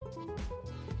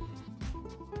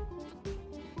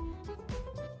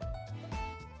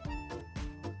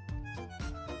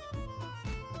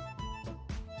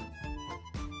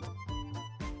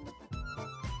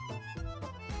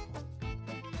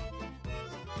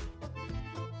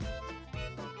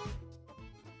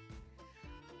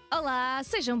Olá,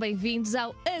 sejam bem-vindos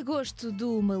ao Agosto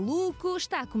do Maluco.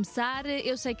 Está a começar,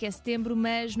 eu sei que é setembro,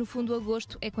 mas no fundo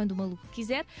agosto é quando o maluco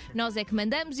quiser. Nós é que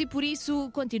mandamos e por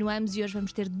isso continuamos e hoje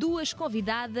vamos ter duas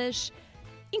convidadas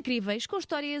incríveis, com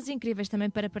histórias incríveis também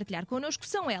para partilhar connosco.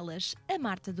 São elas a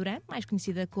Marta Durán, mais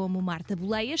conhecida como Marta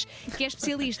Boleias, que é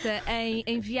especialista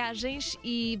em viagens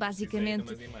e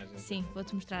basicamente... Sim,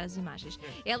 vou-te mostrar as imagens.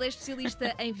 Ela é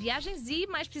especialista em viagens e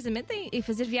mais precisamente em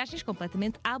fazer viagens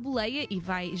completamente à boleia e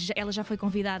ela já foi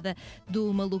convidada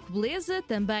do Maluco Beleza,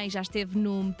 também já esteve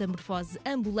no Metamorfose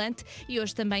Ambulante e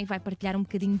hoje também vai partilhar um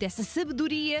bocadinho dessa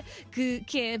sabedoria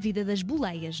que é a vida das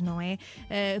boleias, não é?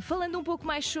 Falando um pouco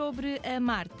mais sobre a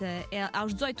Marta,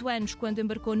 aos 18 anos, quando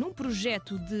embarcou num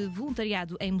projeto de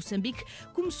voluntariado em Moçambique,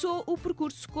 começou o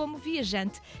percurso como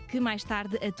viajante, que mais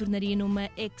tarde a tornaria numa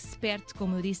expert,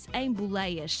 como eu disse, em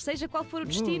boleias. Seja qual for o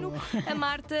destino, a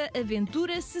Marta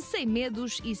aventura-se sem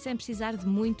medos e sem precisar de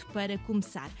muito para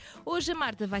começar. Hoje a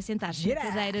Marta vai sentar-se na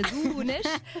cadeira do Unas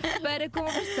para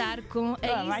conversar com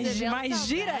a Isabel mais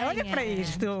gira, olha para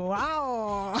isto,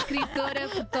 uau! Escritora,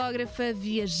 fotógrafa,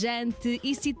 viajante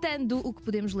e citando o que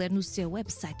podemos ler no seu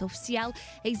website oficial,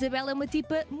 a Isabel é uma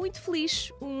tipa muito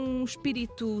feliz, um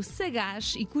espírito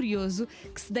sagaz e curioso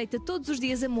que se deita todos os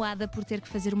dias amoada por ter que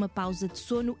fazer uma pausa de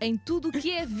sono em tudo o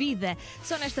que é vida.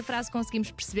 Só nesta frase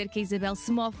conseguimos perceber que a Isabel se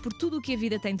move por tudo o que a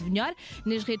vida tem de melhor.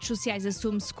 Nas redes sociais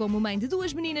assume-se como mãe de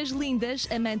duas meninas lindas,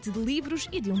 amante de livros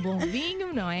e de um bom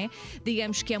vinho, não é?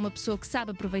 Digamos que é uma pessoa que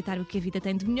sabe aproveitar o que a vida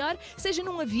tem de melhor, seja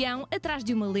num avião, atrás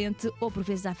de uma lente ou por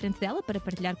vezes à frente dela, para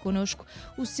partilhar connosco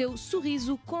o seu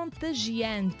sorriso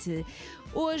contagiante.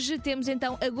 Hoje temos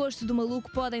então Agosto do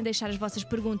Maluco. Podem deixar as vossas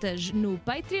perguntas no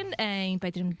Patreon, em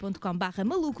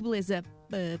patreon.com/malucobeleza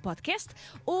podcast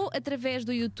ou através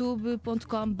do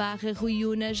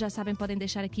youtube.com/ruiuna. Já sabem, podem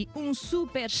deixar aqui um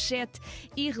super chat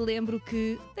e relembro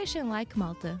que deixem like,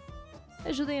 malta.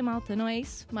 Ajudem a malta, não é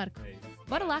isso, Marco? É isso.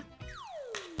 Bora lá!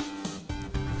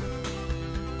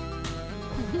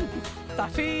 Tá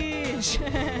fixe!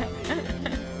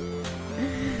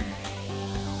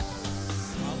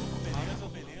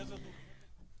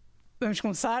 Vamos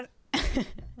começar?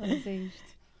 Vamos a isto.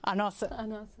 À nossa. À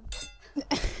nossa.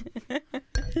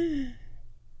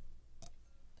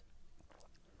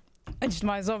 Antes de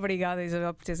mais, obrigada,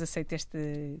 Isabel, por teres aceito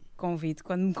este convite.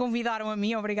 Quando me convidaram a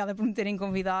mim, obrigada por me terem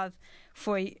convidado.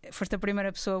 Foste a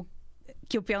primeira pessoa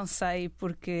que eu pensei,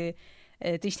 porque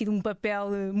tens tido um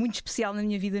papel muito especial na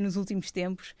minha vida nos últimos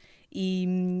tempos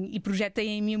e projetei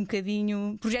em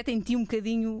ti um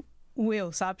bocadinho o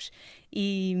eu, sabes?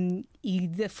 E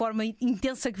da forma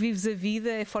intensa que vives a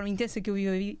vida, a forma intensa que eu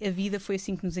vivo a vida, foi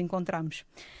assim que nos encontramos.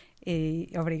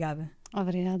 Obrigada.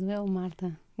 Obrigado,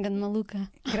 Marta. Grande maluca.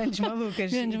 Grandes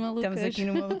malucas. Grandes malucas. Estamos aqui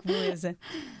no Maluco Beleza.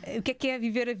 O que é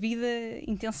viver a vida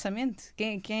intensamente?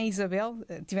 Quem é a Isabel?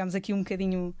 Tivemos aqui um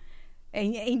bocadinho a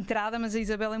entrada, mas a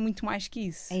Isabel é muito mais que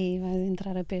isso. Aí vais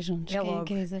entrar a pé juntos. É logo.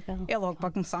 Quem é a Isabel? É logo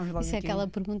para começarmos logo. Isso é aqui. aquela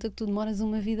pergunta que tu demoras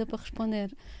uma vida para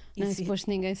responder. Não é suposto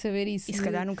ninguém saber isso. E se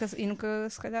calhar nunca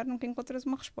encontras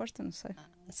uma resposta, não sei.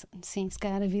 Sim, se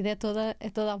calhar a vida é toda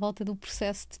à volta do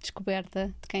processo de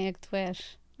descoberta de quem é que tu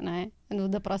és, não é?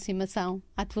 Da aproximação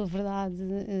à tua verdade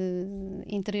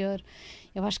interior.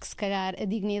 Eu acho que se calhar a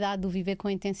dignidade do viver com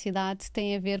intensidade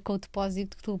tem a ver com o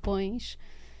depósito que tu pões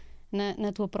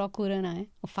na tua procura, não é?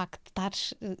 O facto de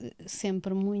estares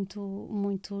sempre muito,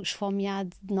 muito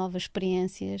esfomeado de novas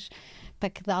experiências para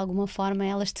que de alguma forma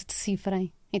elas te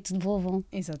decifrem e te devolvam.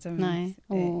 Exatamente. Não é?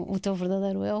 O teu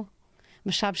verdadeiro eu.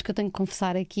 Mas sabes que eu tenho que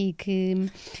confessar aqui que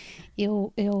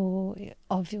eu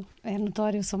óbvio, é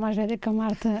notório, eu sou mais velha que a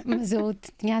Marta, mas eu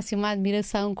tinha assim uma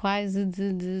admiração quase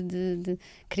de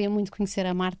queria muito conhecer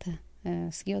a Marta.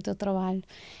 Seguia o teu trabalho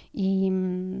e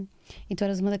tu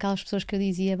eras uma daquelas pessoas que eu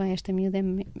dizia, bem, esta miúda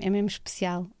é mesmo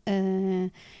especial,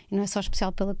 e não é só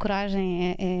especial pela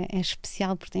coragem, é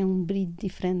especial porque tem um brilho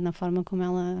diferente na forma como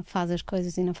ela faz as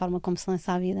coisas e na forma como se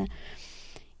lança a vida,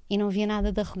 e não havia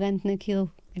nada de arrogante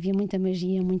naquilo, havia muita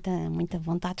magia, muita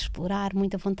vontade de explorar,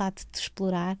 muita vontade de te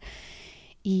explorar.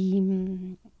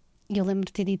 E eu lembro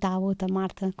de ter dito à outra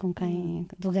Marta, com quem,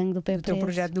 do Gangue do Pé Preto, o teu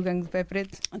projeto do Gangue do Pé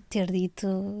Preto, ter dito,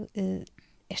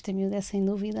 esta miúda é sem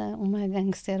dúvida uma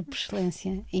gangster por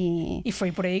excelência. E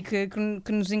foi por aí que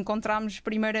nos encontramos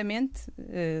primeiramente,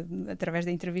 através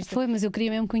da entrevista. Foi, mas eu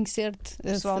queria mesmo conhecer-te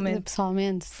pessoalmente.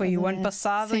 Foi o ano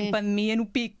passado, sim, em pandemia, no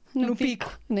Pico.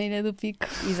 Na Ilha do Pico.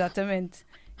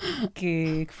 Exatamente.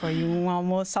 Que foi um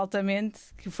almoço altamente,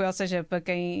 que foi, ou seja, para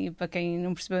quem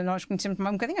não percebeu, nós conhecemos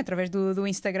um bocadinho através do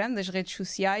Instagram, das redes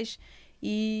sociais,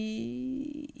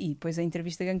 e depois a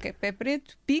entrevista Gangue Pé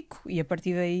Preto, Pico, e a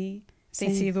partir daí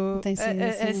Tem sido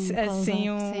assim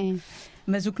Sim.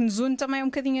 Mas o que nos une também é um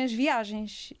bocadinho as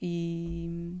viagens.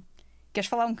 E queres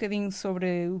falar um bocadinho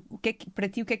sobre o que é que, para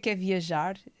ti, o que é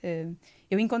viajar?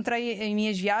 Eu encontrei as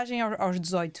minhas viagens aos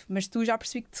 18, mas tu já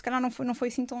percebi que se calhar não foi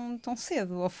assim tão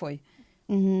cedo, ou foi?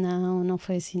 Não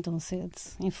foi assim tão cedo,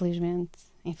 infelizmente.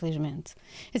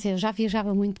 Quer dizer, eu já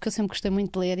viajava muito porque eu sempre gostei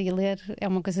muito de ler, e ler é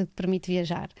uma coisa que permite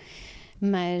viajar.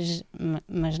 Mas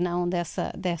não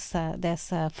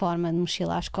dessa forma de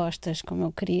mochila às costas como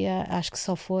eu queria. Acho que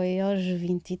só foi aos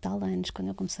 20 e tal anos quando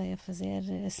eu comecei a fazer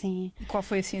assim. Qual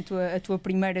foi assim a tua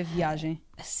primeira viagem?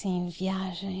 Assim,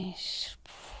 viagens.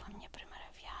 A minha primeira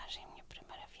viagem.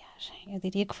 Eu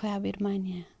diria que foi à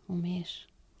Birmânia, um mês.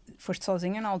 Foste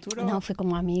sozinha na altura? Não, fui com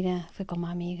uma amiga.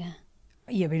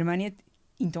 E a Birmânia,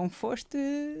 então foste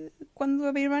quando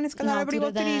a Birmânia se calhar abriu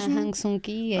o turismo. Hang Sung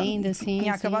Kyi, ainda sim.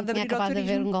 Tinha acabado de abrir tinha acabado o de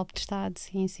haver turismo. um golpe de Estado,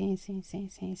 sim. Sim,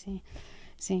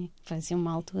 foi assim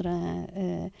uma altura.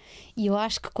 E eu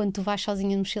acho que quando tu vais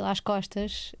sozinha de mochila às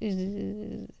costas,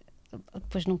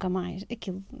 depois nunca mais.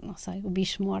 Aquilo, não sei, o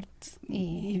bicho morte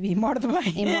E morde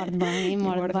bem. E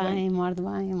morde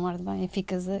bem. E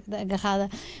ficas agarrada.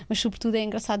 Mas sobretudo é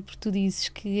engraçado porque tu dizes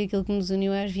que aquilo que nos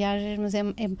uniu é as viagens, mas é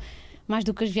mais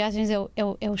do que as viagens,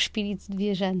 é o espírito de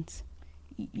viajante.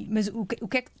 Mas o que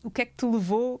é que te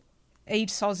levou a ir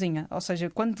sozinha? Ou seja,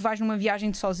 quando tu vais numa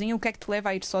viagem sozinha, o que é que te leva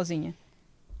a ir sozinha?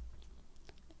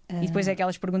 E depois é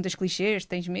aquelas perguntas clichês,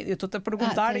 tens medo? Eu estou-te a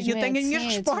perguntar e eu tenho as minhas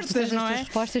respostas, não é?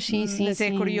 Respostas, sim. Mas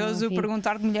é curioso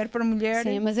perguntar de mulher para mulher.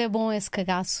 Sim, mas é bom esse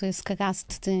cagaço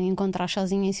de te encontrar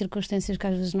sozinha em circunstâncias que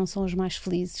às vezes não são as mais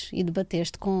felizes, e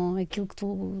debateste com aquilo que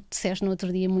tu disseste no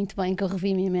outro dia muito bem, que eu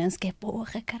revi-me imenso, que é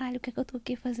porra, caralho, o que é que eu estou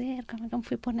aqui a fazer? Como é que eu me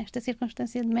fui pôr nesta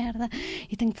circunstância de merda?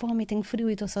 E tenho fome, e tenho frio,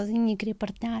 e estou sozinha e queria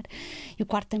partilhar, e o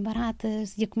quarto tem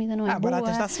baratas, e a comida não é boa.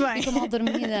 Baratas está-se bem. E estou mal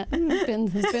dormida.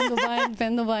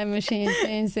 Depende do bem, mas sim.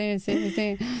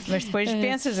 Mas depois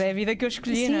pensas, é a vida que eu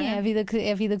escolhi, sim, não é?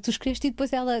 É a vida que tu escolheste, e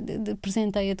depois ela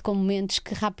presenteia-te com momentos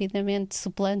que rapidamente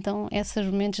suplantam esses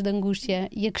momentos de angústia.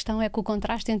 E a questão é que o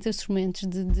contraste entre esses momentos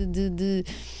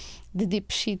de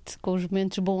deep shit com os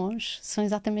momentos bons são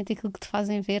exatamente aquilo que te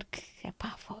fazem ver que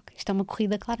isto é uma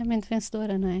corrida claramente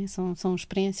vencedora, não é? São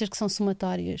experiências que são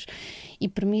somatórias e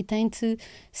permitem-te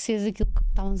seres aquilo que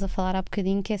estávamos a falar há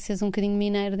bocadinho, que é seres um bocadinho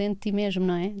mineiro dentro de ti mesmo,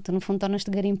 não é? Tu no fundo tornas-te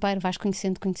garimpeiro, vais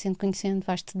conhecendo,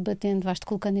 vais-te debatendo, vais-te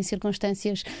colocando em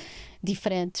circunstâncias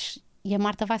diferentes, e a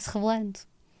Marta vai-se revelando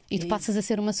e tu passas a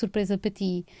ser uma surpresa para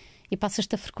ti. E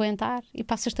passas-te a frequentar e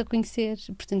passas-te a conhecer.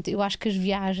 Portanto, eu acho que as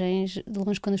viagens, de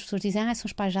longe, quando as pessoas dizem são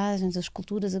as paisagens, as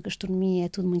culturas, a gastronomia, é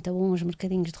tudo muito bom, os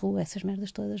mercadinhos de rua, essas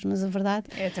merdas todas, mas a verdade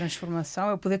é a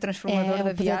transformação, é o poder transformador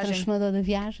da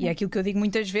viagem. E é aquilo que eu digo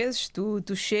muitas vezes: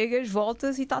 tu chegas,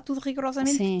 voltas e está tudo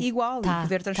rigorosamente igual. E o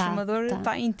poder transformador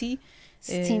está em ti.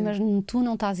 Sim, mas tu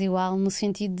não estás igual no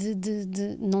sentido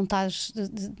de não estás.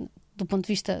 Do ponto de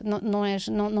vista,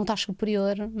 não estás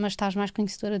superior, mas estás mais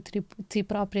conhecedora de ti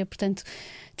própria, portanto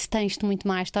detens-te muito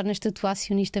mais, tornas-te a tua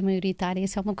acionista maioritária.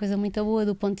 Isso é uma coisa muito boa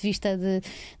do ponto de vista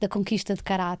da conquista de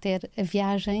caráter. A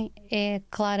viagem é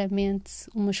claramente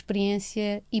uma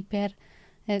experiência hiper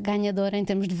ganhadora em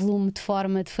termos de volume, de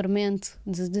forma, de fermento,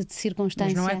 de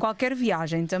circunstância. Mas não é qualquer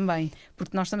viagem também,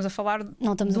 porque nós estamos a falar...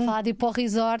 Não estamos a falar de ir para o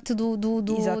resort do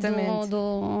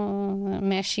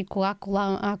México,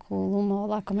 Acoluma,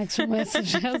 lá como é que se chama esses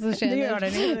géneros?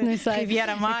 Não sei.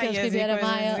 Riviera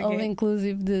Maia, ou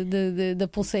inclusive da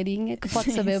pulseirinha, que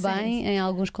pode saber bem em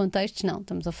alguns contextos. Não,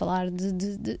 estamos a falar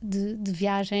de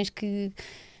viagens que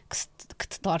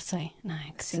te torcem, não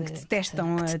é? Que te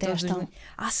testam.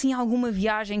 Há sim alguma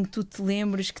viagem que tu te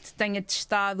lembres que te tenha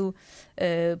testado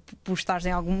por estares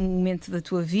em algum momento da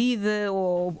tua vida,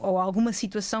 ou alguma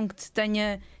situação que te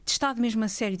tenha testado mesmo a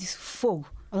sério, disse fogo?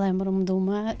 Lembro-me de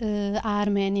uma à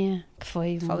Arménia, que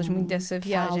foi... Falas muito dessa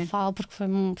viagem. Falo porque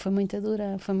foi muito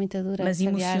dura. Mas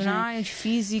emocionais,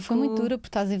 físico... Foi muito dura porque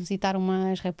estás a visitar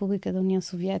uma ex-república da União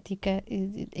Soviética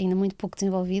ainda muito pouco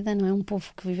desenvolvida, não é? Um povo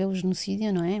que viveu o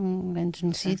genocídio, não é? Um grande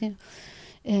genocídio.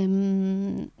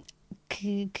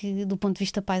 Que do ponto de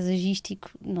vista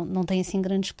paisagístico não tem assim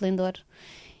grande esplendor.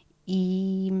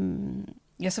 E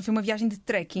essa foi uma viagem de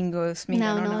trekking, se me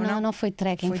engano? Não foi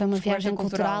trekking, foi uma viagem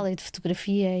cultural e de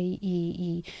fotografia,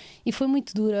 e foi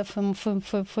muito dura.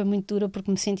 Foi muito dura porque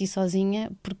me senti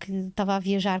sozinha, porque estava a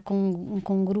viajar com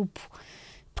um grupo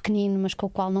pequenino, mas com o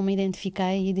qual não me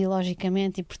identifiquei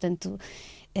ideologicamente, e portanto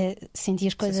senti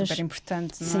as coisas... Isso é super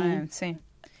importante, não é? Sim.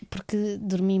 Porque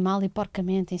dormi mal e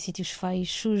porcamente em sítios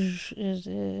feios, sujos,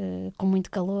 com muito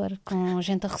calor, com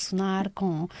gente a ressonar,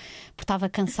 porque estava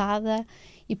cansada.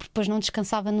 e depois não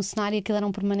descansava no cenário, aquilo era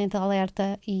um permanente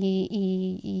alerta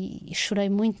e chorei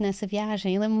muito nessa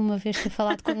viagem. Eu lembro-me uma vez de ter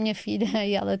falado com a minha filha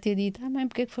e ela ter dito: mãe,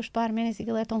 porquê que foste para a Arménia?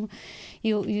 Aquilo é tão...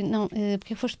 não,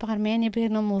 porquê que foste para a Arménia? Porquê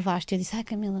que não me levaste? Eu disse: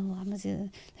 Camila, mas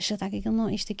deixa estar, que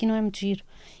isto aqui não é muito giro.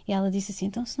 E ela disse assim: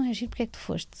 então se não é giro, porquê é que tu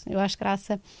foste? Eu acho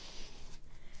graça.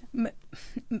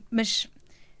 Mas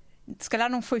se calhar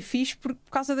não foi fixe por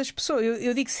causa das pessoas.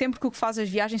 Eu digo sempre que o que faz as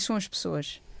viagens são as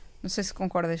pessoas. Não sei se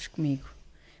concordas comigo.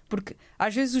 Porque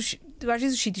às vezes os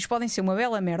sítios podem ser uma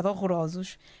bela merda,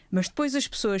 horrorosos, mas depois as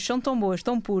pessoas são tão boas,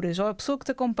 tão puras, ou a pessoa que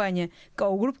te acompanha,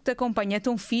 ou o grupo que te acompanha é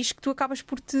tão fixe que tu acabas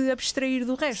por te abstrair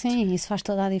do resto. Sim, isso faz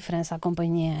toda a diferença. A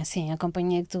companhia, sim, a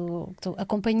companhia a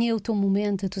companhia é o teu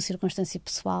momento, a tua circunstância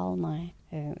pessoal, não é?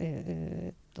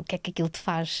 O que é que aquilo te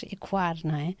faz ecoar,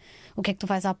 não é? O que é que tu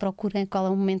vais à procura, qual é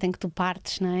o momento em que tu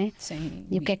partes, não é? Sim.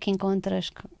 E o que é que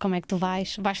encontras, como é que tu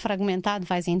vais? Vais fragmentado,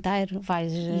 vais inteiro,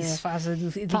 vais... Isso faz a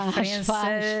diferença.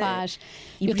 Faz.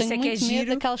 Eu tenho muito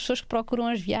medo daquelas pessoas que procuram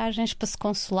as viagens para se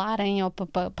consolarem ou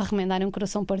para remendarem um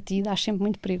coração partido. Acho sempre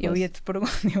muito perigoso. Eu ia te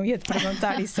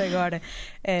perguntar isso agora.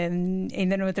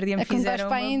 Ainda no outro dia me fizeram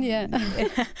para a Índia.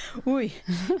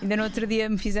 Ainda no outro dia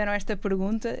me fizeram esta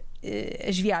pergunta.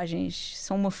 As viagens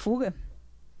são uma fuga?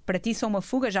 Para ti são uma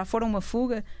fuga? Já foram uma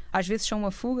fuga? Às vezes são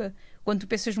uma fuga? Quando tu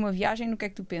pensas numa viagem, no que é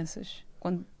que tu pensas?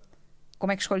 Como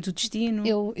é que escolhes o destino?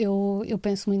 Eu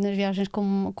penso muito nas viagens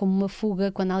como uma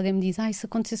fuga. Quando alguém me diz: se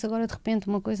acontecesse agora de repente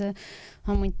uma coisa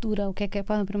muito dura, o que é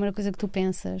a primeira coisa que tu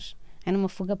pensas? É numa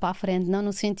fuga para a frente, não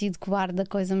no sentido covarde da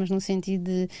coisa, mas no sentido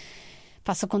de...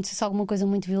 se acontecesse alguma coisa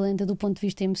muito violenta do ponto de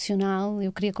vista emocional,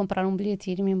 eu queria comprar um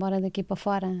bilhete e ir-me embora daqui para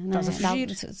fora. Estás a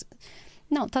fugir?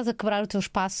 Não, estás a quebrar o teu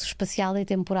espaço espacial e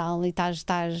temporal e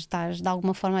estás de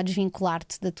alguma forma a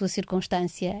desvincular-te da tua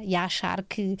circunstância e a achar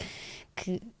que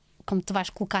como te vais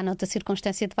colocar noutra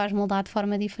circunstância, te vais moldar de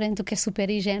forma diferente, o que é super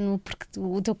ingênuo, porque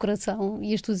o teu coração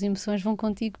e as tuas emoções vão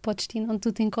contigo para o destino onde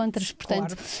tu te encontras.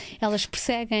 Portanto, elas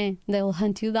perseguem, they'll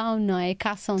hunt you down, não é?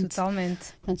 Caçam-te.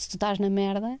 Totalmente. Portanto, se tu estás na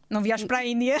merda... Não viajes para a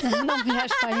Índia. Não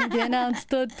viajes para a Índia, não, de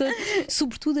todo.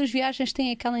 Sobretudo as viagens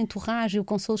têm aquela entorragem, o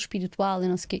consolo espiritual e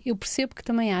não sei o quê. Eu percebo que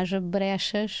também haja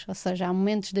brechas, ou seja, há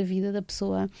momentos da vida da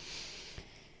pessoa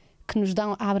que nos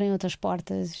abrem outras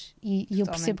portas e eu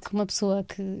percebo que uma pessoa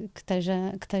que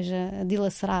esteja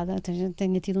dilacerada,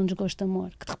 tenha tido um desgosto de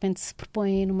amor, que de repente se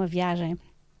propõe a ir numa viagem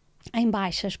em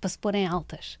baixas para se pôr em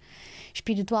altas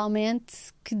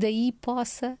espiritualmente, que daí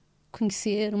possa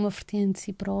conhecer uma vertente de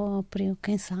si próprio,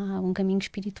 quem sabe, um caminho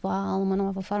espiritual, uma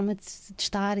nova forma de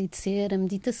estar e de ser, a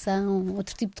meditação,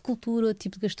 outro tipo de cultura, outro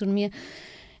tipo de gastronomia.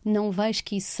 Não vejo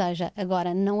que isso seja.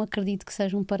 Agora, não acredito que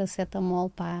seja um paracetamol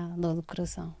para a dor do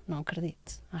coração. Não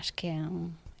acredito. Acho que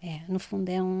no fundo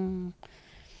é uma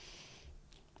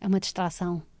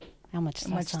distração. É uma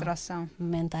distração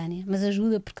momentânea. Mas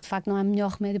ajuda, porque de facto não há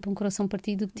melhor remédio para um coração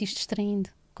partido do que te ir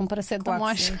distraindo. Com paracetamol,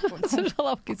 seja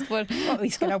lá o que isso for. E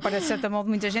se calhar o paracetamol de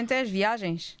muita gente é as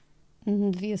viagens.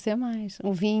 Devia ser mais.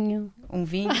 Um vinho, um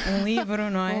livro,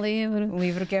 não é? Um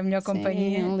livro que é a melhor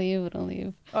companhia. Sim, um livro.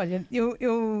 Olha, eu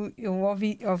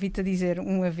ouvi-te dizer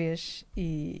uma vez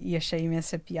e achei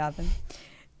imensa piada.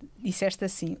 Disseste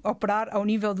assim: operar ao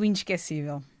nível do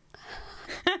inesquecível.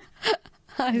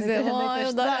 Isso é bom, eu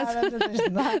adoro.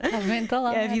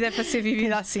 A vida é para ser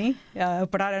vivida assim, a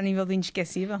operar ao nível do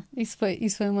inesquecível. Isso foi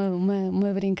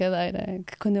uma brincadeira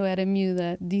que, quando eu era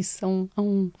miúda, disse a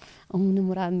um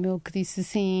namorado meu, que disse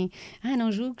assim: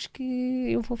 não julgues que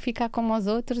eu vou ficar como os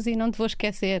outros e não te vou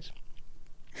esquecer.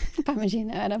 Pá,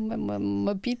 imagina, era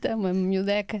uma pita, uma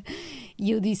miudeca,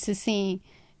 e eu disse assim: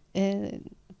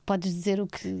 podes dizer o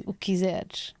que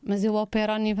quiseres, mas eu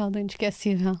opero ao nível do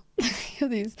inesquecível. Eu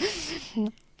disse: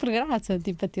 por graça,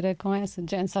 tipo, atira com essa.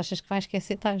 Se achas que vais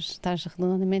esquecer, estás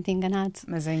redondamente enganado.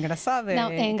 Mas é engraçado.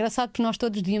 Não, é engraçado porque nós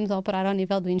todos devíamos operar ao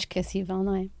nível do inesquecível,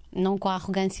 não é? Não com a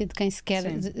arrogância de quem se quer.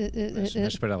 Mas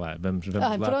espera lá, vamos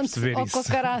lá perceber isso. O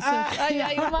que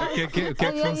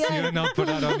é que funciona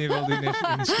operar ao nível do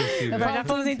inesquecível? Já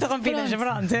fomos interrompidas,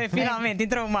 pronto. Finalmente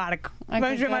entrou o Marco.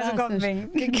 Vamos ver mais um copo de vinho.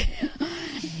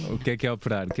 O que é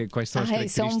operar? Quais são as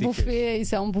características?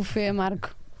 Isso é um buffet,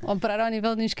 Marco. Operar ao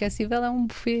nível do inesquecível é um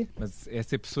buffet. Mas é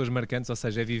ser pessoas marcantes, ou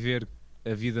seja, é viver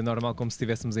a vida normal como se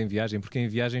estivéssemos em viagem, porque em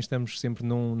viagem estamos sempre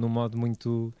num modo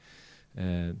muito...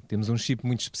 temos um chip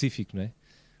muito específico, não é?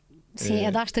 Sim,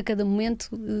 adapta a cada momento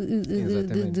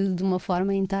de uma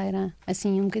forma inteira,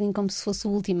 assim, um bocadinho como se fosse o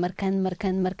último, marcando,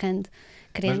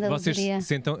 querendo. Mas vocês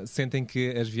sentem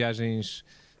que as viagens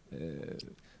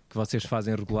que vocês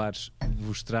fazem regulares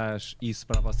vos traz isso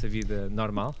para a vossa vida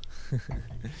normal?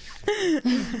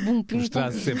 Vos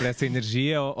traz sempre essa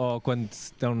energia ou quando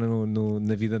estão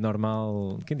na vida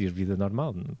normal, quem diz vida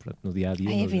normal? Pronto, no dia a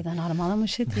dia. A vida normal é uma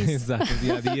chatice. Exato, no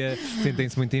dia a dia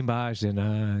sentem-se muito em baixa.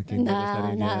 Quem deve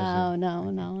estar em viagem?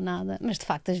 Não, nada. Mas de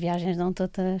facto as viagens dão-te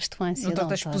outra estufância.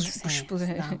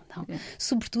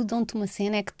 Sobretudo dão-te uma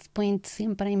cena que te põe-te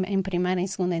sempre em primeira, em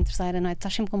segunda, em terceira, não é?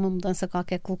 Estás sempre com uma mudança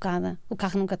qualquer colocada. O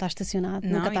carro nunca está estacionado,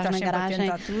 nunca estás na garagem.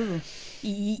 A tudo.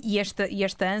 E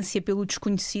esta ânsia pelo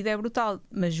desconhecido é brutal,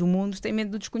 mas o mundo tem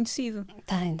medo do desconhecido.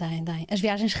 Tem. As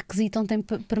viagens requisitam-te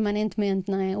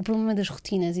permanentemente, não é? O problema das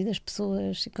rotinas e das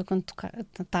pessoas, que quando tu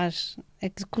estás, é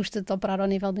que custa-te operar ao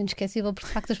nível do inesquecível, porque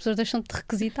de facto as pessoas deixam-te de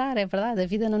requisitar, é verdade, a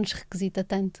vida não nos requisita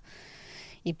tanto.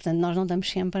 E portanto nós não estamos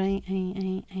sempre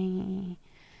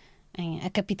a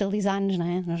capitalizar-nos, não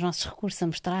é? Nos nossos recursos, a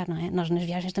mostrar, não é? Nós nas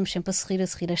viagens estamos sempre a sorrir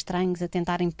a estranhos, a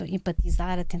tentar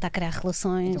empatizar, a tentar criar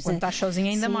relações. Então quando estás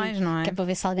sozinha ainda mais, não é? Que é para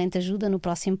ver se alguém te ajuda no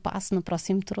próximo passo, no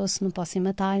próximo troço, no próximo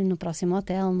atalho, no próximo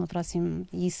hotel, no próximo...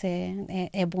 E isso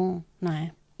é bom, não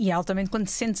é? E é altamente quando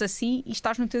te sentes assim e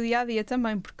estás no teu dia-a-dia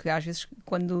também, porque às vezes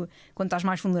quando estás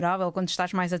mais vulnerável, quando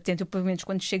estás mais atento, eu pelo menos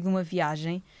quando chego de uma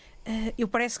viagem, eu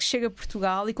parece que chego a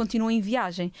Portugal e continuo em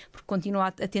viagem, porque continuo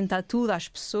a tentar tudo às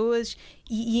pessoas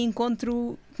e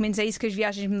encontro, pelo menos é isso que as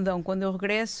viagens me dão, quando eu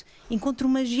regresso, encontro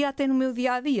magia até no meu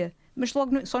dia-a-dia. Mas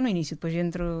logo só no início, depois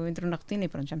entro na rotina e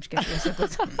pronto, já me esqueci dessa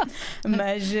coisa.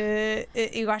 Mas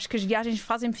eu acho que as viagens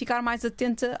fazem-me ficar mais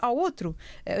atenta ao outro.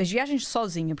 As viagens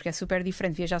sozinha, porque é super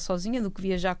diferente viajar sozinha do que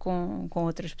viajar com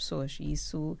outras pessoas, e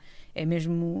isso é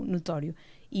mesmo notório.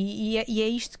 E é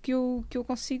isto que eu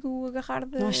consigo agarrar.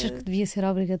 Não achas que devia ser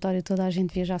obrigatório toda a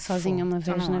gente viajar sozinha uma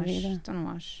vez na vida? Então não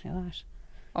acho. Eu acho.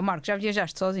 Marco, já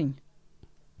viajaste sozinho?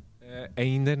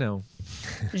 Ainda não.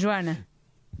 Joana?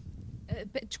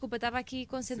 Desculpa, estava aqui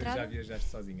concentrada. Já viajaste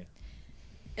sozinha?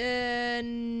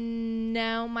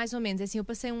 Não, mais ou menos. Assim, eu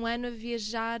passei um ano a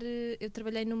viajar. Eu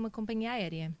trabalhei numa companhia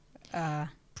aérea.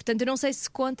 Portanto, eu não sei se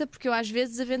conta, porque eu às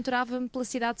vezes aventurava-me pela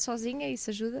cidade sozinha. Isso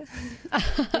ajuda?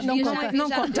 Não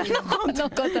conta.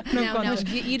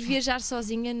 Ir viajar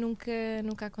sozinha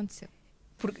nunca aconteceu.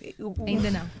 Porque ainda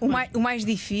não. O mais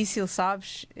difícil,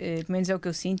 sabes, pelo menos é o que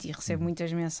eu sinto e recebo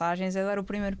muitas mensagens, é dar o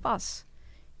primeiro passo.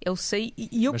 Eu sei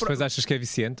Mas depois achas que é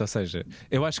viciante? Ou seja,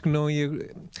 eu acho que não ia...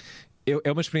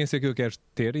 É uma experiência que eu quero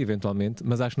ter, eventualmente,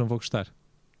 mas acho que não vou gostar.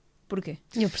 Porquê?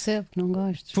 Eu percebo que não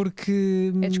gostes.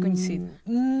 Porque... É desconhecido.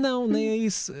 Não, nem é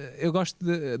isso. Eu gosto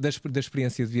da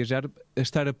experiência de viajar, a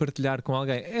estar a partilhar com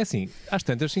alguém. É assim, às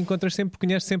tantas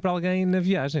conheces sempre alguém na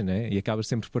viagem, né? E acabas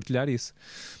sempre por partilhar isso.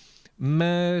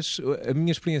 Mas a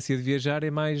minha experiência de viajar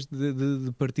é mais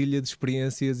de partilha de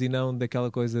experiências e não daquela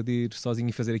coisa de ir sozinho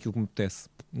e fazer aquilo que me apetece.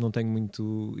 Não tenho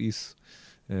muito isso.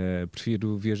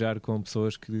 Prefiro viajar com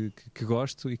pessoas que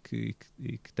gosto e que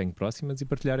tenho próximas e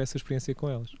partilhar essa experiência com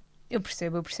elas. Eu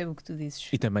percebo o que tu dizes.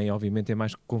 E também, obviamente, é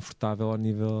mais confortável ao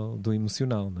nível do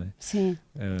emocional, não é? Sim.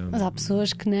 Mas há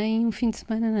pessoas que nem um fim de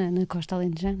semana na costa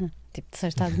alentejana, tipo de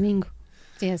sexta a domingo.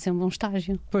 Ia ser um bom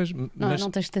estágio. Pois,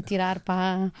 não tens de te atirar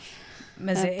para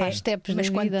as steps da vida. Mas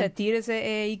quando te atiras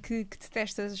é aí que te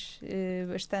testas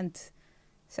bastante.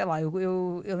 Sei lá,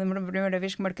 eu lembro-me a primeira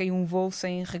vez que marquei um voo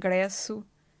sem regresso.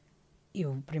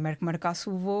 Eu, primeiro que marcasse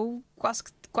o voo, quase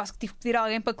que tive que pedir a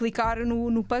alguém para clicar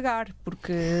no pagar,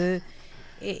 porque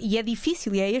é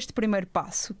difícil, e é este primeiro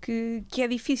passo que é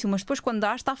difícil, mas depois quando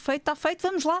dás, está feito,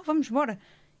 vamos lá, vamos embora.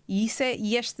 E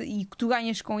o que tu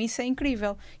ganhas com isso é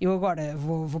incrível. Eu agora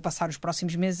vou passar os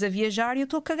próximos meses a viajar e eu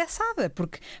estou cagaçada,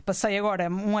 porque passei agora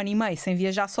 1 ano e meio sem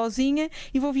viajar sozinha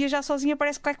e vou viajar sozinha,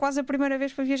 parece que é quase a primeira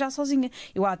vez para viajar sozinha.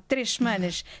 Eu há 3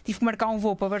 semanas tive que marcar um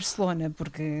voo para Barcelona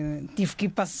porque tive que ir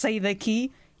para sair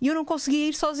daqui e eu não conseguia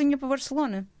ir sozinha para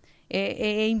Barcelona.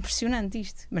 É impressionante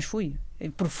isto, mas fui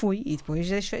e depois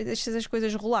deixas as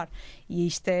coisas rolar, e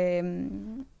isto é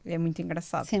muito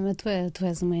engraçado. Sim, mas tu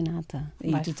és uma inata.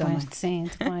 E tu também. Sim,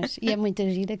 tu vais. E é muito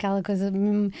gira aquela coisa,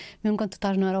 mesmo quando tu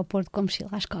estás no aeroporto com a mochila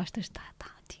às costas, está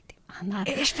a andar.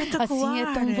 É espetacular. Assim,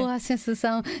 é tão boa a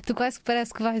sensação. Tu quase que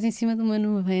parece que vais em cima de uma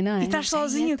nuvem, não é? E estás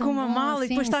sozinha com uma mala, e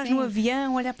depois estás no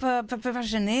avião, olhar para a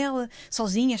janela,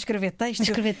 sozinha, a escrever textos.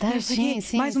 Sim,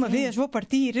 mais uma vez, vou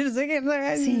partir.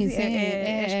 Sim,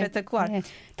 é espetacular.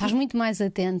 Estás muito mais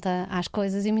atenta às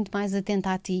coisas e muito mais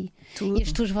atenta a ti. Tudo. E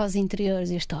as tuas vozes interiores,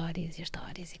 e as histórias,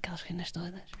 e aquelas cenas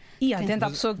todas. E atenta à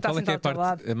pessoa que está sentada ao teu lado.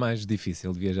 Qual é que é a parte mais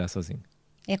difícil de viajar sozinho?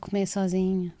 É comer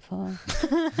sozinho,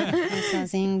 comer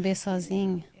sozinho, beber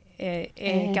sozinho.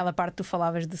 É aquela parte que tu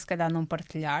falavas de se calhar não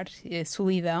partilhar. A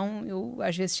solidão, eu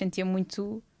às vezes sentia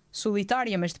muito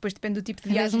solitária, mas depois depende do tipo de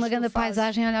Vês viagem. uma grande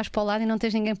paisagem, olhas para o lado e não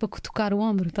tens ninguém para tocar o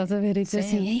ombro, estás a ver? E dizer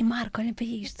assim: ei Marco, olha para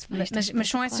isto. Mas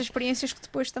são essas experiências que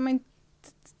depois também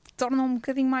te tornam um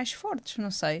bocadinho mais fortes,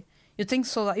 não sei.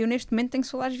 Eu neste momento tenho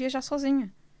saudades de viajar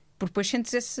sozinha, porque depois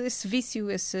sentes esse vício,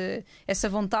 essa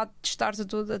vontade de estares a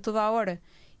toda a hora.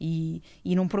 E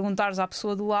não perguntares à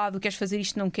pessoa do lado: queres fazer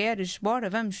isto, não queres? Bora,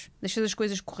 vamos, deixas as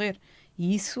coisas correr.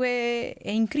 E isso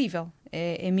é incrível,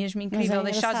 é mesmo incrível.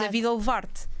 Deixares a vida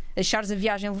levar-te, deixares a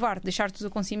viagem levar-te, deixares os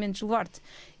acontecimentos levar-te.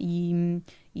 E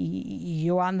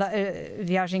a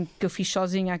viagem que eu fiz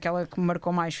sozinha, aquela que me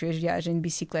marcou mais, foi a viagem de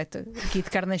bicicleta aqui de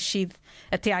Carnaxide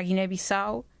até à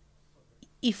Guiné-Bissau,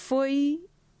 e foi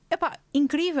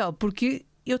incrível, porque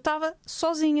eu estava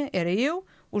sozinha, era eu,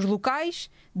 os locais,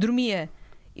 dormia.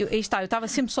 Eu estava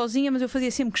sempre sozinha, mas eu fazia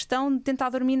sempre questão de tentar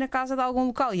dormir na casa de algum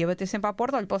local. Ia bater sempre à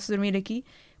porta: olha, posso dormir aqui?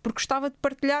 Porque gostava de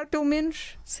partilhar pelo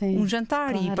menos um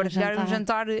jantar, e partilhar um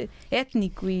jantar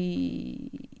étnico. E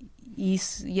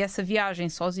essa viagem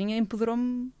sozinha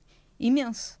empoderou-me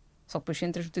imenso. Só que depois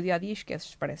entras no teu dia-a-dia e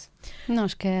esqueces, parece. Não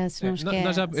esqueces.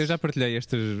 Eu já partilhei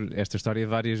esta história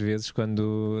várias vezes,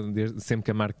 sempre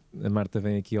que a Marta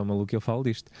vem aqui ao Maluco eu falo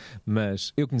disto.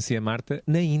 Mas eu conheci a Marta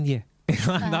na Índia.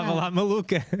 Ela andava lá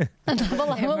maluca.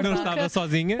 Não estava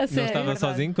sozinha, não estava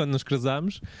sozinha quando nos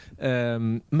casámos,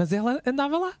 mas ela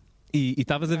andava lá. E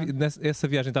nessa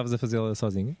viagem estavas a fazê-la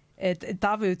sozinha?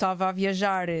 Eu estava a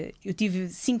viajar. Eu tive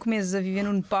 5 meses a viver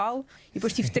no Nepal e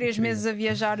depois tive 3 meses a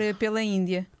viajar pela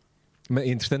Índia. Mas,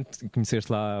 entretanto,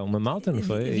 conheceste lá uma malta, não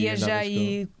foi?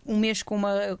 Viajei um mês com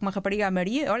uma rapariga, a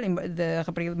Maria, olha, da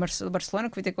rapariga de Barcelona,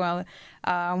 que fui ter com ela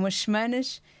há umas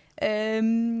semanas.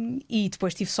 E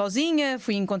depois estive sozinha,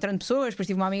 fui encontrando pessoas, depois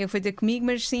tive uma amiga que foi ter comigo,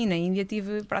 mas sim, na Índia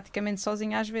estive praticamente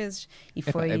sozinha às vezes. E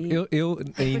foi... Eu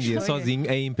na Índia sozinho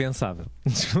é impensável.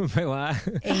 Desculpem lá,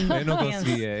 eu não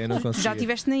conseguia. Tu já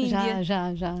estiveste na Índia?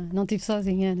 Já. Não estive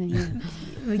sozinha na Índia.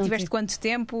 Tiveste quanto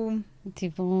tempo?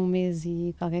 Tive 1 mês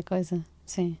e qualquer coisa.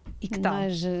 Sim. E que tal?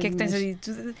 O que é que tens ali?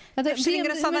 Deve ser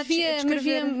engraçado a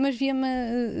descrever. Mas via-me.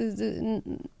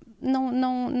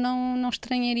 Não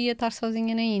estranharia estar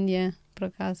sozinha naÍndia, por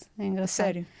acaso. É engraçado.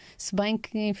 Sério? Se bem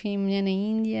que, enfim, mulher na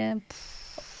Índia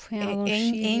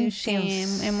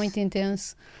intenso. É muito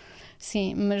intenso.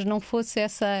 Sim, mas não fosse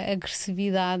essa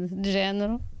agressividade de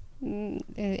género,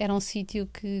 era um sítio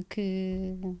que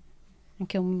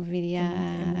eu me viria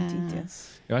É muito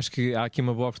intenso. Eu acho que há aqui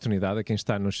uma boa oportunidade a quem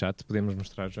está no chat, podemos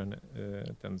mostrar, Joana,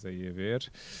 estamos aí a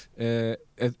ver,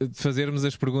 de fazermos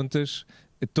as perguntas.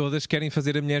 Todas querem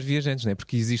fazer a mulheres viajantes, não é?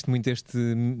 Porque existe muito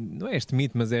não é este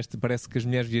mito, mas parece que as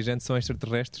mulheres viajantes são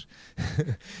extraterrestres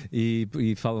e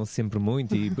falam sempre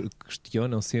muito e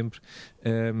questionam sempre.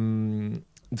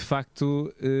 De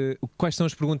facto, quais são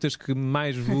as perguntas que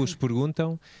mais vos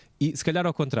perguntam? E se calhar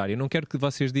ao contrário, não quero que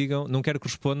vocês digam, não quero que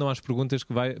respondam às perguntas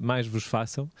que mais vos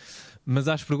façam, mas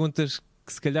às perguntas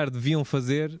que se calhar deviam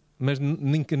fazer, mas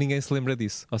ninguém se lembra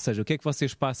disso. Ou seja, o que é que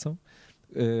vocês passam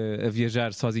a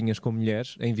viajar sozinhas com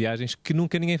mulheres em viagens que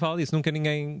nunca ninguém fala disso, nunca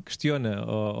ninguém questiona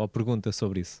ou pergunta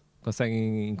sobre isso?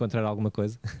 Conseguem encontrar alguma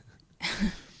coisa?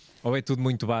 Ou é tudo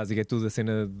muito básico, é tudo a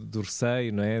cena do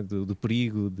receio, não é? Do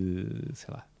perigo de,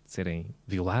 sei lá, de serem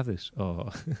violadas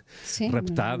ou sim,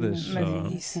 raptadas?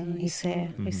 Mas isso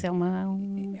é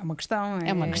uma questão.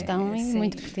 É uma questão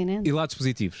muito pertinente. E lados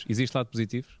positivos? Existe lado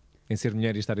positivo em ser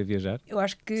mulher e estar a viajar? Eu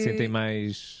acho que sentem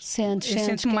mais...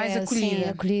 Sentes mais acolhida. Sim,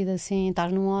 acolhida, sim.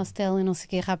 Estás num hostel e não sei o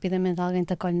quê, rapidamente alguém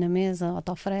te acolhe na mesa ou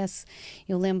te oferece.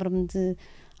 Eu lembro-me de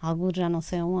algo, já não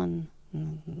sei aonde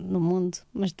no mundo,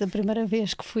 mas da primeira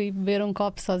vez que fui beber um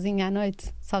copo sozinha à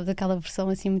noite, sabes, aquela versão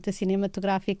assim muito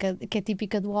cinematográfica que é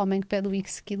típica do homem que pede o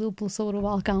whisky duplo sobre o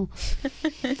balcão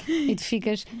e tu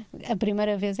ficas, a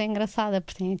primeira vez é engraçada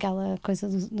porque tem aquela coisa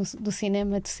do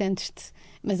cinema, tu sentes-te,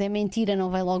 mas é mentira, não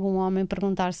vai logo um homem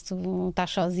perguntar se tu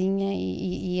estás sozinha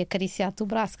e acariciar-te o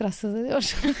braço, graças a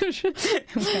Deus.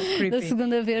 Da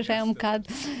segunda vez já é um bocado,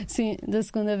 sim, da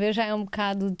segunda vez já é um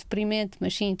bocado deprimente,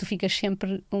 mas sim, tu ficas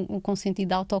sempre com sentido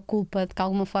de autoculpa de que de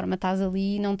alguma forma estás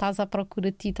ali e não estás à procura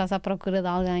de ti, estás à procura de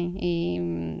alguém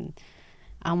e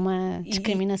há uma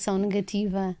discriminação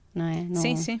negativa, não é?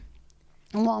 Sim.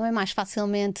 Um homem mais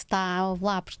facilmente está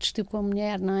lá porque discutiu com a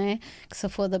mulher, não é? Que se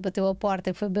foda, bateu a porta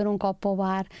e foi beber um copo ao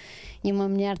bar e uma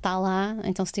mulher está lá,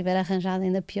 então se estiver arranjado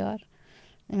ainda pior,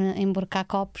 emborcar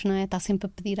copos, não é? Está sempre a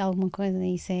pedir alguma coisa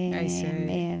e isso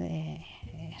é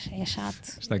É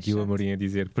chato. Está aqui o Amorim a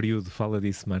dizer: período, fala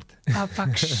disso, Marta. Ah, pá,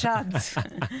 que chato.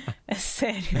 A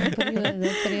sério.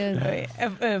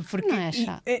 Período. Porque Não é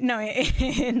chato.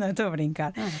 Não, estou a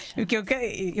brincar. Porque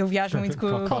eu viajo muito com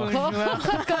o João.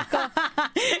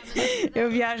 Eu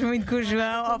viajo muito com o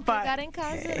João. Cagar em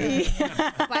casa.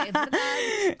 Pá, é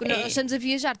verdade. Quando nós estamos a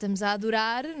viajar, estamos a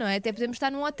adorar, não é? Até podemos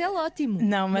estar num hotel ótimo.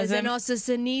 Não, mas a nossa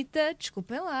sanita,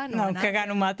 desculpem lá. Não, cagar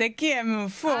no mato é que é, meu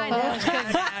fogo.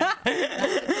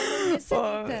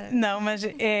 Não, mas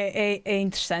é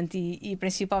interessante e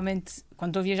principalmente quando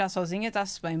estou a viajar sozinha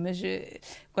está-se bem, mas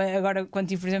agora quando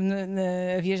estive, por exemplo,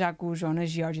 a viajar com o João na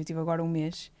Geórgia, tive agora um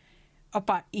mês,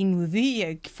 opa, e no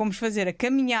dia que fomos fazer a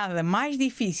caminhada mais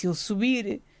difícil,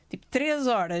 subir tipo 3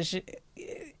 horas,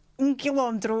 1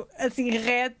 quilómetro assim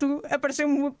reto,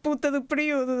 apareceu-me uma puta do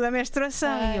período da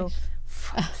menstruação.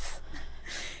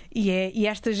 E eu, e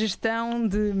esta gestão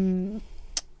de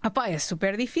é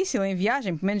super difícil em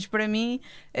viagem, pelo menos para mim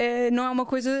não é uma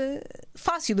coisa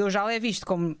fácil. Eu já levo isto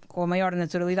com a maior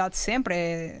naturalidade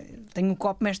sempre. Tenho um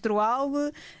copo menstrual,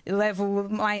 levo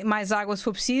mais água se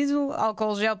for preciso,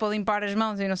 álcool gel para limpar as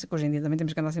mãos. Eu não sei que hoje em dia também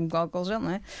temos que andar sempre com álcool gel,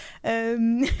 não é?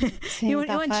 Sim, eu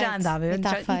antes já andava, e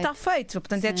está feito.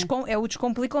 Portanto, é o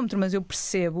descomplicómetro, mas eu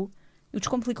percebo. O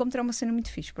descomplicómetro é uma cena muito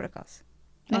fixe, por acaso.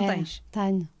 Não tens?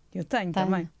 Tenho. Eu tenho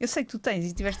também. Eu sei que tu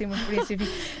tens e tiveste uma experiência.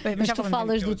 Mas tu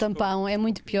falas do tampão, é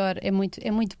muito pior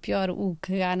o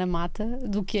cagar na mata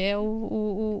do que é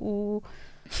o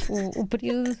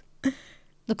período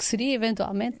do que seria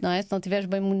eventualmente, não é? Se não estiveres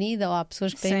bem munida, ou há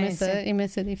pessoas que têm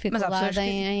imensa dificuldade. Mas há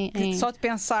pessoas que só de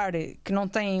pensar que não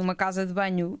têm uma casa de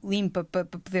banho limpa para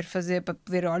poder fazer,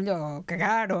 olha, ou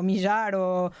cagar, ou mijar,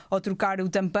 ou trocar o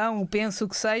tampão, o penso, o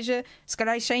que seja, se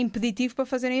calhar isso é impeditivo para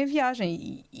fazerem a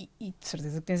viagem. E de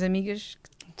certeza que tens amigas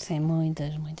que... Sim,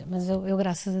 muitas. Mas eu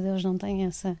graças a Deus não tenho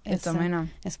também não.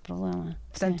 esse problema.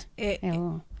 Portanto,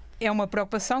 é uma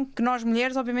preocupação que nós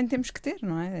mulheres obviamente temos que ter,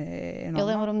 não é? Eu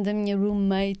lembro-me da minha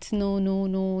roommate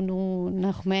na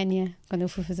Roménia, quando eu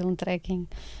fui fazer um trekking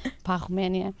para a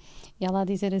Roménia, e ela a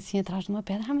dizer assim atrás de uma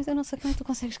pedra: mas eu não sei como é que tu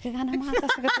consegues cagar na mata,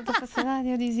 acho que é tanta facilidade.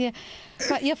 E eu dizia,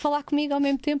 ia falar comigo ao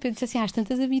mesmo tempo, eu disse assim: às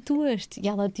tantas habituas-te. E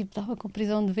ela tipo estava com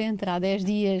prisão de ventre há 10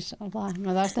 dias.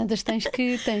 Mas às tantas tens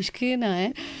que, não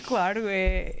é? Claro,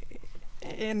 é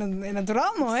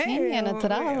natural, não é? Sim, é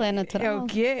natural. É o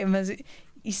que é, mas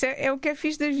isso é o que é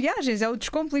fixe das viagens, é o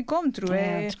descomplicómetro.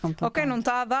 Ok, não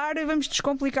está a dar, vamos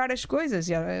descomplicar as coisas.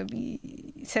 E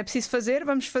se é preciso fazer,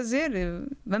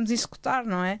 vamos executar,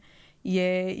 não é? E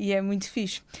é muito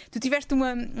fixe. Tu tiveste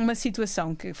uma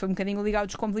situação que foi um bocadinho ligado ao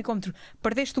descomplicómetro.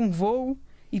 Perdeste um voo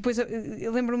e depois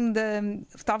eu lembro-me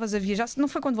estavas a viajar, não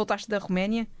foi quando voltaste da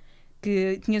Roménia?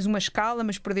 Que tinhas uma escala,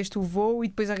 mas perdeste o voo e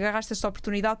depois agarraste esta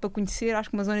oportunidade para conhecer,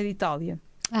 acho que uma zona de Itália.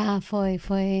 Foi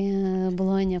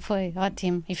Bolonha, foi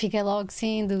ótimo. E fiquei logo,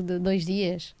 sim, de 2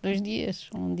 dias,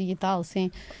 um dia e tal,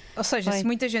 sim. Ou seja, se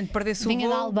muita gente perdesse o voo... Vinha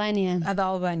da Albânia. Da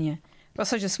Albânia. Ou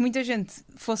seja, se muita gente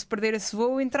fosse perder esse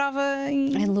voo, entrava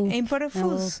em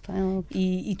parafuso. Em loop.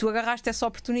 E tu agarraste essa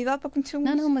oportunidade para conhecer o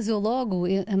mundo. Não, mas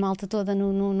a malta toda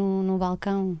no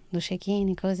balcão do check-in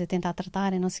e coisa, tentar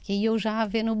tratar e não sei o quê. E eu já a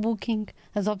ver no Booking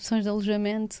as opções de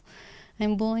alojamento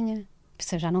em Bolonha.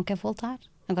 Porque eu já não quero voltar.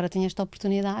 Agora tenho esta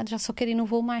oportunidade, já só quero ir no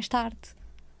voo mais tarde.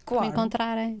 Claro. Me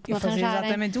encontrarem, me arranjarem.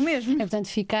 Exatamente o mesmo. Portanto,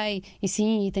 fiquei,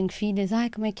 e tenho filhas,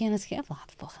 como é que é? Não sei o quê.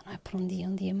 Porra, não é por um dia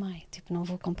e meio. Tipo, não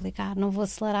vou complicar, não vou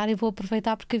acelerar e vou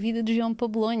aproveitar, porque a vida desviou-me para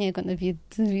Bolonha. Quando a vida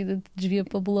te desvia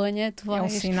para Bolonha, tu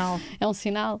vais. É um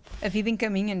sinal. A vida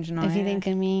encaminha-nos, não é? A vida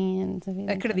encaminha-nos.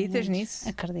 Acreditas nisso?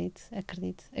 Acredito.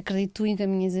 Acredito, tu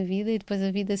encaminhas a vida e depois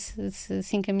a vida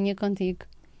se encaminha contigo.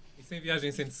 E sem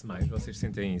viagem sente-se mais? Vocês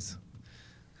sentem isso?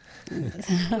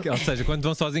 Ou seja, quando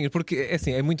vão sozinhos, porque é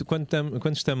assim, é muito quando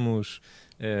estamos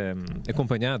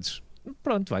acompanhados.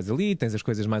 Pronto, vais ali, tens as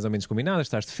coisas mais ou menos combinadas,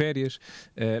 estás de férias,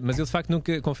 mas eu de facto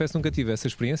nunca tive essa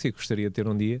experiência e gostaria de ter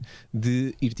um dia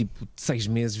de ir tipo 6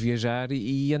 meses viajar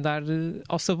e andar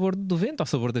ao sabor do vento, ao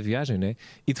sabor da viagem, né?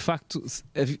 E de facto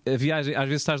a viagem, às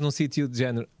vezes estás num sítio de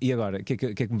género, e agora? O que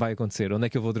é que me vai acontecer? Onde é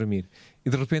que eu vou dormir? E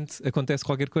de repente acontece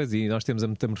qualquer coisa e nós temos a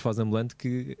metamorfose ambulante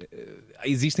que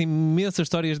existem imensas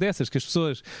histórias dessas, que as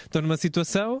pessoas estão numa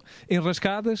situação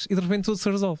enrascadas e de repente tudo se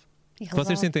resolve.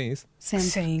 Vocês sentem isso? Sempre.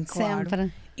 Sim, claro.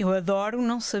 Sempre. Eu adoro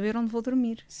não saber onde vou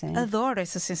dormir. Sim. Adoro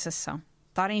essa sensação.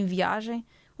 Estar em viagem.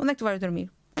 Onde é que tu vais dormir?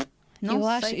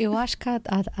 Eu acho que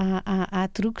há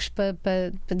truques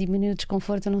para diminuir o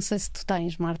desconforto. Eu não sei se tu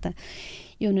tens, Marta.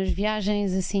 Eu nas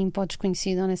viagens assim, para o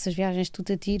desconhecido, ou nessas viagens que tu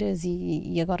te atiras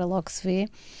e agora logo se vê,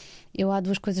 há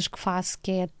 2 coisas que faço,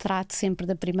 que é trato sempre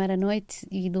da primeira noite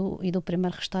e do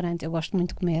primeiro restaurante. Eu gosto muito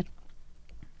de comer.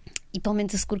 e pelo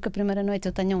menos asseguro que a primeira noite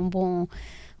eu tenha uma boa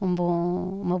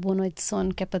noite de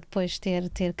sono, que é para depois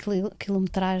ter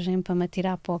quilometragem para me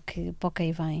atirar para o que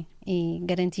aí vem e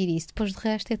garantir isso. Depois de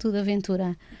resto é tudo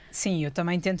aventura. Sim, eu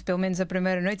também tento pelo menos a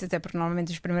primeira noite, até porque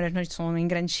normalmente as primeiras noites são em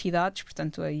grandes cidades,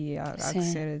 portanto aí há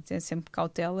que ter sempre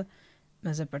cautela,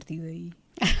 mas a partir daí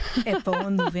é para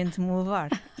onde o vento me levar.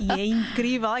 E é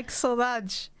incrível, ai que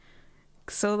saudades,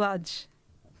 que saudades,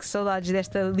 que saudades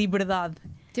desta liberdade,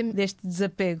 deste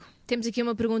desapego. Temos aqui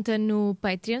uma pergunta no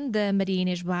Patreon da Maria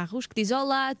Inês Barros, que diz: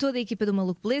 olá a toda a equipa do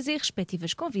Maluco Beleza e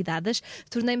respectivas convidadas.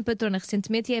 Tornei-me patrona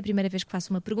recentemente e é a primeira vez que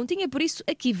faço uma perguntinha, por isso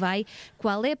aqui vai.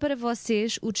 Qual é para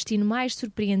vocês o destino mais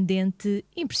surpreendente,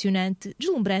 impressionante,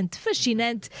 deslumbrante,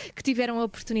 fascinante que tiveram a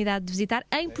oportunidade de visitar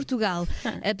em Portugal?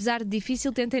 Apesar de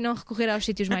difícil, tentem não recorrer aos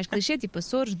sítios mais clichê, tipo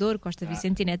Açores, Douro, Costa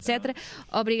Vicentina, etc.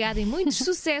 Obrigada e muitos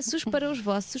sucessos para os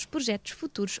vossos projetos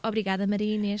futuros. Obrigada,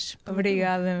 Maria Inês.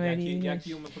 Obrigada, Maria E Inês. há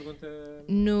aqui uma pergunta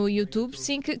no YouTube,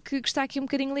 sim, que está aqui um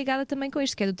bocadinho ligada também com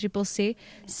isto, que é do Triple C.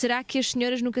 Será que as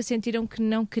senhoras nunca sentiram que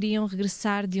não queriam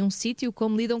regressar de um sítio?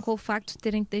 Como lidam com o facto de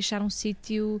terem que deixar um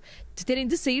sítio, de terem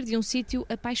de sair de um sítio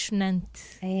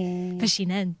apaixonante,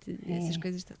 fascinante, essas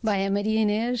coisas todas? Bem, a Maria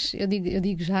Inês, eu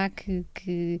digo já que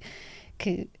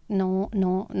não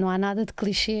há nada de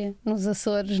clichê nos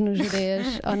Açores, no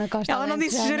Gerês ou na Costa Ela não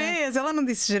disse Alentejana. Gerês, ela não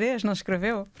disse Gerês, não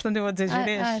escreveu, portanto eu vou dizer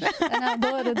Gerês. Não,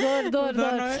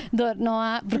 Douro, não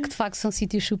há, porque de facto são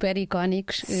sítios super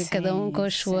icónicos, cada um com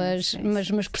as suas.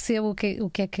 Mas percebo o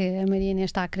que é que a Maria Inês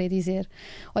está a querer dizer.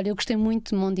 Olha, eu gostei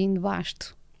muito de Mondinho de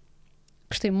Basto.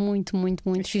 Gostei muito.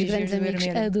 Fiz grandes amigos,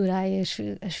 adorei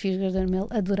as Fisgas de Armelo,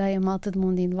 adorei a malta de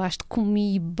Mondinho de Basto,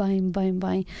 comi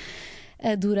bem.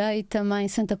 Adorei também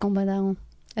Santa Combadão,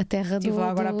 a terra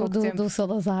do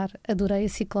Salazar. Adorei a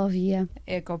ciclovia.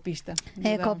 É a Ecopista.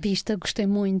 Gostei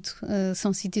muito.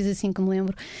 São sítios assim que me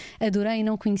lembro. Adorei,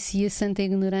 não conhecia Santa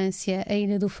Ignorância, a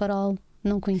Ilha do Farol,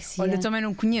 não conhecia. Olha, eu também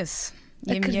não conheço.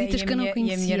 Acreditas que eu não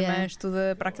conhecia? E a minha irmã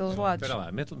estuda para aqueles lados. Espera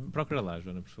lá, procura lá,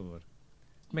 Joana, por favor.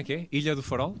 Como é que é? Ilha do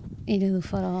Farol? Ilha do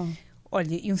Farol.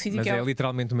 Olha, e um sítio Mas que é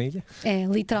literalmente uma ilha? É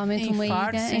literalmente em uma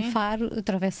Faro, ilha sim. em Faro,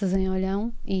 atravessas em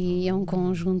Olhão e é um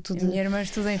conjunto de. A minha irmã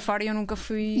estuda em Faro e eu nunca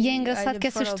fui. E é engraçado que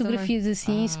essas fotografias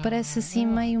assim, isso parece assim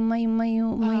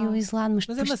meio isolado.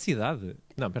 Mas é uma cidade?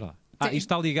 Não, espera lá. Isto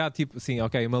está ligado, tipo, sim,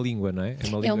 ok, é uma língua, não é?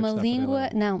 É uma língua,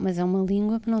 não, mas é uma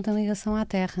língua que não tem ligação à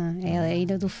terra. É a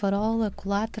Ilha do Farol, a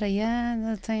Colatra e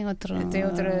tem outra,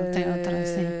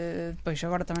 sim. Pois,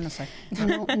 agora também não sei.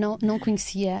 Não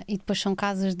conhecia. E depois são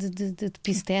casas de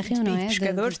piso térreo, não é? De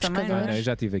pescadores também, não é? Não, eu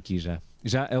já estive aqui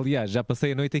aliás, já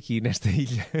passei a noite aqui nesta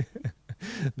ilha.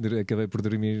 Acabei por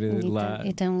dormir lá.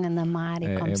 E tem um andamar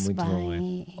e come-se muito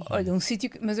bem. bom, Olha, um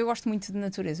sítio mas eu gosto muito de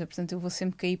natureza, portanto eu vou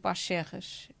sempre cair para as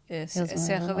serras. A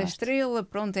Serra da Estrela,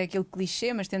 pronto, é aquele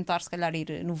clichê, mas tentar se calhar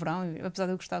ir no verão, apesar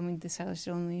de eu gostar muito da Serra da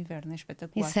Estrela no inverno, é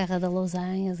espetacular. E Serra da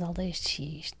Lousanha, as aldeias de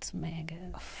Xisto, mega.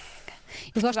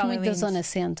 Eu gosto muito da zona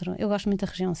centro, eu gosto muito da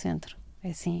região centro. É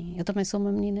assim, eu também sou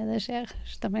uma menina das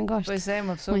serras, também gosto. Pois é,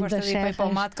 uma pessoa muito gosta de ir para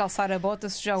o mato, calçar a bota,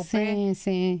 sujar o pé.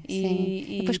 Sim.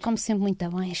 E depois como sempre muito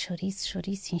bem, chouriços,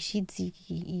 enchidos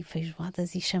e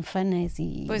feijoadas e chanfanas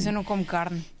e... Pois eu não como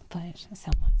carne. Pois,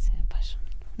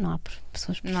 não há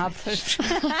pessoas Não há perfeitas.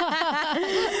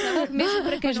 Mesmo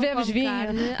para quem Mas não bebes come vinho,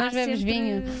 carne, mas bebes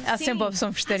vinho. Há sempre a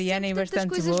opção vegetariana e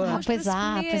bastante boa. Pois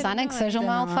há, nem que seja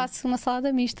uma alface, uma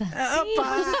salada mista.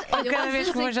 Cada vez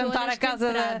que vou jantar à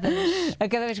casa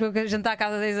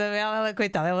da Isabel, ela,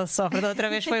 coitada, ela sofre. Da outra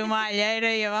vez foi uma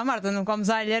alheira e eu, Marta, não comes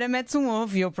a alheira, metes um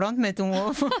ovo. E eu, pronto, meto um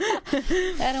ovo.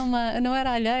 Não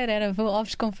era alheira, era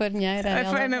ovos com farinheira.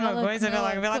 Foi a mesma coisa,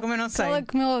 vê lá como eu não sei. Ela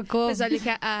comeu a couve. Mas olha que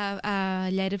há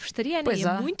alheira vegetariana Pois e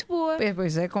é muito boa.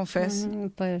 Pois é, confesso.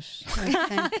 Pois.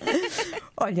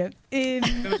 Olha,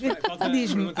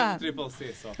 diz-me.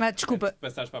 Desculpa.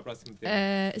 Passares para a próxima tema.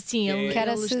 Sim, ele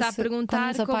está a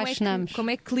perguntar como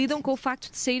é que lidam com o facto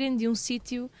de saírem de um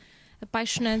sítio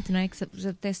apaixonante, não é? Que se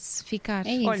apetece ficar.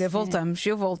 É isso, olha, voltamos,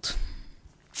 eu volto.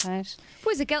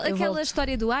 Pois, aquela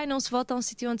história do não se volta a um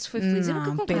sítio onde se foi feliz. Eu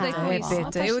nunca concordei com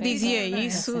isso. Eu dizia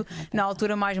isso na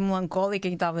altura mais melancólica,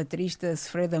 em que estava triste, a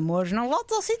sofrer de amores. Não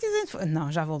volto ao sítio.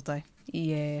 Não, já voltei.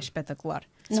 E é espetacular.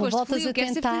 Não voltas a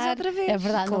tentar, é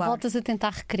verdade, não voltas a tentar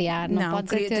recriar, não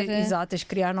podes ter... Exato, tens de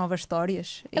criar novas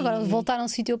histórias. Agora, voltar a um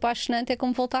sítio apaixonante é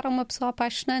como voltar a uma pessoa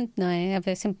apaixonante, não é?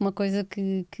 É sempre uma coisa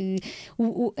que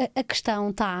a questão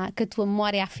está que a tua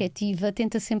memória afetiva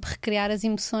tenta sempre recriar as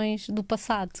emoções do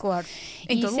passado. Claro,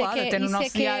 em todo lado, até no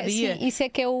nosso dia-a-dia. Isso é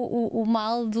que é o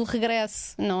mal do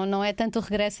regresso. Não é tanto o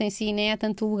regresso em si, nem é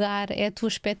tanto o lugar, é a tua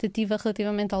expectativa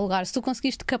relativamente ao lugar. Se tu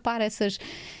conseguiste capar essas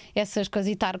coisas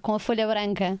e estar com a folha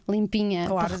branca branca, limpinha,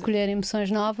 Claro. para recolher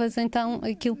emoções novas, então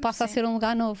aquilo passa a ser um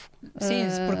lugar novo. Sim,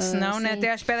 porque senão né, sim.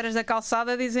 até as pedras da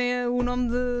calçada dizem o nome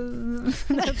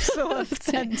da pessoa.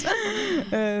 Portanto,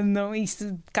 não,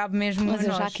 isso cabe mesmo Mas a eu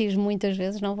nós. já quis muitas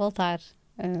vezes não voltar.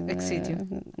 A que sítio?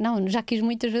 Não, já quis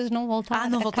muitas vezes não voltar.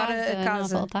 Não voltar a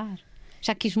casa. Não voltar.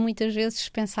 Já quis muitas vezes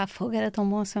pensar, fogo, era tão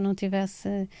bom se eu não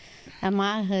tivesse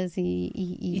amarras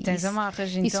E tens amarras,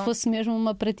 E se então. fosse mesmo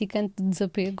uma praticante de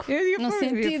desapego. Eu no ia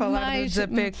sentido falar mais... do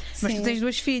desapego. Mas tu Sim. tens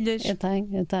 2 filhas. Eu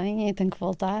tenho e tenho que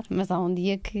voltar, mas há um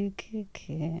dia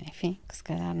enfim, que se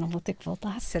calhar não vou ter que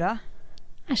voltar. Será?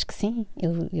 Acho que sim,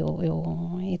 eu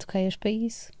eduquei-as para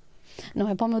isso. Não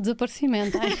é para o meu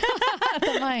desaparecimento.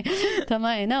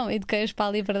 também, não, eduquei-as para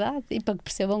a liberdade e para que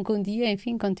percebam que um dia,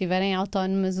 enfim, quando estiverem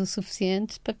autónomas o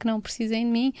suficiente, para que não precisem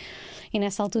de mim. E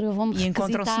nessa altura vão-me E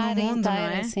encontram-se no requisitar mundo, inteira.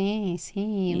 não é?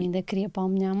 Sim, eu ainda queria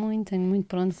palmilhar muito, tenho muito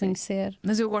por onde conhecer.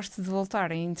 Mas eu gosto de voltar,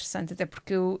 é interessante, até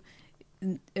porque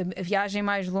a viagem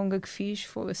mais longa que fiz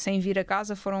sem vir a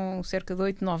casa foram cerca de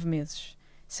 8, 9 meses,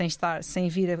 sem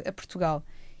vir a Portugal.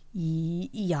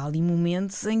 E há ali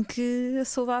momentos em que a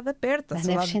saudade aperta. Mas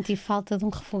deves sentir falta de um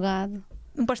refogado.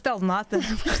 Um pastel de nata.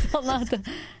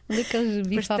 Daqueles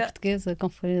bife à portuguesa com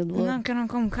folha de louro. Não, que eu não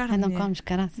como carne. Não comes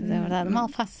caraças, é verdade. Mal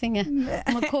facinha.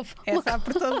 Uma couve. Essa há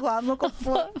por todo lado, uma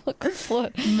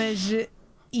couve-flor. Mas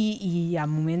e há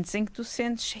momentos em que tu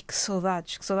sentes que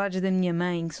saudades da minha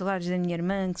mãe, que saudades da minha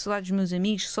irmã, que saudades dos meus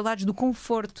amigos, que saudades do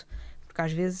conforto. Porque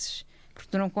às vezes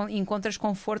tu não encontras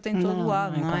conforto em todo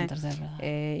lado, não é?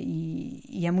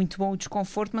 E é muito bom o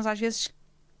desconforto, mas às vezes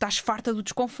estás farta do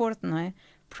desconforto, não é?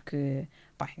 Porque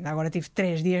ainda agora tive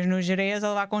 3 dias no Jerez a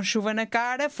levar com chuva na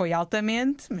cara, foi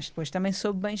altamente, mas depois também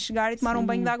soube bem chegar e tomar um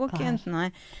banho de água quente, não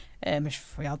é? Mas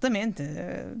foi altamente.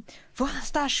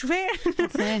 Está a chover,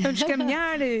 vamos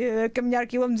caminhar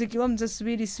quilómetros e quilómetros, a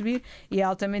subir e subir, e é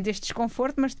altamente este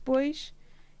desconforto, mas depois.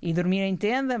 E dormir em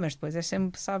tenda, mas depois é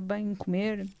sempre, sabe bem,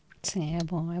 comer. Sim, é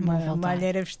bom voltar. Uma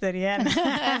alheira vegetariana.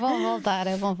 É bom voltar.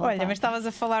 Olha, mas estavas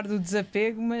a falar do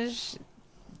desapego, mas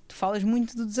tu falas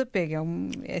muito do desapego.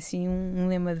 É assim um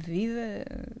lema de vida.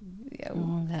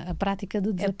 A prática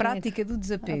do desapego. A prática do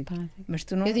desapego. Mas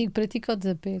tu não... Eu digo pratica o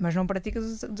desapego. Mas não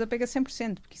praticas o desapego a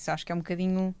 100%, porque isso acho que é um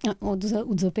bocadinho... O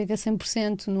desapego a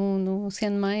 100% no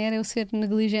sendo mãe era eu ser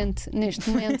negligente neste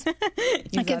momento.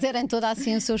 Quer dizer, em toda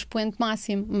assim o seu expoente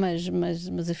máximo.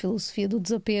 Mas a filosofia do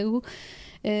desapego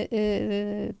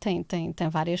tem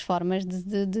várias formas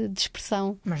de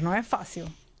expressão. Mas não é fácil.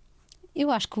 Eu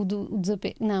acho que o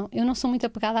desapego... Não, eu não sou muito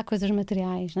apegada a coisas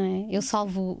materiais, não é? Eu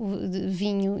salvo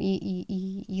vinho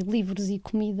e livros e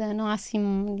comida, não há assim...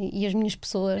 E as minhas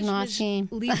pessoas, não há assim...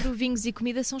 Livro, vinhos e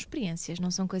comida são experiências, não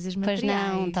são coisas materiais.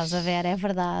 Pois não, estás a ver, é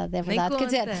verdade.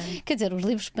 Quer dizer, os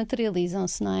livros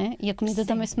materializam-se, não é? E a comida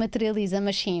também se materializa,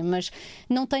 mas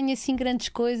não tenho assim grandes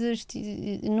coisas,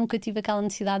 nunca tive aquela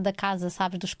necessidade da casa,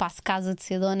 sabes? Do espaço de casa, de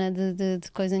ser dona de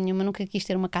coisa nenhuma. Nunca quis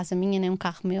ter uma casa minha, nem um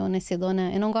carro meu, nem ser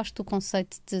dona. Eu não gosto do conceito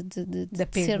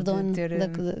de ser dono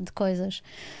de coisas.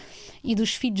 E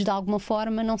dos filhos, de alguma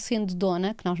forma, não sendo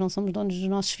dona, que nós não somos donos dos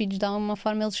nossos filhos, de alguma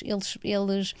forma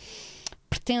eles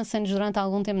pertencem-nos durante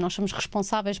algum tempo. Nós somos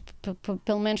responsáveis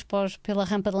pelo menos pela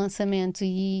rampa de lançamento,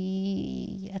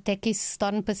 e até que isso se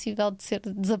torne passível de ser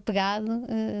desapegado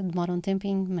demora um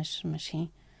tempinho, mas sim.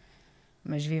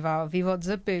 Mas viva o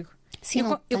desapego. Sim,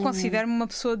 eu considero-me uma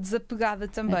pessoa desapegada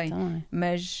também,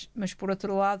 mas por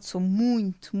outro lado sou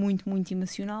muito, muito, muito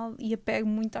emocional e apego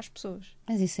muito às pessoas.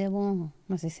 Mas isso é bom.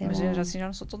 Mas eu já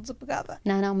não sou tão desapegada.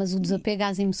 Não, mas o desapego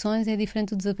às emoções é diferente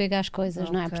do desapego às coisas,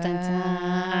 não é? Portanto,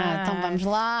 então vamos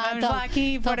lá. Vamos lá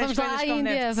aqui pôr as coisas como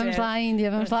deve ser. Vamos lá à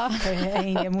Índia, vamos lá. A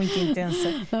Índia é muito intensa.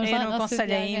 Eu não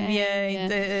aconselho a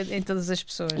Índia em todas as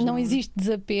pessoas. Não existe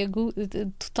desapego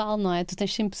total, não é? Tu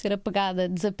tens sempre de ser apegada.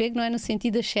 Desapego não é no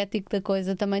sentido ascético da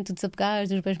coisa, também tu desapegares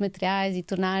dos bens materiais e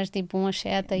tornares tipo um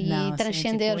asceta e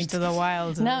transcenderes. Tipo, into the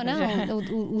wild.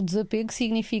 Não. O desapego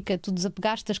significa tu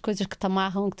desapegaste das coisas que te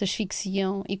amarram, que te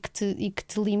asfixiam e que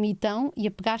te limitam, e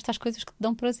apegaste às coisas que te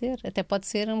dão prazer. Até pode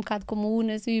ser um bocado como o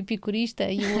Unas e o epicurista,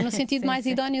 e no sentido mais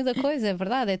idóneo da coisa, é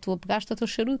verdade, é tu apegaste ao teu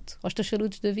charuto, aos teus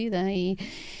charutos da vida,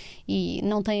 e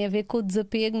não tem a ver com o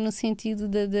desapego no sentido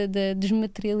da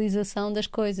desmaterialização das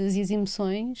coisas e as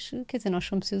emoções. Quer dizer, nós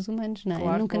somos seres humanos, não é?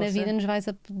 Claro, nunca na vida nos vais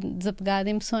desapegar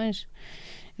de emoções.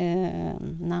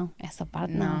 Não, essa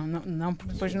parte não,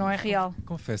 porque depois não é real.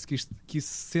 Confesso que isso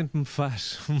sempre me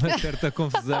faz uma certa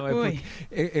confusão.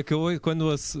 É que eu, quando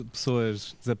ouço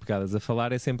pessoas desapegadas a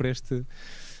falar, é sempre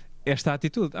esta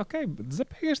atitude. Ok,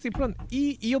 desapegas-te e pronto.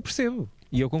 E eu percebo.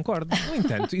 E eu concordo. No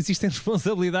entanto, existem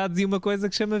responsabilidades e uma coisa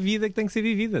que chama vida que tem que ser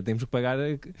vivida. Temos que pagar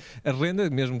a renda,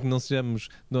 mesmo que não sejamos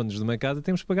donos de uma casa,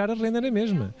 temos que pagar a renda na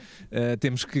mesma.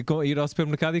 Temos que ir ao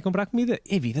supermercado e comprar comida.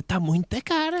 E a vida está muito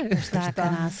cara. Está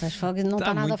caraças, não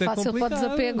está nada fácil para o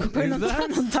desapego.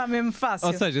 Não está mesmo fácil.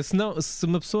 Ou seja, se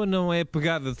uma pessoa não é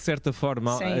pegada de certa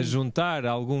forma a juntar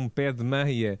algum pé de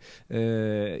meia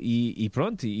e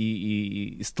pronto,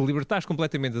 e se te libertares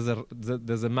completamente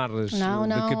das amarras do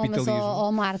capitalismo.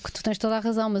 Mas, Marco, tu tens toda a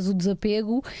razão, mas o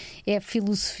desapego é a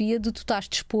filosofia de tu estás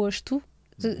disposto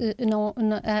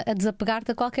a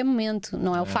desapegar-te a qualquer momento.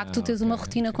 Não é o facto de tu teres uma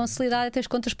rotina consolidada, tens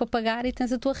contas para pagar e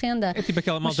tens a tua renda. É tipo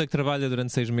aquela malta que trabalha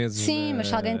durante 6 meses. Sim, mas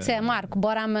se alguém disser, Marco,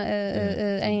 bora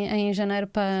em janeiro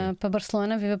para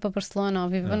Barcelona, viva para Barcelona, ou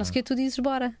viva não sei o que, tu dizes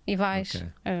bora e vais.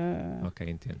 Ok,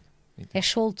 entendo. É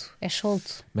solto.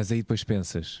 Mas aí depois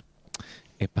pensas,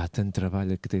 epá, tanto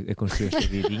trabalho a construir esta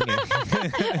vidinha.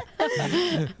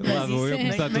 Lá vou eu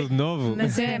começar tudo de novo.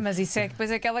 Mas isso é que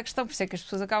depois é aquela questão, por isso é que as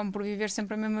pessoas acabam por viver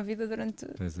sempre a mesma vida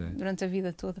durante a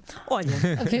vida toda. Olha,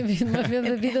 a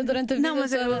vida durante a vida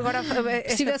mas toda. Agora,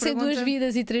 se tivessem 2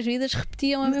 vidas e 3 vidas,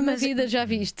 repetiam a mesma vida, já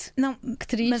viste? Não, que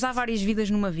triste. Mas há várias vidas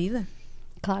numa vida?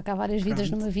 Claro que há várias vidas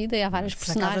numa vida e há várias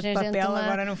personagens de papel, dentro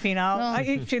agora no final.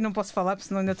 Não posso falar, porque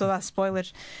senão ainda estou a dar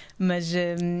spoilers. Mas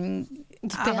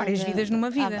há várias vidas numa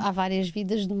vida. Há várias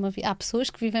vidas de uma vida. Há pessoas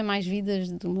que vivem mais vidas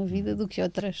de uma vida do que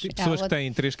outras. Pessoas que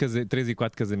têm 3 e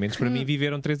 4 casamentos, para mim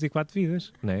viveram 3 e 4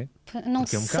 vidas, não é? Não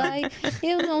sei,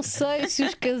 eu não sei se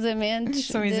os casamentos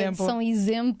são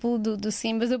exemplo do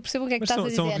sim, mas eu percebo o que é que estás a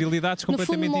dizer. São realidades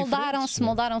completamente diferentes.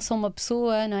 Moldaram-se a uma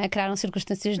pessoa, não é? Criaram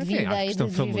circunstâncias de vida e de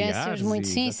vivências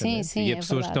muito. Sim. E as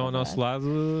pessoas que estão ao nosso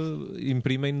lado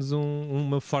imprimem-nos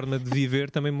uma forma de viver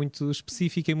também muito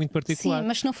específica e muito particular. Sim,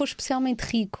 mas se não for especialmente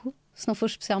rico, se não for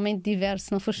especialmente diverso,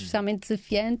 se não for especialmente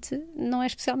desafiante, não é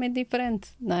especialmente diferente,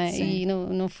 não é? E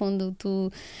no fundo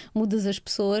tu mudas as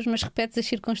pessoas, mas repetes as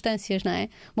circunstâncias, não é?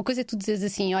 Uma coisa é tu dizes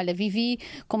assim, olha, vivi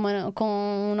com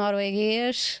um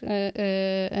norueguês,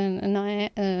 não é?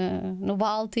 No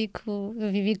Báltico,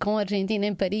 vivi com um argentino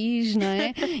em Paris, não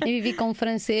é? E vivi com um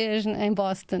francês em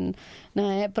Boston,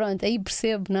 não é? Pronto, aí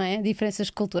percebo, não é?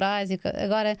 Diferenças culturais.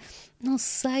 Agora, não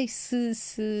sei se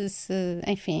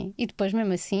enfim, e depois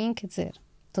mesmo assim, quer dizer,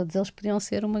 todos eles podiam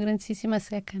ser uma grandíssima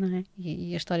seca, não é?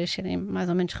 E as histórias serem mais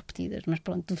ou menos repetidas, mas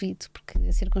pronto, duvido, porque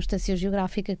a circunstância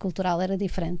geográfica e cultural era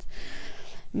diferente.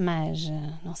 Mas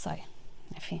não sei.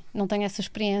 Enfim, não tenho essa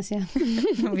experiência.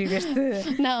 Não viveste?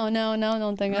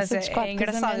 Não tenho essa experiência. É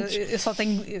engraçado,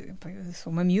 eu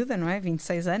sou uma miúda, não é?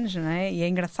 26 anos, não é? E é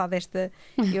engraçado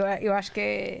eu acho que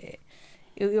é.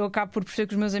 Eu acabo por perceber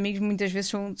que os meus amigos muitas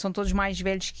vezes são todos mais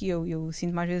velhos que eu. Eu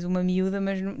sinto mais vezes uma miúda,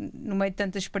 mas no meio de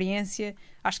tanta experiência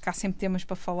acho que há sempre temas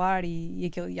para falar e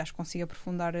acho que consigo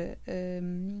aprofundar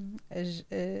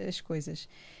as coisas.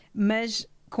 Mas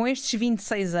com estes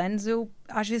 26 anos eu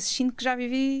às vezes sinto que já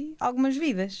vivi algumas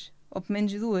vidas, ou pelo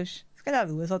menos 2, se calhar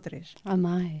 2 ou 3. Há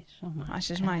mais.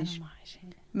 Achas mais?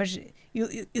 Mas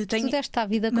eu tenho. Tu deste a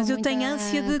vida com mas muita, eu tenho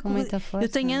ânsia de. Com muita força. Eu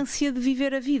tenho ânsia de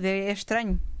viver a vida. É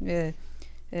estranho.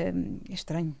 É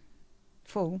estranho.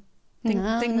 Fogo. Tenho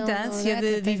muita ânsia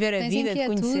de viver a vida, de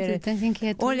conhecer. Tens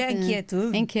inquietude. Olha,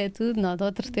 inquietude. Inquietude, não, de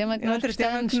outro tema que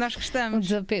nós gostamos.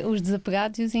 Os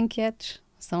desapegados e os inquietos.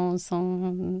 São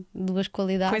 2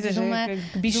 qualidades coisas de uma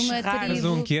raros. Mas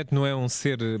um inquieto não é um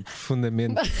ser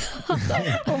profundamente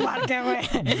o Marco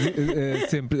é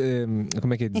sempre,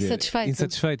 como é que é dizer?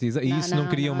 Insatisfeito. E isso não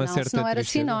cria uma certa se não era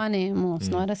tristeza. sinónimo.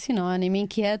 Se não era sinónimo.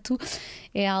 Inquieto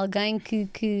é alguém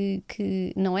que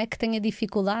não é que tenha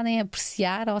dificuldade em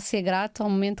apreciar ou ser grato ao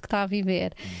momento que está a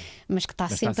viver, mas que está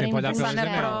sempre a olhar pela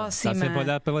janela. Está sempre a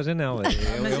olhar pela janela.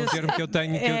 É um termo que eu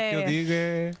tenho, que eu digo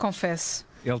é... Confesso.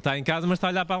 Ele está em casa, mas está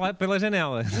a olhar pela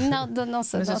janela. Não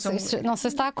sei se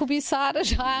está a cobiçar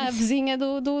já a vizinha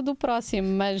do próximo,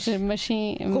 mas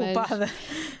sim. Culpada.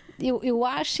 Eu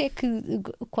acho é que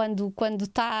quando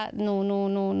está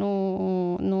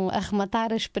a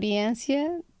rematar a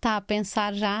experiência, está a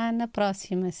pensar já na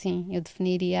próxima, sim, eu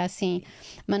definiria assim,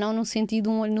 mas não no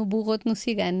sentido um olho no burro, outro no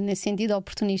cigano, nesse sentido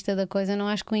oportunista da coisa. Não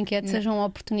acho que o inquieto seja um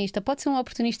oportunista. Pode ser um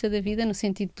oportunista da vida no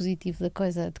sentido positivo da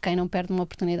coisa, de quem não perde uma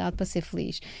oportunidade para ser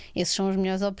feliz. Esses são os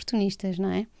melhores oportunistas, não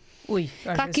é?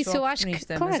 Claro que isso eu acho que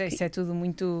claro, mas isso é tudo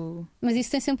muito. Mas isso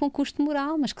tem sempre um custo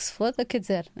moral, mas que se foda, quer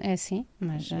dizer, é assim,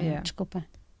 mas desculpa.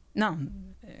 Não,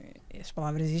 as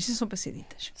palavras existem, são para ser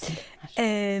ditas.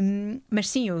 Sim, mas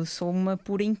sim, eu sou uma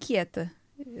pura inquieta.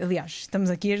 Aliás, estamos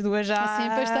aqui as duas já. Sim,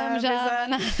 pois estamos já.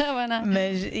 Não.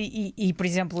 Mas, por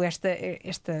exemplo,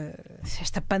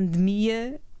 esta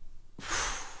pandemia,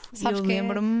 eu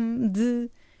lembro-me de.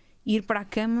 ir para a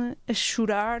cama a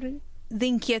chorar da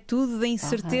inquietude, da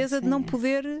incerteza de não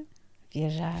poder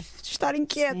viajar, estar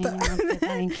inquieta. Sim, não poder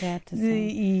estar inquieta,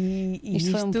 sim.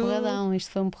 Isto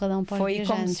foi um porradão para os foi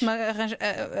viajantes. como se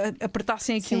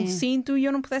apertassem aqui um cinto e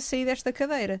eu não pudesse sair desta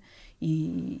cadeira.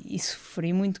 E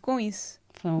sofri muito com isso.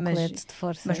 Foi um colete de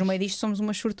forças. Mas no meio disto somos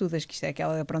umas sortudas, que isto é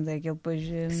aquela, pronto, é aquele depois...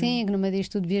 Sim, que no meio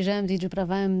disto tudo viajamos e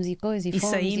desbravamos e coisas, e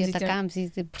fomos saímos, e atacámos, e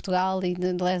de Portugal e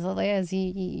de les a les,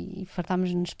 e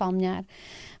fartámos-nos de nos palmear.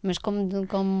 Mas como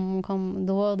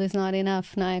the world is not enough,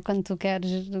 não é? Quando tu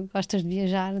gostas de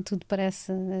viajar, tudo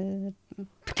parece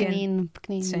pequenino,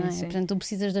 sim, não é? Sim. Portanto, tu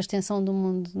precisas da extensão do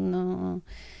mundo, não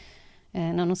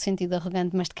no sentido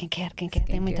arrogante, mas de quem quer, tem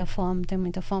muita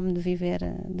fome de viver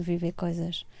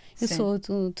coisas. Eu sou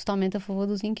totalmente a favor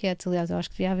dos inquietos. Aliás, eu acho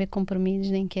que devia haver comprimidos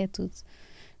de inquietude.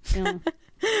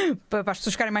 Para as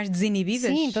pessoas ficarem mais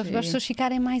desinibidas? Sim, para as pessoas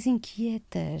ficarem mais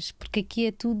inquietas, porque a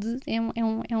quietude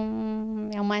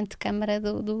é uma antecâmara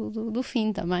do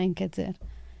fim também, quer dizer,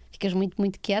 ficas muito,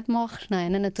 muito quieto, morres, não é?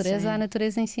 Na natureza, a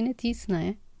natureza ensina-te isso, não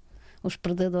é? Os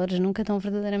predadores nunca estão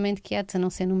verdadeiramente quietos, a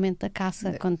não ser no momento da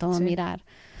caça, quando estão a mirar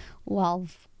o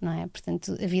alvo, não é?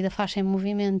 Portanto, a vida faz em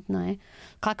movimento, não é?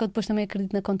 Claro que eu depois também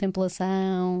acredito na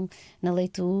contemplação, na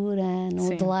leitura,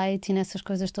 no deleite e nessas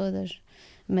coisas todas.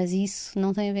 Mas isso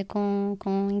não tem a ver com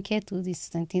inquietude, isso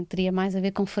teria mais a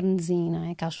ver com frenesim, não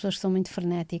é? Aquelas pessoas que são muito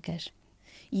frenéticas.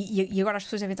 E agora as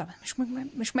pessoas devem estar,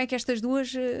 mas como é que estas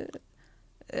duas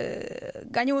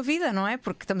ganham a vida, não é?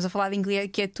 Porque estamos a falar de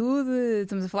inquietude,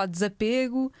 estamos a falar de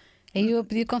desapego. Aí eu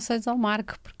pedi conselhos ao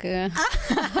Marco, porque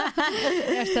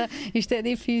isto é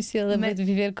difícil, de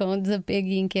viver com desapego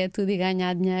e inquietude e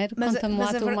ganhar dinheiro. Conta-me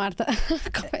lá tu, Marta,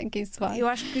 como é que isso vai? Eu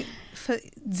acho que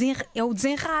é o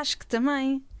desenrasque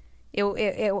também.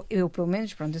 Eu pelo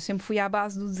menos, pronto, eu sempre fui à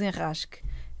base do desenrasque.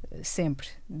 Sempre,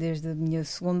 desde a minha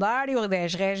secundário,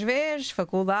 10 resvés,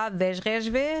 faculdade, 10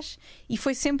 resvés, e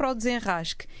foi sempre ao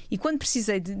desenrasque. E quando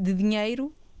precisei de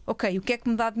dinheiro, ok, o que é que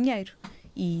me dá dinheiro?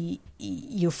 E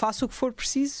eu faço o que for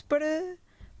preciso para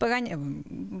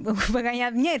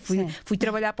ganhar dinheiro. Fui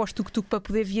trabalhar para o tuk-tuk para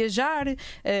poder viajar.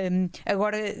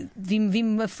 Agora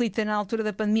vi-me aflita na altura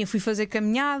da pandemia, fui fazer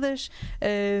caminhadas.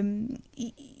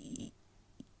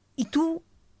 E tu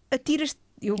atiras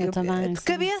também, de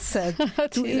cabeça.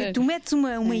 Tu metes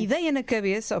uma ideia na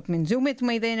cabeça, ou pelo menos eu meto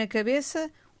uma ideia na cabeça,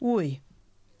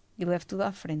 e levo tudo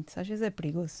à frente. Às vezes é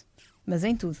perigoso, mas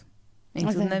em tudo.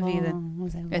 Tudo na vida.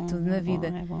 É tudo na vida.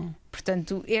 É bom.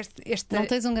 Portanto, este... Não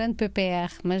tens um grande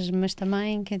PPR, mas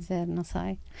também, quer dizer, não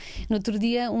sei. No outro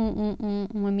dia,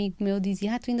 um amigo meu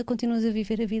dizia: tu ainda continuas a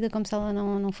viver a vida como se ela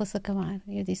não fosse acabar.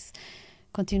 E eu disse: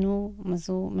 continuo, mas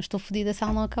estou fodida se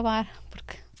ela não acabar,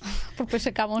 porque depois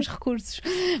acabam os recursos.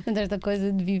 Portanto, esta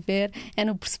coisa de viver é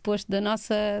no pressuposto da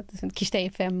nossa... que isto é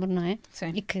efêmero, não é?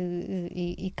 Sim.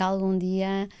 E que algum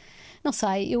dia... Não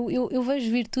sei, eu vejo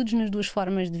virtudes nas duas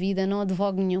formas de vida, não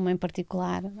advogo nenhuma em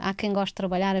particular. Há quem goste de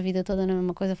trabalhar a vida toda na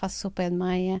mesma coisa, faça o seu pé de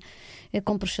meia,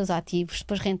 compre os seus ativos,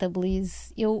 depois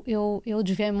rentabilize. Eu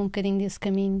desviei-me um bocadinho desse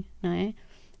caminho, não é?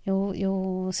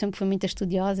 Eu sempre fui muito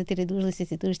estudiosa, tirei 2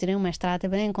 licenciaturas, tirei um mestrado,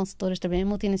 trabalhei em consultoras, trabalhei em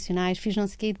multinacionais, fiz não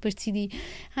sei o quê, e depois decidi,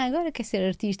 agora quero ser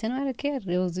artista. Não era, quero.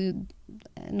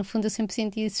 No fundo, eu sempre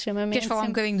senti esse chamamento. Queres falar um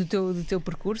bocadinho do teu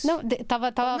percurso? Não,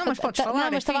 mas podes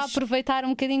falar. Mas estava a aproveitar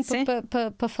um bocadinho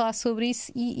para falar sobre isso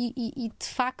e de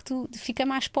facto fica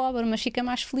mais pobre, mas fica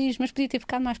mais feliz. Mas podia ter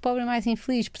ficado mais pobre e mais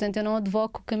infeliz. Portanto, eu não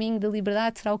advoco o caminho da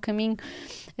liberdade, será o caminho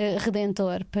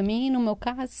redentor. Para mim, no meu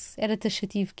caso, era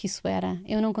taxativo que isso era.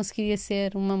 Eu não conseguiria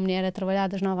ser uma mulher a trabalhar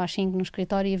das 9 às 5 no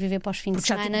escritório e a viver para os fins de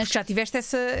semana. Porque já tiveste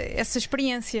essa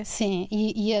experiência. Sim,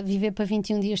 e a viver para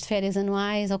 21 dias de férias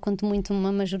anuais, ou quanto muito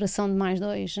uma majoração de mais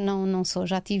 2, não sou,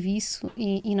 já tive isso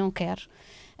e não quero.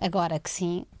 Agora que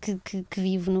sim, que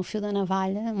vivo no fio da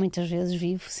navalha, muitas vezes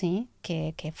vivo, sim,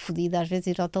 que é fodida, às vezes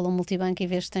ir ao talão multibanco e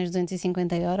vês que tens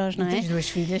 250 euros, não é? Tens 2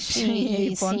 filhas.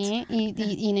 Sim,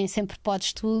 e nem sempre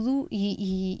podes tudo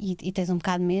e tens um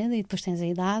bocado de medo e depois tens a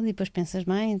idade e depois pensas,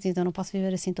 então não posso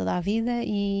viver assim toda a vida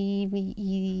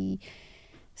e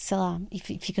sei lá, e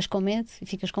ficas com medo, e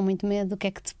ficas com muito medo do que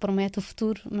é que te promete o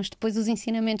futuro, mas depois os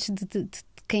ensinamentos de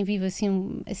quem vive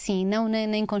assim não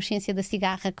na inconsciência da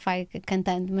cigarra que vai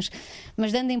cantando,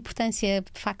 mas dando importância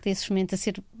de facto a esses momentos, a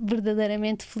ser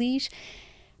verdadeiramente feliz.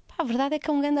 A verdade é que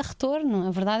é um grande retorno.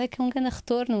 Eu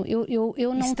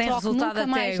não troco nunca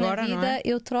mais agora, na vida,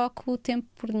 eu troco o tempo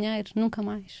por dinheiro, nunca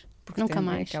mais. Porque Nunca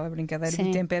mais. Aquela brincadeira Sim.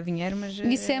 do tempo é dinheiro, mas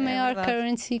Isso é a maior verdade.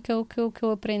 currency que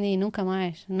eu aprendi. Nunca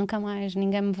mais.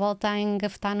 Ninguém me volta a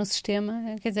engavetar no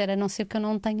sistema. Quer dizer, a não ser que eu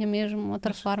não tenha mesmo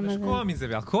outra forma Mas de. como,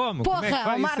 Isabel? Como? Porra, Como é que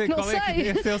vai Marco, ser? não Qual é que sei.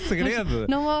 esse é o segredo?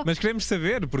 Não, Mas queremos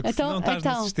saber, porque se não estás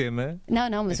no sistema.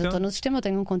 Não, mas eu Então- estou no sistema, eu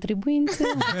tenho um contribuinte,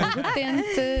 um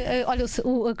contribuinte. Olha,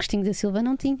 o Agostinho da Silva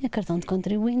não tinha cartão de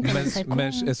contribuinte. Não sei como.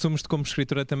 Mas assumes-te como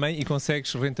escritora também e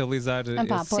consegues rentabilizar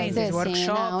Pá, esse... pois é, sim, workshops,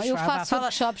 não, eu faço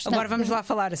workshops. Agora vamos lá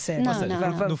falar a sério. Não, Ou seja,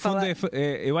 não, não. No fundo,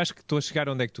 eu acho que estou a chegar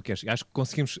onde é que tu queres. Acho que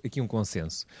conseguimos aqui um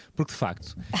consenso. Porque, de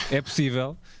facto, é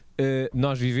possível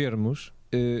nós vivermos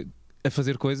a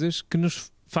fazer coisas que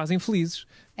nos fazem felizes.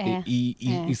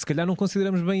 E se calhar não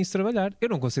consideramos bem isso trabalhar. Eu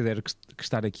não considero que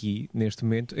estar aqui, neste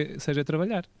momento, seja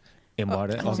trabalhar.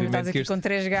 Embora, Estás obviamente, aqui com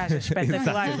 3 gajas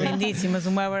espetaculares, lindíssimas,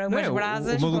 umas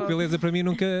brasas. O Maluco Beleza para mim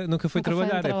nunca foi Nunca foi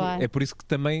trabalhar. um trabalho. É por isso que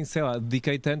também, sei lá,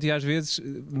 dediquei tanto e às vezes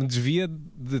me desvia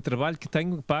de trabalho que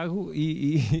tenho pago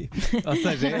ou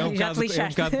seja, é um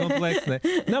bocado complexo, né?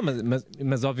 Não,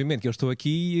 mas obviamente que eu estou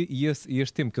aqui e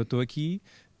este tempo que eu estou aqui.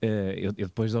 Eu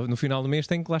depois no final do mês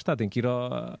tenho que ir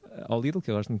ao Lidl, que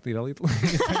eu gosto muito de ir ao Lidl.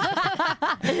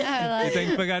 E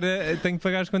tenho que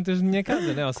pagar as contas da minha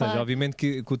casa, né? Ou seja, obviamente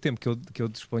que o tempo que eu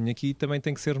disponho aqui também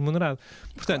tem que ser remunerado.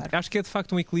 Portanto, acho que é de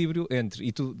facto um equilíbrio entre,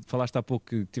 e tu falaste há pouco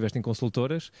que estiveste em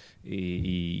consultoras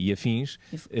e afins,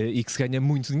 e que se ganha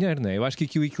muito dinheiro, né? Eu acho que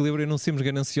aqui o equilíbrio é não sermos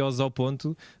gananciosos ao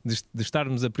ponto de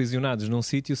estarmos aprisionados num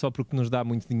sítio só porque nos dá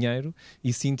muito dinheiro,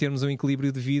 e sim termos um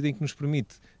equilíbrio de vida em que nos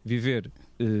permite viver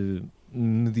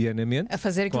medianamente, a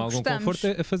fazer com aquilo algum que gostamos.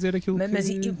 conforto, a fazer aquilo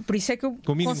que... Por isso é que eu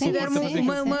considero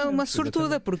uma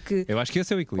sortuda, porque... Eu acho que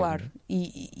esse é o equilíbrio. Claro,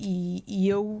 e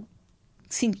eu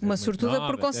sinto-me uma sortuda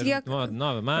por conseguir...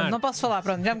 Não posso falar,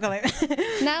 pronto, já me calei.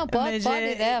 Não, pode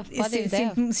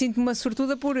ir. Sinto-me uma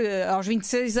sortuda por, aos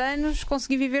 26 anos,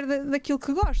 conseguir viver daquilo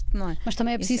que gosto, não é? Mas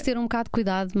também é preciso ter um bocado de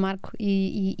cuidado, Marco,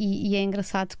 e é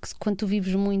engraçado que quando tu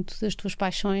vives muito das tuas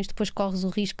paixões, depois corres o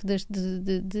risco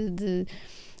de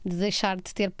deixar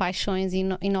de ter paixões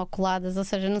inoculadas, ou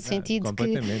seja, no sentido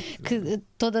que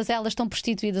todas elas estão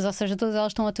prostituídas, ou seja, todas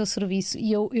elas estão ao teu serviço.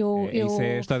 E isso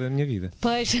é a história da minha vida.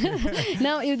 Pois,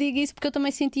 não, eu digo isso porque eu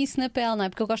também senti isso na pele, não é?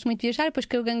 Porque eu gosto muito de viajar, depois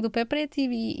que eu ganho do pé preto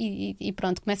e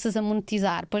pronto, começas a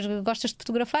monetizar. Depois gostas de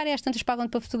fotografar e às tantas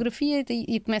pagam-te para fotografia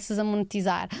e começas a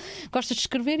monetizar. Gostas de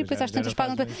escrever e depois às tantas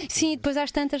pagam-te para... Sim, depois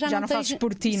às tantas já não tens... fazes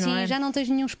por ti, não é? Sim, já não tens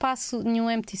nenhum espaço,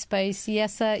 nenhum empty space, e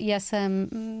essa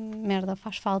merda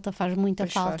faz muita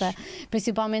falta.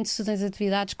 Principalmente se tu tens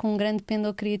atividades com um grande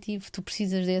pendor criativo, tu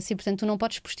precisas desse, e portanto tu não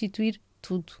podes prostituir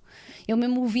tudo. Eu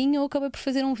mesmo o vinho, eu acabei por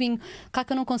fazer um vinho. Claro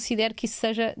que eu não considero que isso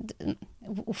seja...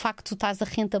 O facto de tu estás a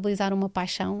rentabilizar uma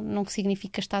paixão não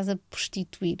significa que estás a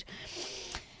prostituir.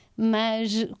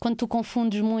 Mas quando tu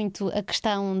confundes muito a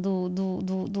questão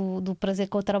do prazer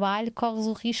com o trabalho, corres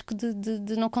o risco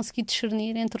de não conseguir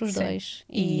discernir entre os dois.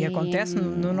 E acontece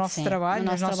no nosso trabalho,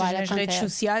 nas redes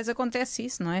sociais acontece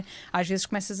isso, não é? Às vezes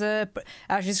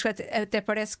às vezes até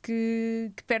parece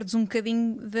que perdes um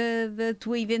bocadinho da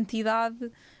tua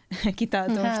identidade. Aqui está,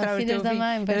 estou a mostrar o teu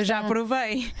vídeo. Eu já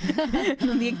provei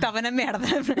num dia que estava na merda.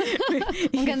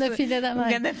 Um grande filha da mãe. Um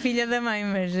grande filha da mãe,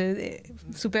 mas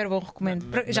super bom, recomendo.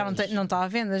 Já não está à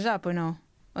venda, já, pois não?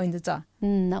 Ou ainda está?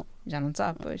 Não. Já não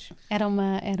está, pois. Era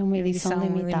uma edição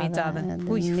limitada. De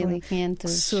 1500.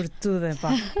 Sortuda,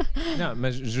 pá. Não,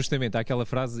 mas justamente há aquela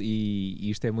frase, e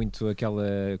isto é muito aquela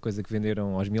coisa que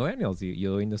venderam aos millennials, e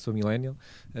eu ainda sou millennial,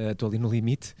 estou ali no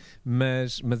limite,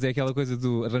 mas é aquela coisa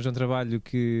do arranja um trabalho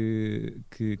que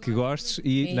gostes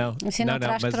e não. Assim não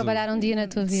terás que trabalhar um dia na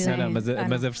tua vida. Não, mas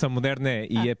a versão moderna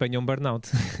e apanha um burnout.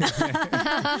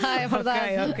 É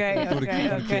verdade.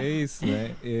 Porque é isso, não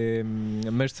é?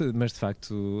 Mas de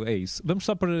facto é isso. Vamos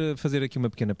só para fazer aqui uma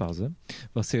pequena pausa.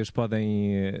 Vocês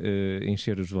podem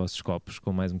encher os vossos copos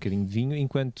com mais um bocadinho de vinho,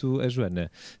 enquanto a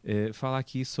Joana fala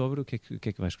aqui sobre o que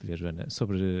é que vai escolher, Joana?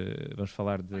 Vamos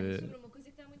falar de... Sobre uma coisa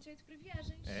que dá muito jeito para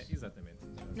viagens. Exatamente.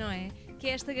 Não é? Que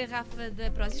é esta garrafa da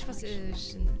Prozis.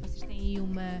 Vocês têm aí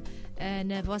uma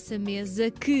na vossa mesa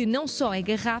que não só é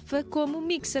garrafa como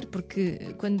mixer, porque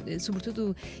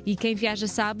sobretudo, e quem viaja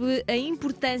sabe, a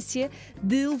importância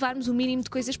de levarmos o mínimo de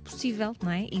coisas possível,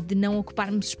 não é? E de não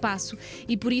ocuparmos espaço,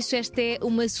 e por isso esta é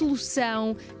uma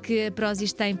solução que a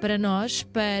Prozis tem para nós,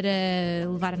 para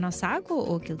levar a nossa água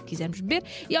ou aquilo que quisermos beber,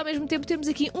 e ao mesmo tempo temos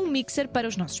aqui um mixer para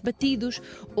os nossos batidos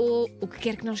ou o que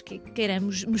quer que nós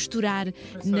queiramos misturar.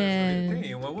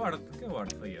 Tem um award. Que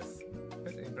award foi esse?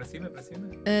 para cima.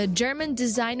 German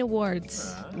Design Award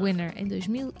winner em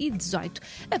 2018.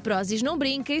 A Prozis não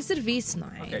brinca em serviço, não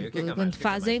é? Ok, o que é que há Quando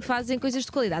mais? fazem coisas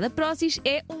de qualidade. A Prozis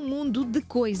é um mundo de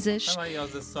coisas. Estava aí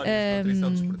aos acessórios de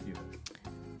nutrição desportiva.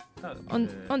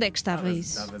 Onde é que estava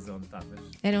isso? Estavas onde estavas.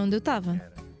 Era onde eu estava?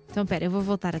 Era. Então, pera, eu vou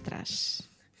voltar atrás.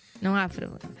 Não há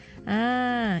problema.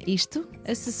 Isto,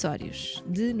 acessórios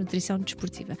de nutrição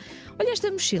desportiva. Olha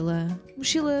esta mochila.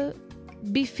 Mochila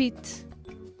Bifit.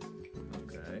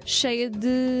 Ok. Cheia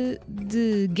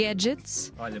de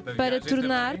gadgets. Olha, Para viagem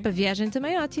tornar, também. para viagem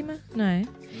também é ótima, não é?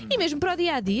 E mesmo para o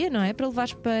dia a dia, não é? Para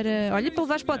levares para. Olha, para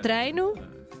levares para o treino.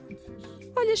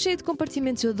 Olha, cheio de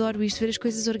compartimentos. Eu adoro isto, ver as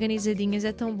coisas organizadinhas,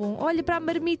 é tão bom. Olha, para a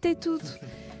marmita e tudo.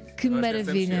 Que Gosto dessa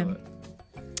maravilha. mochila.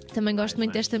 Também gosto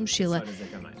muito desta mochila. Acessórios é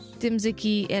que há mais. Temos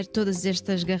aqui todas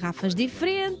estas garrafas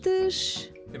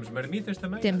diferentes. Temos marmitas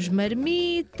também. Temos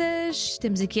marmitas,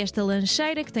 temos aqui esta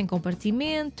lancheira que tem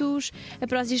compartimentos. A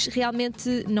Prozis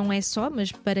realmente não é só,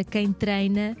 mas para quem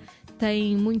treina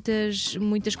tem muitas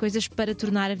coisas para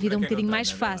tornar a vida um bocadinho mais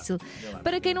fácil.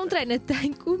 Para quem não treina,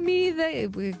 tem comida.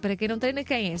 Para quem não treina,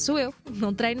 quem é? Sou eu.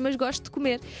 Não treino, mas gosto de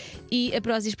comer. E a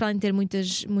Prozis, para além de ter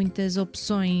muitas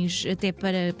opções, até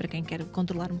para quem quer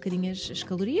controlar um bocadinho as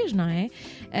calorias, não é?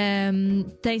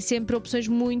 Tem sempre opções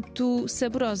muito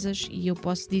saborosas. E eu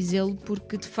posso dizê-lo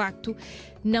porque, de facto,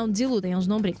 não desiludem. Eles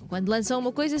não brincam. Quando lançam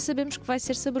uma coisa, sabemos que vai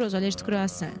ser saboroso. Olha este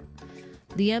croissant.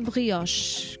 Liam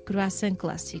brioche, croissant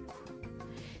clássico.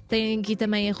 Tem aqui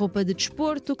também a roupa de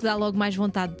desporto, que dá logo mais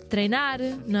vontade de treinar,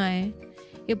 não é?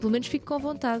 Eu pelo menos fico com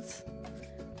vontade.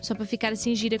 Só para ficar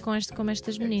assim gira como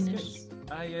estas meninas.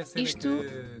 Isto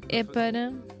é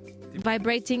para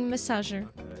Vibrating Massager.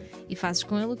 E fazes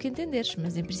com ele o que entenderes,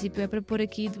 mas em princípio é para pôr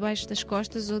aqui debaixo das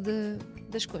costas ou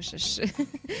das coxas.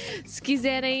 Se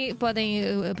quiserem, podem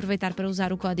aproveitar para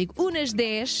usar o código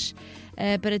UNAS10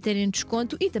 para terem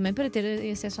desconto e também para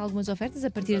ter acesso a algumas ofertas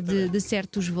a partir de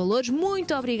certos valores.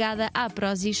 Muito obrigada à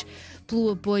Prozis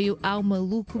pelo apoio ao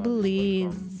Maluco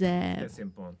Beleza. É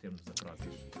sempre bom termos a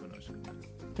Prozis connosco.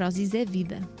 Prozis é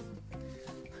vida.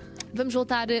 Vamos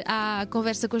voltar à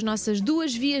conversa com as nossas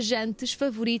duas viajantes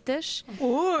favoritas.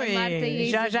 Ui, A Marta e a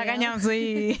já Isabel. ganhámos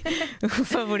aí o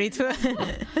favorito.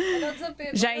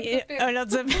 Olha o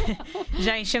desapego.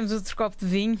 Já enchemos outro copo de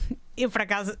vinho. Eu, por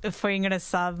acaso, foi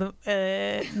engraçado.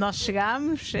 Nós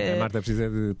chegámos. A Marta precisa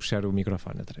de puxar o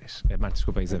microfone atrás. A Marta,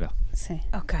 desculpa, Isabel. Sim.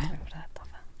 Ok. É verdade, estava.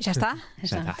 Já está?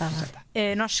 Já estava.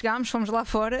 Nós chegámos, fomos lá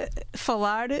fora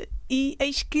falar e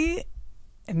eis que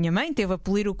a minha mãe teve a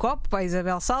polir o copo para a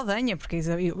Isabel Saldanha, porque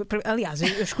aliás,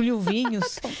 eu escolhi o vinho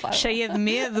cheia de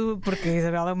medo, porque a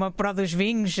Isabel é uma pró dos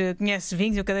vinhos, conhece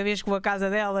vinhos, eu cada vez que vou à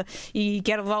casa dela e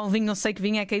quero levar um vinho, não sei que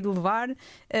vinho é que hei de levar,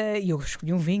 e eu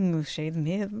escolhi um vinho cheio de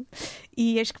medo.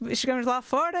 E eis que chegamos lá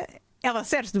fora. Ela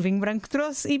serve-se do vinho branco que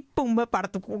trouxe e pumba,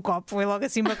 parte o copo. Foi logo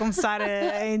assim para começar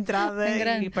a entrada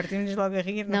e partimos logo a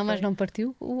rir. Não, mas não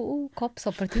partiu o copo,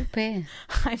 só partiu o pé.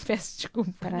 Ai, peço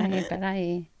desculpa. Espera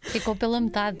aí. Ficou pela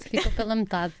metade.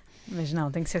 Mas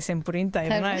não, tem que ser sempre por inteiro,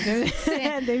 Tá não é? bem.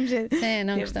 Sim,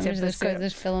 não Deve gostamos ser das para ser.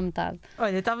 coisas pela metade.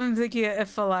 Olha, estávamos aqui a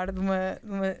falar de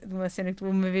uma cena que tu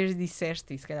uma vez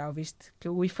disseste, e se calhar ouviste, que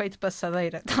o efeito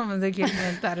passadeira. Estávamos aqui a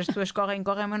comentar, as pessoas correm,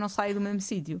 mas não saem do mesmo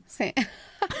sítio. Sim.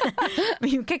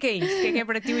 E o que é isso? O que é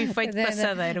para ti o efeito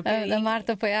passadeiro? A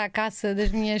Marta foi à caça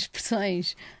das minhas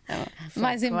expressões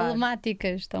mais claro.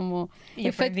 emblemáticas. Tão bom. E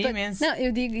aprendi imenso. Não,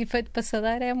 eu digo efeito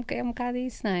passadeiro é um bocado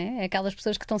isso, não é? É aquelas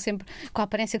pessoas que estão sempre com a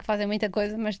aparência que fazem muita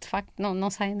coisa, mas de facto não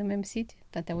saem do mesmo sítio.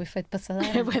 Portanto, é o efeito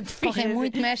passadeiro. É bué difícil. Correm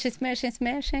muito,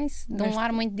 mexem-se, dão um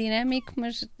ar muito dinâmico,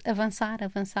 mas avançar.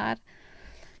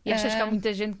 E achas que há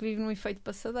muita gente que vive no efeito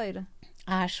passadeira?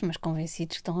 Acho, mas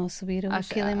convencidos que estão a subir o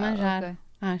Acho- Kilimanjaro. ok.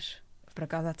 Acho. Por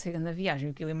acaso há de ser grande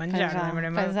viagem, o Kilimanjaro.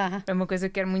 Pois há. É uma coisa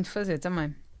que quero muito fazer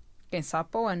também. Quem sabe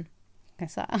para o ano. Quem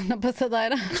sabe? Na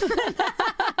passadeira.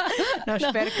 Não,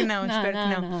 espero que não.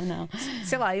 Não.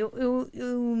 Sei lá,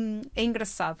 é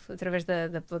engraçado, através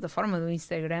da plataforma do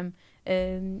Instagram,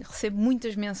 recebo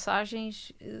muitas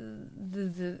mensagens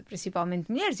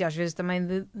principalmente mulheres e às vezes também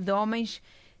de homens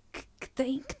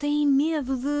que têm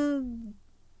medo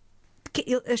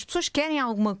as pessoas querem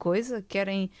alguma coisa,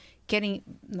 querem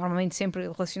normalmente sempre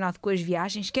relacionado com as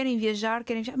viagens, querem viajar,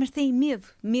 mas têm medo.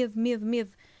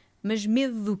 Mas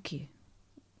medo do quê?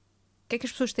 O que é que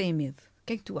as pessoas têm medo? O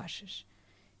que é que tu achas?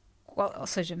 Ou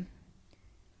seja,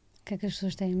 O que é que as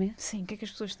pessoas têm medo? sim, o que é que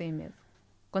as pessoas têm medo?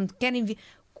 Quando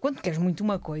queres muito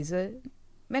uma coisa,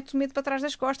 metes o medo para trás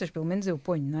das costas, pelo menos eu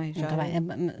ponho, não é? Tá bem,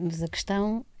 mas a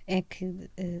questão é que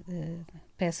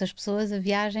para essas pessoas a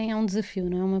viagem é um desafio,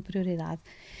 não é uma prioridade.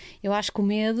 Eu acho que o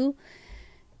medo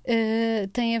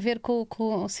Tem a ver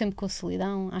sempre com a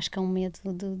solidão. Acho que é um medo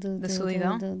da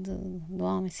solidão? Do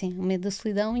homem, sim. Um medo da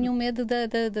solidão e um medo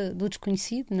do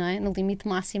desconhecido, não é? No limite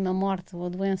máximo, a morte, ou a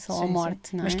doença, ou a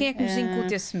morte. Não é? Mas quem é que nos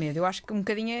incuta esse medo? Eu acho que um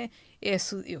bocadinho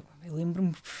eu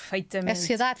lembro-me perfeitamente. É a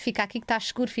sociedade, fica aqui que estás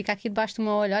seguro, fica aqui debaixo do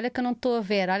meu olho. Olha que eu não estou a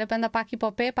ver, olha para andar para aqui para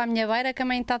o pé, para a minha beira, que a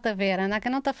mãe está-te a ver, anda que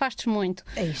não te afastes muito.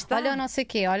 Olha o não sei o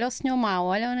quê, olha o senhor mau,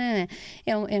 olha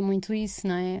o é muito isso,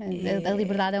 não é? A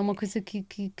liberdade é uma coisa que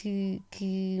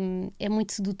é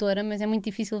muito sedutora, mas é muito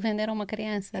difícil vender a uma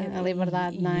criança, a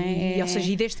liberdade, não é? Ou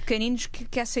seja, e desde pequeninos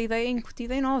que essa ideia é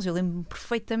incutida em nós. Eu lembro-me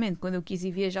perfeitamente quando eu quis ir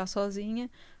viajar sozinha.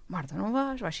 Marta, não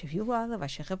vais ser violada,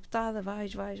 vais ser raptada,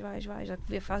 vais,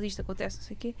 faz isto, acontece, não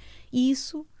sei o quê. E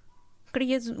isso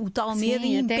cria o tal medo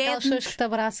e até aquelas pessoas que te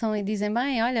abraçam e dizem,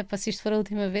 bem, olha, para se isto for a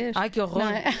última vez. Ai, que horror.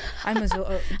 É? Ai, mas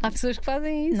há pessoas que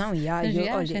fazem isso. Não, olha,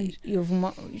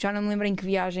 já não me lembro em que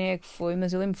viagem é que foi,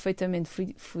 mas eu lembro perfeitamente,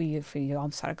 fui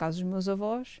almoçar à casa dos meus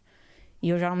avós e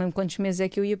eu já não lembro quantos meses é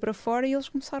que eu ia para fora e eles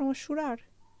começaram a chorar.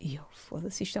 E eu,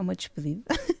 foda-se, isto é uma despedida.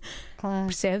 Claro.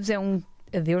 Percebes? É um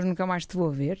adeus, nunca mais te vou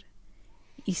ver.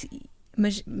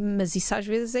 Mas isso às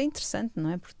vezes é interessante, não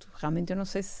é? Porque realmente eu não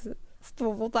sei se te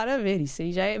vou voltar a ver. Isso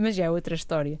aí já é outra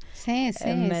história. Sim.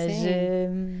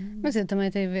 Mas eu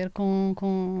também tenho a ver com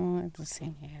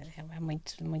assim,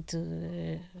 é muito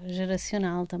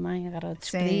geracional também. Agora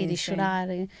despedir e chorar.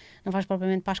 Não vais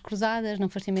propriamente para as cruzadas, não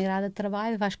foste imigrada de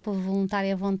trabalho, vais pela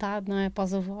voluntária vontade, não é? Para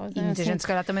os avós. E muita gente se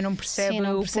calhar também não percebe,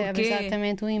 não o percebe porquê.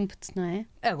 Exatamente o ímpeto, não é?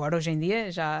 Agora, hoje em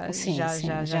dia, já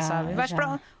sabem. Vais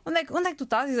para onde é que tu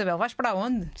estás, Isabel? Vais para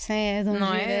onde? Sim,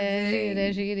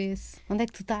 é giro isso. Onde é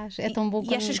que tu estás? É tão bom.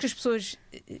 E achas que as pessoas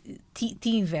te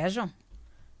invejam? Ou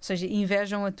seja,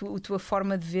 invejam a tua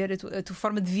forma de ver, a tua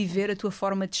forma de viver, a tua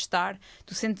forma de estar.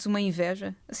 Tu sentes uma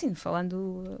inveja? Assim,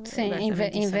 falando. Sim,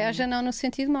 inveja não no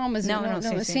sentido mau, mas não,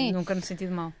 sim, nunca no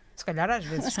sentido mau. Se calhar às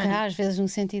vezes. Se calhar às vezes no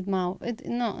sentido mau.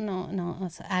 Não.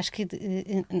 Acho que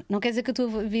não quer dizer que a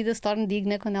tua vida se torne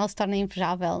digna quando ela se torna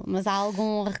invejável, mas há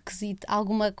algum requisito,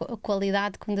 alguma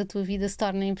qualidade quando a tua vida se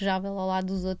torna invejável ao lado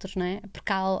dos outros, não é?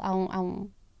 Porque há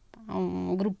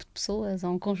um grupo de pessoas,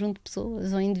 ou um conjunto de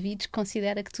pessoas, ou indivíduos que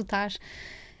considera que tu estás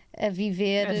a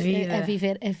viver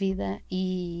a vida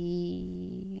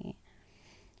e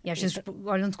às vezes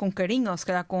olham-te com carinho ou se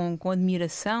calhar com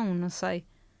admiração, não sei.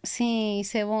 Sim,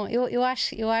 isso é bom. Eu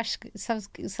acho que sabes,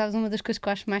 uma das coisas que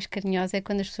eu acho mais carinhosa é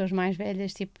quando as pessoas mais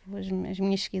velhas, tipo as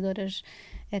minhas seguidoras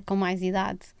com mais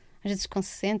idade, às vezes com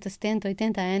 60, 70,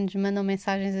 80 anos, mandam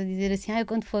mensagens a dizer assim: eu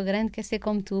quando for grande quero ser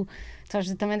como tu.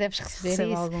 Tu também deves receber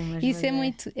isso. Algumas, isso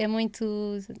é muito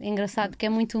engraçado, porque é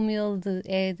muito humilde.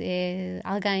 É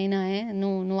alguém, não é?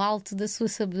 No alto da sua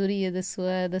sabedoria,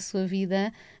 da sua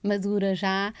vida madura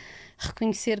já,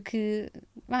 reconhecer que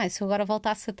se eu agora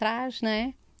voltasse atrás, não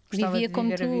é? Vivia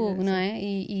como tu, vida, não é?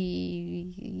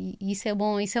 E isso é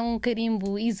bom, isso é um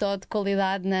carimbo ISO de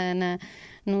qualidade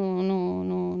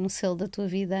no selo da tua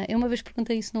vida. Eu uma vez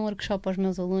perguntei isso num workshop aos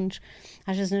meus alunos,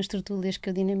 às vezes nas tertúlias que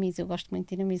eu dinamizo. Eu gosto muito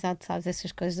de dinamizar, sabes,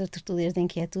 essas coisas das tertúlias de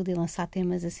inquietude e lançar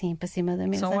temas assim para cima da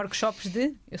mesa. São workshops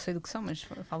eu sei do que são, mas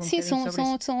falam sim, sobre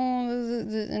isso.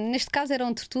 Neste caso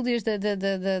eram tertúlias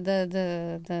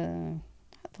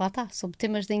lá está, sobre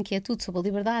temas da inquietude, sobre a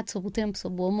liberdade, sobre o tempo,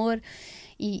 sobre o amor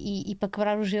e para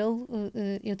quebrar o gelo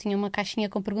eu tinha uma caixinha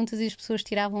com perguntas e as pessoas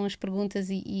tiravam as perguntas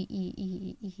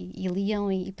e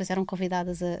liam e depois eram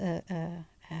convidadas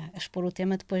a expor o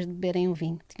tema depois de beberem o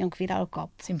vinho. Tinham que virar o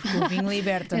copo. Sim, porque o vinho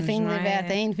liberta-nos, o vinho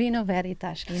liberta, é in vino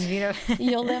veritas.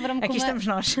 E eu lembro-me aqui estamos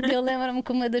nós. Eu lembro-me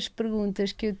que uma das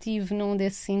perguntas que eu tive num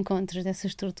desses encontros,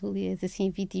 dessas tertúlias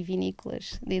assim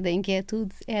vitivinícolas da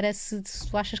inquietude, era se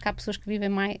tu achas que há pessoas que vivem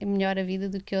melhor a vida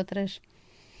do que outras.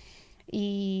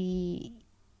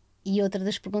 E outra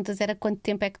das perguntas era quanto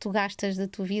tempo é que tu gastas da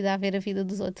tua vida a ver a vida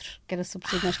dos outros, que era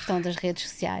sobretudo na questão das redes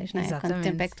sociais, não é? Quanto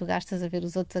tempo é que tu gastas a ver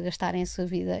os outros a gastarem a sua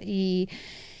vida e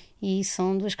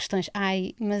são duas questões.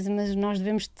 Mas nós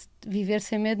devemos viver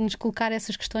sem medo de nos colocar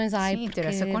essas questões. Sim, ter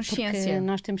essa consciência. Porque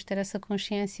nós temos de ter essa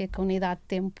consciência que a unidade de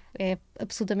tempo é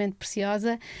absolutamente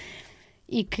preciosa.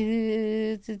 E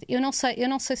que eu não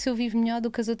sei se eu vivo melhor do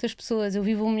que as outras pessoas. Eu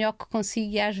vivo o melhor que consigo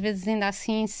e às vezes ainda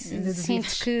assim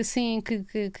sinto que sim, que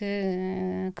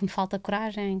me falta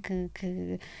coragem,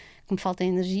 que me falta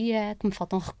energia, que me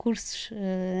faltam recursos.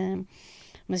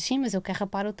 Mas eu quero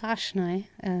rapar o tacho, não é?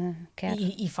 Quero.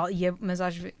 Mas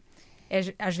às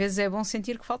vezes é bom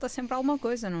sentir que falta sempre alguma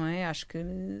coisa, não é? Acho que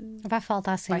vai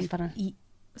faltar sempre. E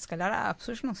se calhar há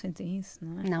pessoas que não sentem isso,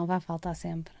 não é? Não, vai faltar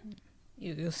sempre.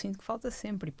 eu sinto que falta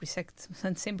sempre, e por isso é que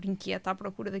ando sempre inquieta à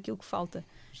procura daquilo que falta.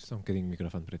 Só um bocadinho de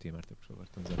microfone para ti, Marta, por favor,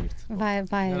 estamos a ouvir-te.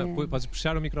 Vai. Não, podes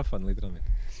puxar o microfone, literalmente.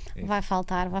 Vai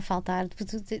faltar.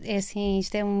 É assim,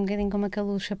 isto é um bocadinho como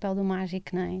aquele chapéu do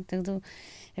mágico, não é?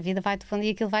 A vida vai-te pondo e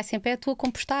aquilo vai sempre, é a tua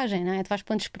compostagem, não é? Tu vais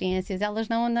pondo experiências, elas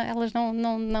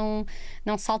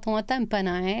não saltam a tampa,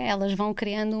 não é? Elas vão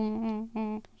criando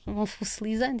vão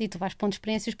fossilizando e tu vais pondo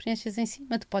experiências em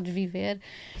cima, tu podes viver,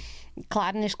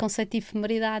 claro, neste conceito de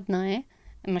efemeridade, não é?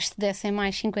 Mas se te dessem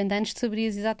mais 50 anos, tu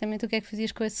saberias exatamente o que é que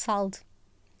fazias com esse saldo.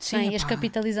 Sim, não é? Ias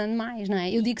capitalizando mais, não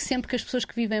é? Eu digo sempre que as pessoas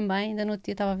que vivem bem, ainda no outro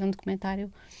dia estava a ver um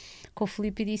documentário com o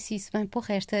Filipe e disse isso, bem,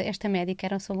 porra, esta médica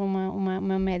era sobre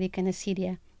uma médica na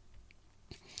Síria.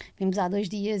 Vimos há 2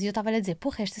 dias e eu estava-lhe a dizer,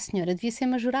 porra, esta senhora devia ser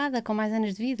majorada com mais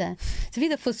anos de vida. Se a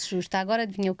vida fosse justa, agora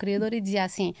vinha o criador e dizia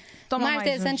assim, mais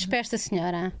 10 anos para esta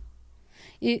senhora.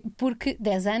 Porque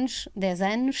 10 anos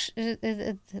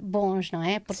bons, não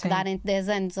é? Porque darem 10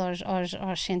 anos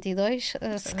aos 102,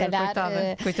 se calhar...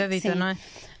 Coitadita, sim, não é?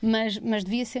 Mas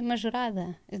devia ser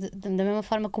majorada. Da mesma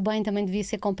forma que o bem também devia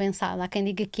ser compensado. Há quem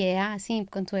diga que sim,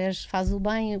 quando tu fazes o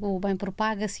bem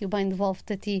propaga-se e o bem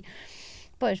devolve-te a ti.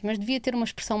 Pois, mas devia ter uma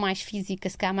expressão mais física,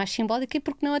 se calhar mais simbólica e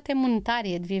porque não até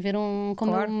monetária. Devia haver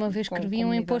como eu uma vez escrevi,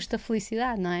 um imposto da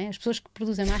felicidade, não é? As pessoas que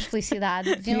produzem mais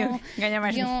felicidade deviam ganhar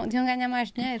mais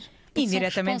dinheiro.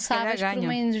 Indiretamente, são responsáveis por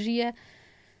uma energia.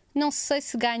 Não sei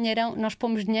se ganharão, nós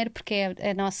pomos dinheiro porque é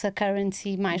a nossa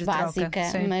currency mais básica,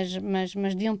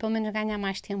 mas deviam pelo menos ganhar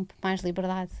mais tempo, mais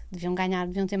liberdade. Deviam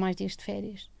ter mais dias de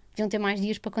férias. Deviam ter mais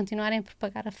dias para continuarem a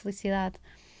propagar a felicidade.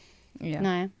 Não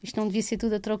é? Isto não devia ser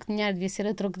tudo a troco de dinheiro, devia ser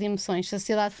a troco de emoções. Se a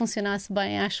sociedade funcionasse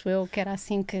bem, acho eu que era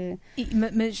assim que...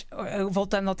 Mas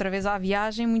voltando outra vez à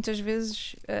viagem, muitas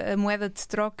vezes a moeda de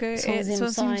troca são as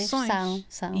emoções.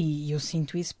 São. E eu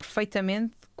sinto isso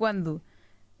perfeitamente quando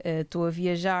estou a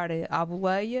viajar à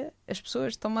boleia, as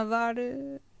pessoas estão-me a dar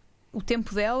o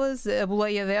tempo delas, a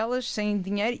boleia delas, sem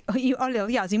dinheiro. E olha,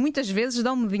 aliás, e muitas vezes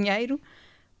dão-me dinheiro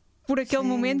por aquele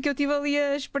momento que eu estive ali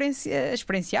a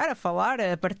experienciar, a falar,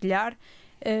 a partilhar,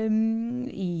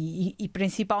 e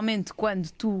principalmente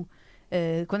quando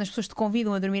as pessoas te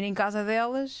convidam a dormir em casa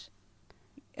delas,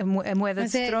 a moeda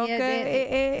de troca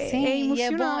é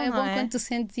emocional. É bom quando tu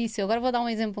sentes isso. Eu agora vou dar um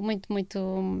exemplo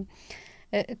muito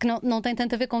que não tem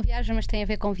tanto a ver com viagens, mas tem a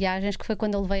ver com viagens, que foi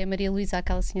quando eu levei a Maria Luísa,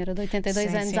 aquela senhora de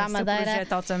 82 anos, à Madeira,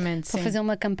 para fazer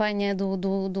uma campanha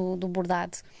do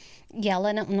bordado. E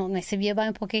ela nem sabia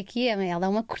bem para o que é. Ela é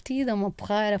uma curtida, uma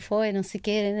porreira, foi, não sei o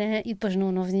quê, né? E depois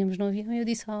não vínhamos no avião e eu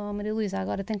disse, Maria Luísa,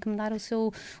 agora tem que me dar o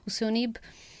seu NIB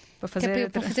para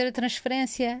fazer a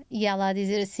transferência. E ela a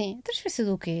dizer assim, transferência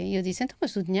do quê? E eu disse, então,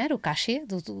 mas do dinheiro, o cachê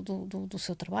do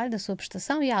seu trabalho, da sua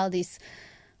prestação. E ela disse,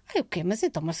 o quê? Mas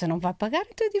você não vai pagar?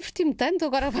 Então eu diverti-me tanto,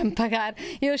 agora vai-me pagar.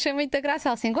 E eu achei muita graça.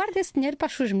 Ela assim, guarda esse dinheiro para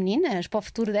as suas meninas, para o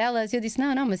futuro delas. E eu disse,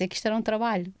 não, mas é que isto era um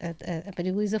trabalho. A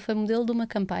Maria Luísa foi modelo de uma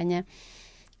campanha.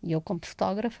 E eu, como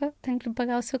fotógrafa, tenho que lhe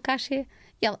pagar o seu cachê.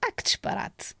 E ela, que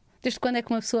disparate. Desde quando é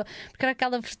que uma pessoa... Porque era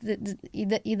aquela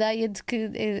ideia de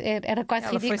que era quase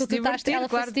ridículo. Ela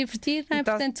foi se divertir, não é?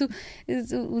 Portanto,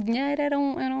 o dinheiro era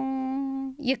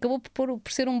um... E acabou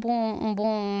por ser um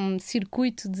bom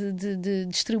circuito de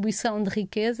distribuição de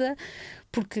riqueza,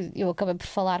 porque eu acabei por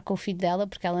falar com o filho dela,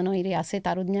 porque ela não iria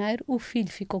aceitar o dinheiro. O filho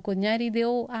ficou com o dinheiro e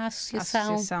deu à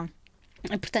associação.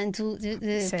 Portanto,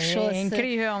 fechou-se. É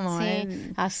incrível, não é?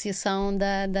 A associação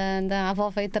da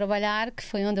avó veio trabalhar, que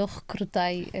foi onde eu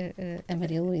recrutei a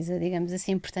Maria Luísa, digamos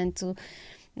assim. Portanto,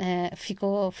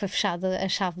 foi fechada a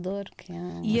chave de ouro.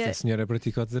 Mas a senhora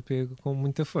pratica o desapego com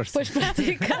muita força. Pois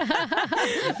pratica.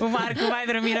 O Marco vai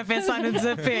dormir a pensar no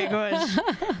desapego hoje.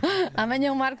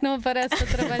 Amanhã o Marco não aparece para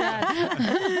trabalhar.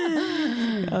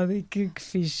 Olha que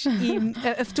fixe. E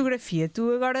a fotografia,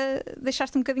 tu agora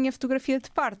deixaste um bocadinho a fotografia de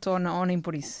parte, ou nem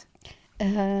por isso?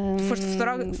 Foste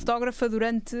fotógrafa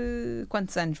durante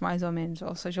quantos anos, mais ou menos?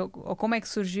 Ou seja, ou como é que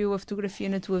surgiu a fotografia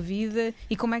na tua vida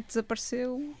e como é que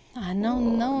desapareceu?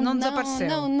 Não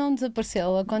desapareceu. Não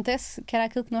desapareceu. Acontece que era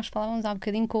aquilo que nós falávamos há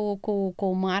bocadinho com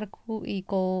o Marco e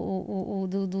com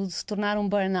de se tornar um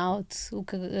burnout. O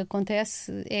que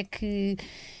acontece é que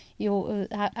eu,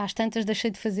 às tantas,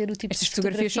 deixei de fazer o tipo Estas de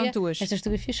fotografia. Estas fotografias são tuas? Estas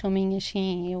fotografias são minhas,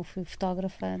 sim. Eu fui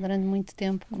fotógrafa durante muito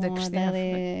tempo com a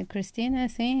Adélia Cristina,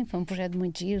 sim. Foi um projeto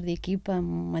muito giro, de equipa,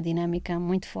 uma dinâmica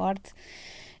muito forte.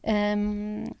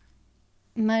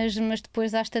 Mas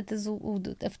depois, às tantas,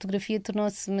 a fotografia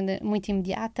tornou-se muito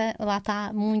imediata. Lá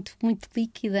está, muito, muito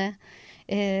líquida.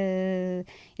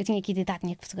 Eu tinha que editar,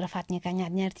 tinha que fotografar, tinha que ganhar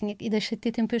dinheiro, e deixei de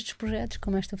ter tempo para estes projetos,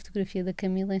 como esta fotografia da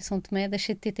Camila em São Tomé.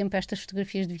 Deixei de ter tempo para estas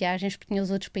fotografias de viagens porque tinha os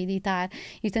outros para editar,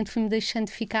 e portanto fui-me deixando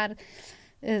ficar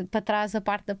para trás a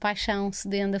parte da paixão,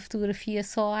 cedendo a fotografia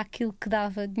só àquilo que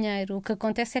dava dinheiro. O que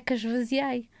acontece é que a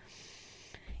esvaziei.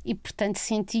 E, portanto,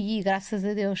 senti, graças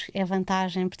a Deus, é a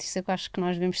vantagem, por isso é que eu acho que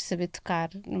nós devemos saber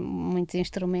tocar muitos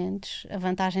instrumentos. A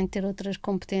vantagem de ter outras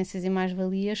competências e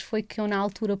mais-valias foi que eu, na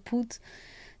altura, pude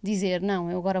dizer, não,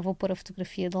 eu agora vou pôr a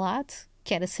fotografia de lado,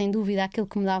 que era, sem dúvida, aquilo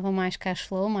que me dava mais cash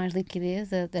flow, mais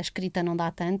liquidez. A escrita não dá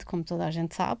tanto, como toda a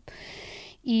gente sabe.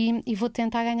 E vou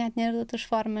tentar ganhar dinheiro de outras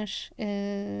formas,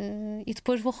 e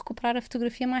depois vou recuperar a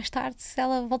fotografia mais tarde se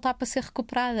ela voltar para ser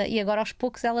recuperada. E agora aos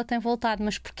poucos ela tem voltado.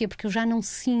 Mas porquê? Porque eu já não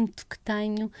sinto que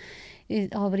tenho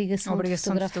a obrigação de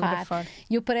fotografar.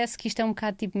 E eu parece que isto é um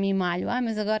bocado tipo mimalho.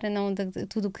 Mas agora não,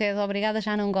 tudo o que és obrigada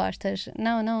já não gostas.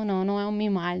 Não é um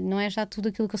mimalho. Não é já tudo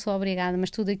aquilo que eu sou obrigada,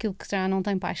 mas tudo aquilo que já não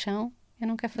tem paixão eu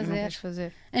não quero fazer. Não queres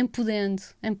fazer. Empodendo.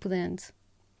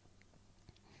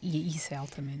 E isso é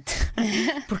altamente.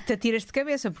 Porque te atiras de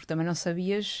cabeça, porque também não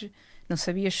sabias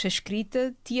se a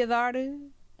escrita te ia dar.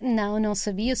 Não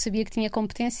sabia. Eu sabia que tinha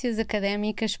competências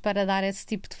académicas para dar esse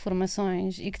tipo de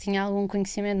formações e que tinha algum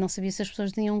conhecimento. Não sabia se as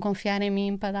pessoas iam confiar em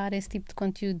mim para dar esse tipo de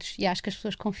conteúdos. E acho que as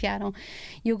pessoas confiaram.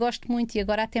 E eu gosto muito, e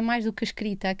agora até mais do que a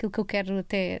escrita, aquilo que eu quero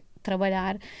até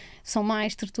trabalhar são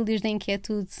mais tertúlias da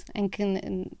inquietude, em que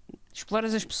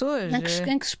exploras as pessoas. Em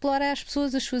que se explora as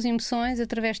pessoas, as suas emoções,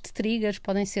 através de triggers.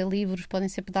 Podem ser livros, podem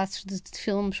ser pedaços de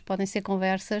filmes, podem ser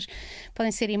conversas,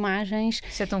 podem ser imagens.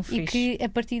 Isso é tão fixe. E que a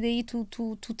partir daí tu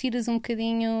tiras um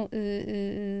bocadinho.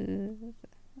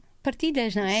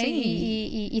 Partilhas, não é?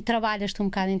 Sim. E trabalhas-te um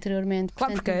bocado interiormente.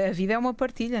 Claro, portanto, porque a vida é uma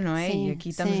partilha, não é? Sim, e aqui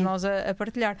estamos nós a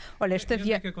partilhar. Olha, esta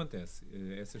onde é que acontece?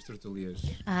 Essas tertulias?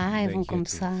 vão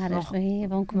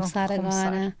começar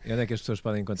agora. E onde é que as pessoas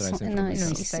podem encontrar essa Não,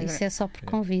 informação? isso é só por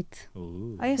convite.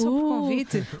 É só por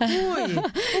convite? Ui.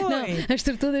 Não, as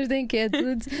tertulias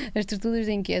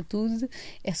da inquietude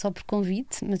é só por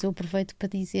convite, mas eu aproveito para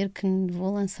dizer que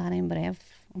vou lançar em breve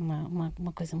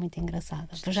uma coisa muito engraçada.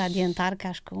 Vou já adiantar que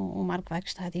acho que o Marco vai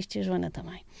gostar disto e a Joana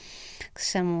também. Que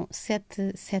se chamam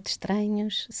 7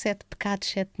 estranhos, 7 pecados,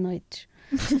 7 noites.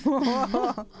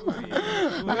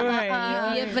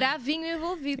 E haverá vinho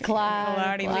envolvido.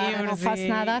 Claro, e livros. Eu não faço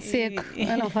nada a seco.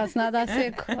 Eu não faço nada a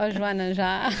seco. Joana,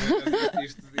 já.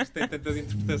 Isto tem tantas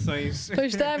interpretações.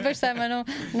 Pois está, mas não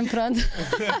pronto.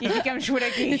 E ficamos por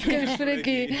aqui. Ficamos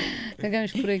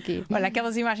por aqui. Olha,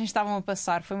 aquelas imagens que estavam a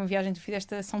passar, foi uma viagem que tu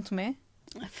fizeste a São Tomé?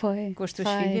 Foi. Com as tuas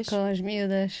filhas? Com as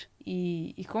miúdas.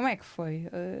 E como é que foi?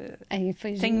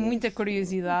 Foi Tenho muita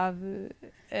curiosidade.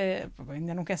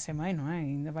 Ainda não quer ser mãe, não é?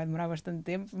 Ainda vai demorar bastante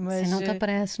tempo. Mas não te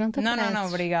apareces. Não,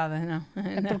 obrigada. Não.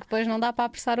 É porque depois não dá para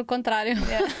apressar o contrário.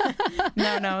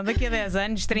 Não, daqui a 10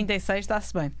 anos, 36,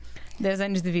 está-se bem. 10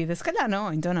 anos de vida, se calhar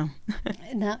não, então não.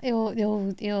 Não,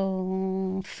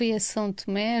 eu fui a São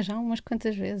Tomé já umas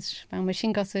quantas vezes, umas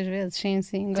 5 ou 6 vezes, sim.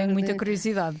 Tenho muita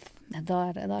curiosidade.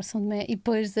 Adoro São Tomé. E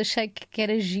depois achei que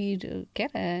era giro, que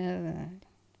era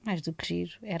mais do que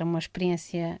giro, era uma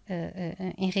experiência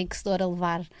enriquecedora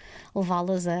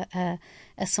levá-las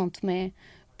a São Tomé,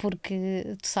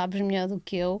 porque tu sabes melhor do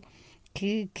que eu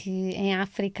que em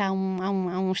África há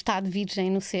um estado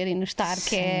virgem no ser e no estar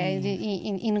que é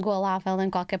inigualável em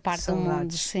qualquer parte do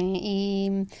mundo. Sim.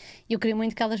 E eu queria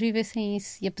muito que elas vivessem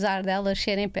isso. E apesar delas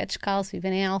serem pé descalço,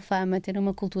 viverem em Alfama, terem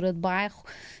uma cultura de bairro,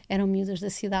 eram miúdas da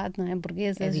cidade, não é?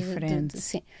 Burguesas. É diferente.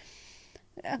 Sim.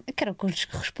 Que era o que eu lhes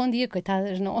respondia,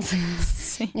 coitadas, não.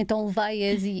 Sim. Então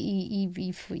levei-as e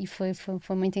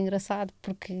foi muito engraçado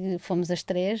porque fomos as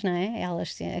 3, não é?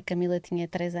 A Camila tinha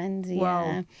 3 anos e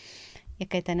a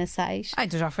Caetana 6.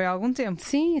 Então já foi há algum tempo.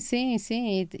 Sim.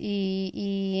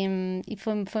 E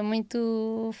foi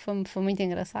muito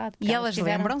engraçado. E elas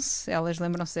lembram-se? Elas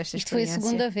lembram-se desta experiência? Isto foi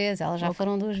a segunda vez, elas já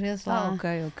foram 2 vezes lá.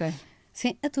 Ok.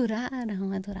 Sim, adoraram.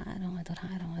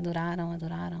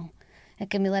 A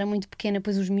Camila era muito pequena,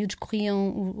 depois os miúdos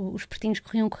corriam, os pretinhos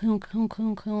corriam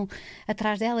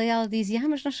atrás dela e ela dizia: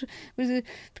 mas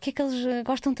porque é que eles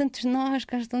gostam tanto de nós,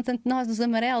 dos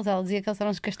amarelos? Ela dizia que eles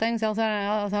eram os castanhos, eles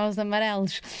eram os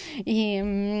amarelos.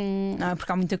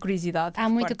 Porque há muita curiosidade. Há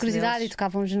muita curiosidade deles. E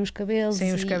tocavam-nos nos cabelos.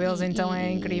 Sim, os cabelos então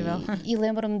é incrível. E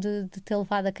lembro-me de ter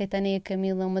levado a Caetana e a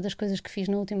Camila. Uma das coisas que fiz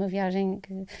na última viagem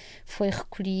que foi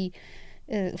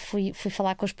fui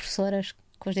falar com as professoras,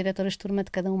 com as diretoras de turma de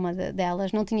cada uma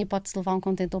delas. Não tinha hipótese de levar um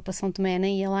contentor para São Tomé,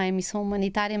 nem ia lá em missão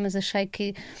humanitária, mas achei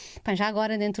que, já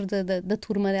agora dentro da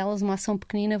turma delas, uma ação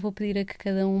pequenina, vou pedir a que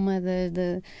cada uma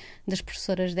das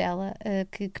professoras dela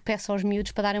que peça aos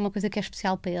miúdos para darem uma coisa que é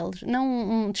especial para eles. Não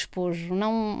um despojo,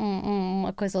 não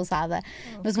uma coisa ousada,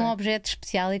 mas um objeto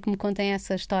especial, e que me contem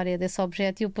essa história desse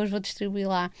objeto e eu depois vou distribuir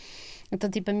lá. Então,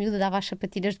 tipo, a miúda dava as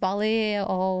sapatilhas de balé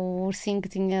ou o ursinho que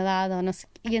tinha dado, ou não sei.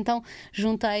 E então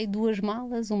juntei 2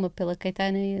 malas, uma pela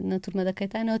Caetana, na turma da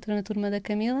Caetana, outra na turma da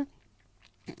Camila,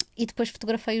 e depois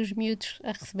fotografei os miúdos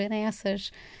a receberem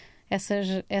essas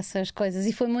coisas.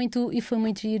 E foi muito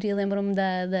giro. E lembro-me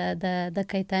da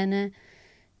Caetana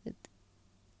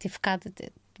ter ficado.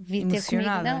 Vi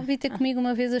ter comigo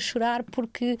uma vez a chorar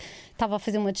porque estava a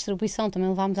fazer uma distribuição, também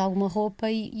levámos alguma roupa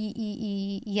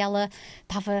e ela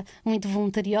estava muito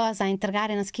voluntariosa a entregar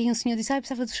e não sei o quê, e um senhor disse,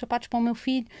 precisava dos sapatos para o meu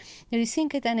filho. Eu disse, sim,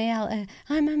 Caetana, é ela.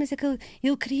 Mãe, mas é que ele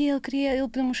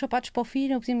pediu-me uns sapatos para o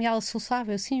filho, e ela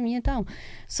soluçava, eu sim, e então?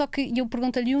 Só que eu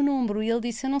perguntei-lhe o número e ele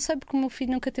disse, eu não sei porque o meu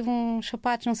filho nunca teve uns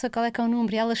sapatos, não sei qual é que é o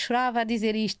número, e ela chorava a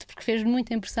dizer isto, porque fez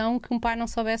muita impressão que um pai não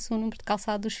soubesse o número de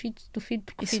calçado do filho.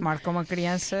 Porque isso marca uma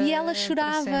criança. E ela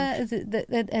chorava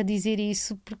a dizer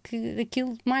isso, porque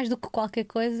aquilo, mais do que qualquer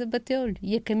coisa, bateu-lhe.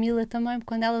 E a Camila também,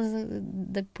 quando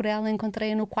por ela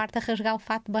encontrei-a no quarto a rasgar o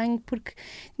fato de banho, porque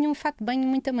tinha um fato de banho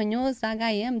muito amanhoso, da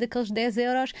H&M, daqueles 10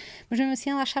 euros, mas mesmo assim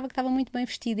ela achava que estava muito bem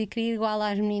vestida e queria ir igual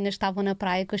às meninas que estavam na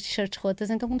praia com as t-shirts rotas,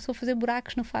 então começou a fazer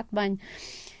buracos no fato de banho.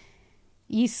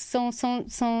 E isso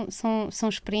são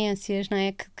experiências, não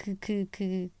é?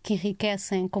 Que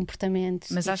enriquecem comportamentos.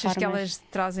 Mas achas que elas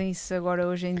trazem isso agora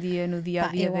hoje em dia no dia a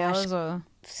dia delas? Ou...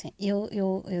 Sim, eu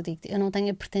digo, eu não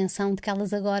tenho a pretensão de que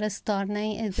elas agora se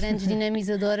tornem grandes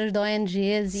dinamizadoras de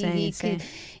ONGs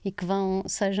e que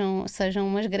sejam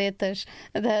umas gretas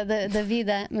da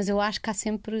vida, mas eu acho que há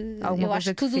sempre. Eu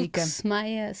acho que tudo que se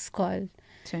semeia se colhe.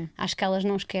 Sim. Acho que elas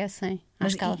não esquecem.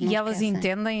 Elas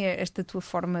entendem esta tua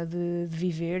forma de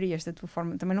viver e esta tua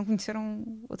forma. Também não conheceram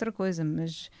outra coisa,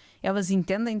 mas elas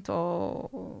entendem-te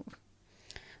ou.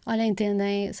 Olha,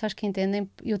 entendem, sabes que entendem.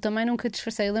 Eu também nunca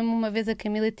disfarcei. Eu lembro uma vez a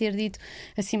Camila ter dito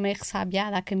assim, meio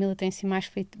ressabiada. A Camila tem assim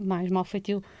mais mau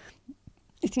feitio.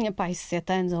 Eu tinha pai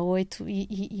 7 anos ou 8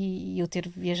 e eu ter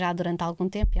viajado durante algum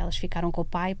tempo e elas ficaram com o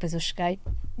pai. Depois eu cheguei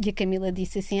e a Camila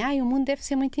disse assim: o mundo deve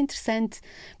ser muito interessante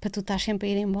para tu estás sempre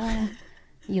a ir embora.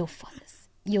 E eu, foda-se.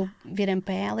 E eu virei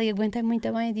para ela e aguentei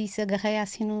muito bem e disse, agarrei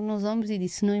assim nos ombros e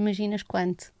disse: não imaginas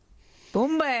quanto.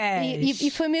 Bombas!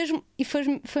 E foi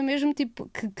mesmo tipo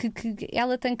que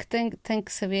ela tem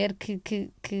que saber que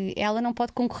ela não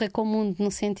pode concorrer com o mundo, no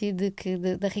sentido de que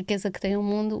da riqueza que tem o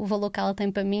mundo, o valor que ela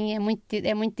tem para mim é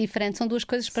muito diferente. São duas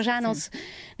coisas para já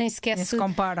nem sequer se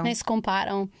comparam.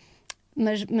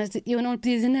 Mas eu não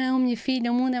podia dizer, não, minha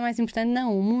filha, o mundo é mais importante.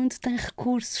 Não, o mundo tem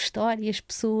recursos, histórias,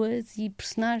 pessoas e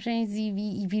personagens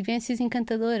e vivências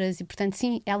encantadoras. E portanto,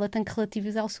 sim, ela tem que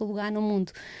relativizar o seu lugar no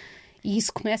mundo. E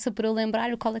isso começa por eu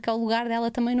lembrar-lhe qual é que é o lugar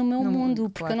dela também no meu mundo,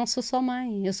 porque claro. Eu não sou só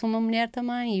mãe, eu sou uma mulher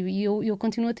também e eu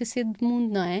continuo a ter sede de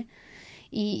mundo, não é?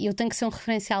 E eu tenho que ser um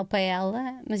referencial para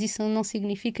ela, mas isso não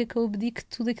significa que eu abdique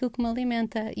tudo aquilo que me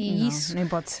alimenta. E não, isso nem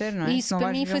pode ser, não é? Isso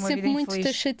para mim foi sempre muito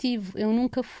taxativo. Eu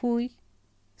nunca fui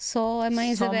só a mãe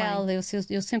Isabel.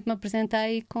 Eu sempre me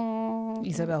apresentei como a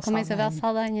Isabel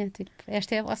Saldanha. Tipo,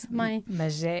 esta é a vossa mãe.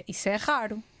 Mas isso é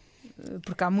raro.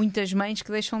 Porque há muitas mães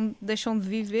que deixam de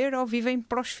viver ou vivem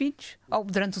para os filhos ou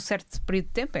durante um certo período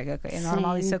de tempo. É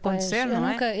normal isso acontecer, não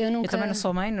é? Eu também não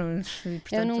sou mãe,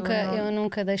 eu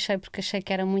nunca deixei, porque achei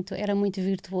que era muito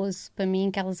virtuoso para mim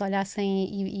que elas olhassem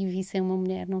e vissem uma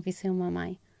mulher, não vissem uma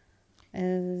mãe.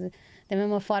 Da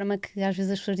mesma forma que às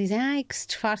vezes as pessoas dizem que se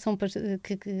disfarçam,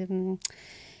 que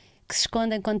se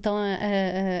escondem quando estão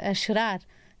a chorar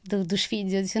dos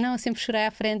filhos. Eu disse, não, eu sempre chorei à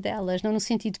frente delas, não no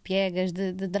sentido piegas,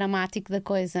 de dramático da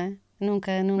coisa.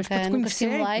 Nunca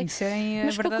simulei.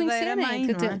 Mas para conhecerem mãe,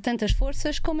 que tanto as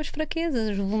forças como as fraquezas,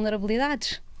 as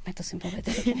vulnerabilidades. Estou sempre a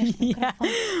bater aqui neste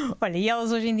microfone. Olha, e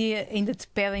elas hoje em dia ainda te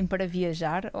pedem para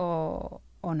viajar ou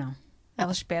não?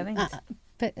 Elas pedem?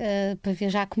 Para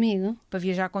viajar comigo? Para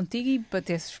viajar contigo e para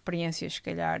ter experiências, se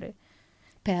calhar.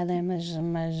 Pedem,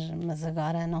 mas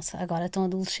agora não sei, agora estão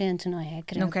adolescentes, não é?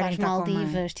 Querem ir para as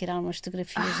Maldivas, tirar umas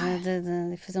fotografias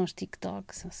de fazer uns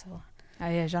TikToks, não sei lá.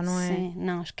 Já não é? Sim,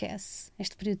 não, esquece.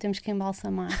 Este período temos que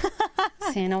embalsamar.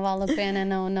 Sim, não vale a pena,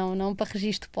 não para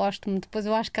registro póstumo. Depois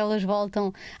eu acho que elas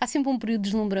voltam. Há sempre um período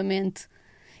de deslumbramento.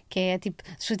 Que é tipo,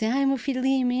 as pessoas dizem, meu filho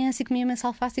lia imenso e comia imenso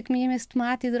alface e comia imenso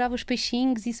tomate e adorava os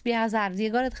peixinhos e subia às árvores e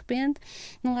agora de repente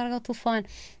não larga o telefone.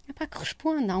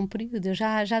 Corresponde, há um período, eu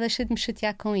já deixei de me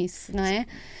chatear com isso, não é?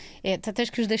 Tens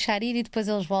que os deixar ir e depois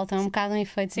eles voltam, é um bocado um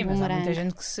efeito de bumerangue. Mas há muita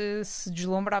gente que se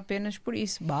deslumbra apenas por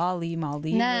isso. Bali,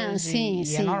 Maldivas,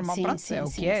 é normal, pronto, é o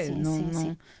que é.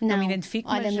 Não me identifico.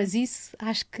 Olha, mas isso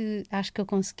acho que eu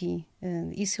consegui.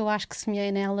 Isso eu acho que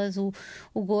semeei nelas o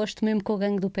gosto, mesmo com o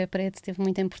Gangue do Pé Preto, teve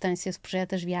muita importância esse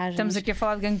projeto, as viagens. Estamos aqui a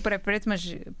falar de Gangue do Pé Preto,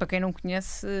 mas para quem não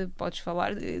conhece, podes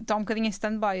falar. Está um bocadinho em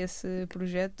stand-by esse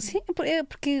projeto? Sim,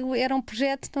 porque era um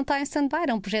projeto, não está em stand-by,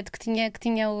 era um projeto que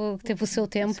teve o seu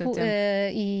tempo,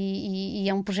 e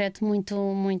é um projeto muito,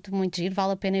 muito, muito giro.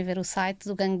 Vale a pena ir ver o site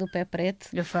do Gangue do Pé Preto.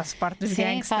 Eu faço parte dos Sim,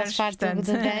 gangsters. faço parte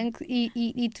do gangue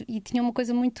e tinha uma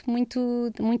coisa muito,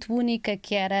 muito, muito única,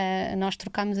 que era, nós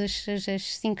trocámos as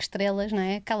 5 estrelas, não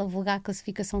é? Aquela vulgar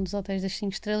classificação dos hotéis das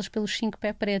 5 estrelas pelos 5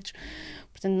 pé pretos.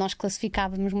 Portanto, nós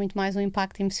classificávamos muito mais o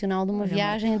impacto emocional de uma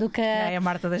viagem do que a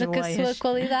Marta das do que a boleias. sua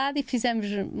qualidade, e fizemos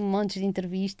montes de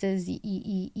entrevistas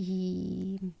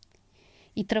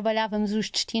e trabalhávamos os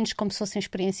destinos como se fossem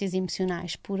experiências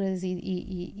emocionais puras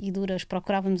e duras.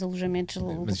 Procurávamos alojamentos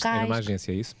locais. Mas era uma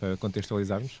agência, é isso? Para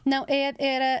contextualizarmos? Não,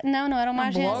 não era uma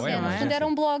agência. blog, No fundo, era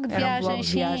um blog de viagens.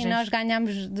 Sim, viagens. nós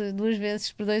ganhámos 2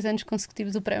 vezes por 2 anos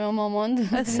consecutivos o prémio Ao Mundo.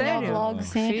 A sério? Blog,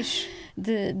 sim. Fixe.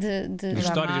 De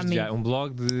histórias de viagem. Um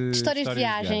blog de Histórias de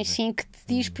viagens, sim, que te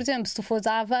diz, por exemplo, se tu fores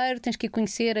a Aveiro, tens que ir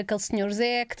conhecer aquele senhor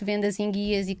Zé que te vende as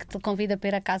enguias e que te convida para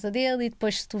ir à casa dele, e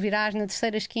depois, se tu virares na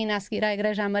terceira esquina a seguir à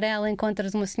Igreja Amarela,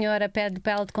 encontras uma senhora, pede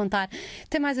para ela te contar.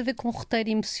 Tem mais a ver com o roteiro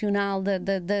emocional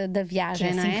da viagem,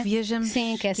 Que é não assim que viajamos.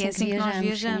 Sim, que é assim que nós viajamos.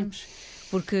 viajamos.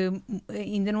 Porque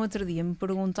ainda no outro dia me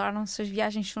perguntaram se as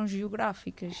viagens são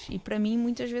geográficas, e para mim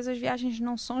muitas vezes as viagens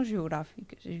não são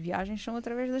geográficas, as viagens são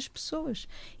através das pessoas.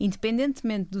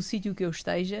 Independentemente do sítio que eu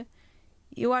esteja,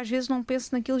 eu às vezes não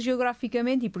penso naquilo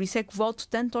geograficamente, e por isso é que volto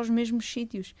tanto aos mesmos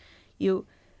sítios.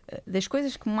 Das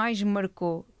coisas que mais me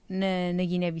marcou na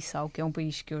Guiné-Bissau, que é um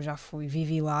país que eu já fui,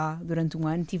 vivi lá durante um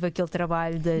ano, tive aquele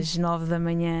trabalho das 9 da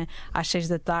manhã às 6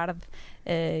 da tarde,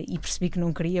 e percebi que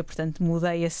não queria, portanto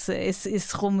mudei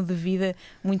esse rumo de vida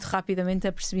muito rapidamente,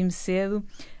 apercebi-me cedo.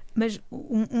 Mas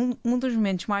um dos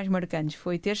momentos mais marcantes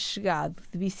foi ter chegado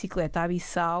de bicicleta à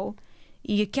Bissau,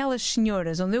 e aquelas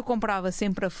senhoras onde eu comprava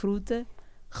sempre a fruta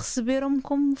receberam-me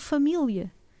como família,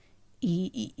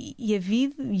 e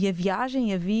a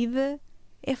viagem, a vida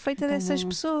é feita dessas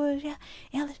pessoas.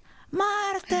 Elas: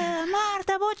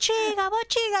 Marta,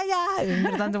 bochiga, já.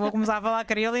 Portanto, eu vou começar a falar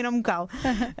crioulo e não me calo.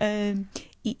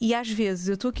 E às vezes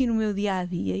eu estou aqui no meu dia a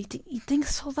dia e tenho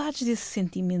saudades desse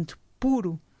sentimento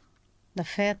puro, de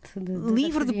afeto,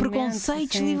 livre de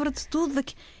preconceitos, sim. livre de tudo.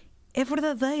 É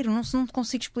verdadeiro, não te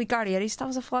consigo explicar. E era isso,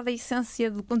 estavas a falar da essência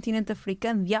do continente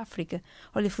africano, de África.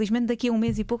 Olha, felizmente daqui a um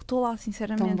mês e pouco estou lá,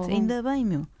 sinceramente. Ainda bem,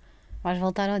 meu. Vais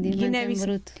voltar ao diamante em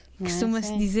bruto.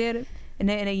 Costuma-se dizer,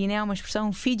 na Guiné há uma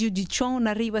expressão: filho de chão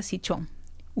na riba si chão.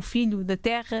 O filho da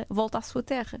terra volta à sua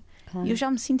terra. Claro. E eu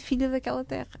já me sinto filha daquela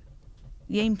terra.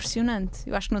 E é impressionante.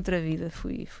 Eu acho que noutra vida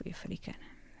fui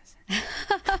africana.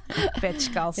 Pé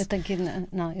descalço. Eu tenho que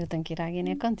ir à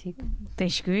Guiné contigo.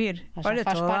 Tens que vir. Olha,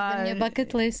 faz parte da minha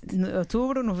bucket list.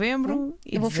 Outubro, novembro.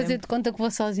 Eu vou fazer de conta que vou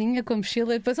sozinha com a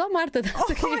mochila e depois, Marta,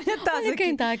 estás aqui. Olha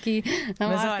quem está aqui.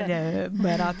 Mas olha,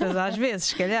 baratas às vezes,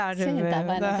 se calhar. Sim, está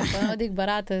bem. Não digo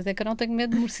baratas, é que eu não tenho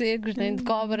medo de morcegos, nem de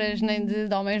cobras, nem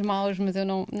de homens maus, mas eu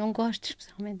não gosto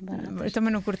especialmente de baratas. Eu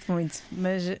também não curto muito,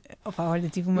 mas olha,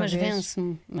 tive uma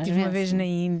vez na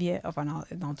Índia.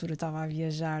 Na altura estava a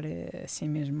viajar assim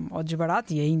mesmo ao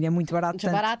desbarato, e a Índia é muito barato.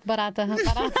 Desbarato, barato.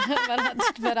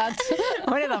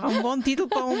 Olha, dava um bom título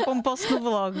para um post no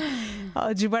blog.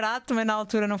 Desbarato, mas na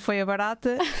altura não foi a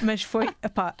barata, mas foi,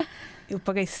 eu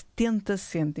paguei 70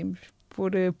 cêntimos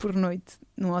por noite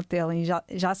num hotel em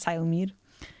Jaisalmer.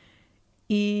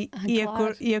 E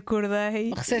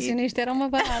acordei. O recepcionista era uma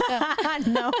barata.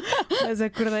 Não, mas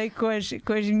acordei com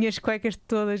as minhas cuecas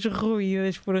todas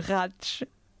roídas por ratos.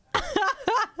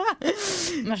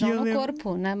 Mas não no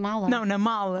corpo, na mala. Não, na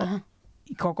mala.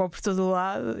 E cocó por todo o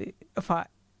lado.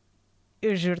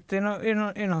 Eu juro-te,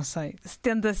 eu não sei.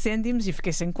 70 cêntimos e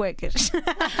fiquei sem cuecas.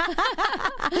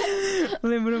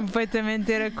 Lembro-me perfeitamente de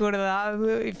ter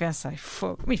acordado e pensei,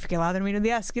 fogo. E fiquei lá a dormir no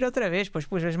dia a seguir outra vez. Depois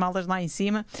pus as malas lá em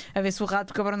cima a ver se o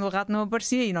cabrão do rato não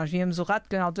aparecia. E nós víamos o rato,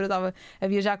 porque na altura estava a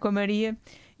viajar com a Maria.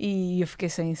 E eu fiquei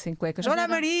sem cuecas. Olá,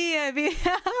 Maria!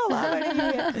 Olá,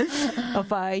 Maria!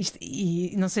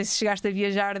 E não sei se chegaste a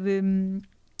viajar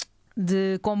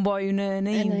de comboio na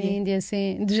Índia. Na Índia,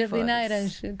 sim. De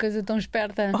jardineiras. Coisa tão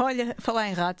esperta. Olha, falar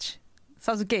em ratos.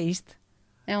 Sabes o que é isto?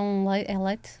 É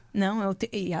leite? Não,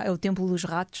 é o templo dos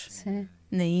ratos. Sim.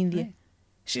 Na Índia.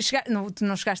 Tu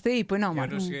não chegaste aí, pois não,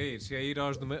 Marta? Eu não cheguei a ir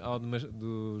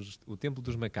o templo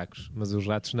dos macacos, mas os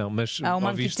ratos não. Mas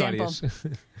ouvi histórias.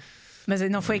 Mas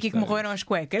não foi aqui que morreram as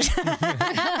cuecas.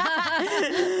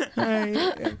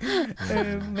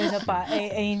 Mas opá,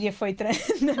 a Índia foi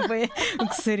o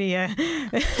que seria.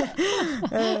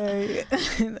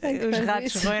 Os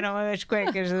ratos roeram as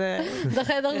cuecas da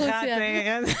rei da Rússia.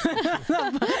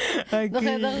 Da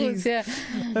rei da Rússia.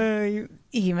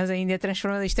 Mas a Índia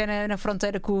transformou. Isto é na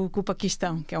fronteira com o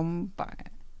Paquistão, que é pá,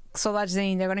 que saudades da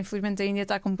Índia. Agora, infelizmente, a Índia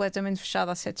está completamente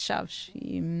fechada a 7 chaves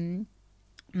e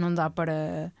não dá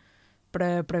para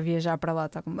viajar para lá.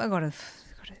 Agora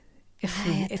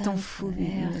é tão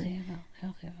fodido. É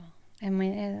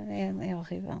horrível. É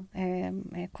horrível.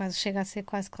 É quase, chega a ser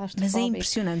quase claustrofóbico. Mas é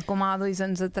impressionante como há 2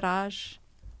 anos atrás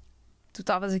tu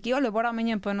estavas aqui, olha, bora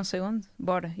amanhã para não sei onde,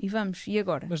 bora, e vamos, e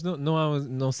agora? Mas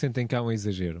não sentem que há um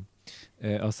exagero?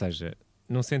 Ou seja,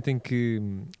 não sentem que...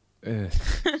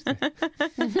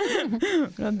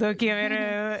 Pronto, estou aqui a ver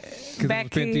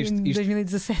back em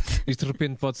 2017. Isto de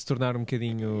repente pode se tornar um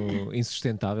bocadinho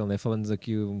insustentável, né? Falando-nos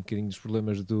aqui um bocadinho dos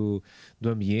problemas do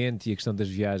ambiente e a questão das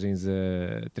viagens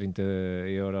a 30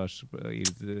 euros ir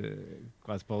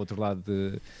quase para o outro lado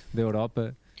da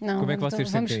Europa. Não, como é que vocês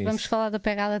sentem isso? Vamos falar da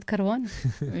pegada de carbono?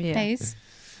 É isso?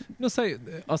 Não sei,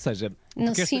 ou seja,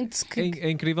 não sinto que...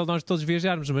 é incrível nós todos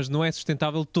viajarmos, mas não é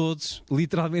sustentável todos,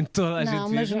 literalmente toda a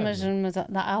gente viajar. Mas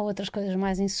há outras coisas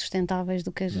mais insustentáveis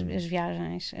do que as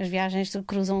viagens. As viagens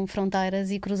cruzam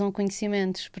fronteiras e cruzam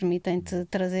conhecimentos, permitem-te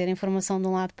trazer informação de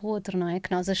um lado para o outro, não é?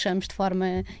 Que nós achamos de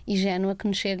forma ingênua que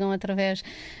nos chegam através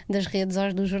das redes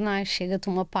ou dos jornais. Chega-te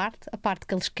a parte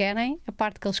que eles querem, a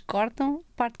parte que eles cortam,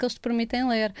 a parte que eles te permitem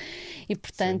ler. E,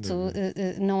 portanto,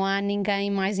 não há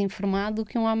ninguém mais informado do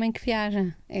que um homem que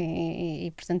viaja.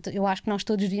 E, portanto, eu acho que nós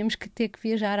todos devíamos ter que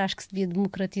viajar. Acho que se devia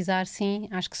democratizar, sim.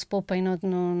 Acho que se poupem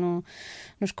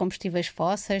nos combustíveis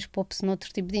fósseis, poupe-se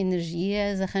noutro tipo de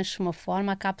energias, arranje-se uma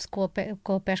forma, acabe-se com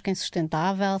a pesca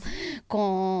insustentável,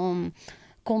 com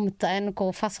metano,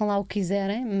 façam lá o que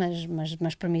quiserem,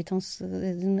 mas permitam-se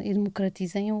e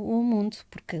democratizem o mundo,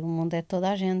 porque o mundo é toda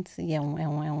a gente e é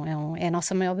a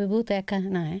nossa maior biblioteca,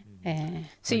 não é?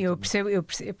 Sim, eu percebo,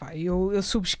 epá, eu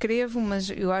subscrevo,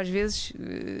 mas eu às vezes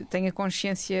tenho a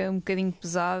consciência um bocadinho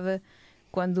pesada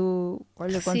quando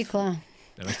recicla.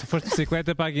 Mas tu foste de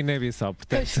bicicleta para a Guiné-Bissau,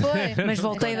 portanto. Mas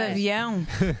voltei de avião.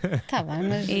 Está bem,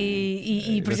 mas...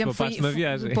 E por exemplo,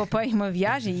 poupei uma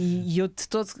viagem e eu de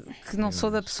todo que não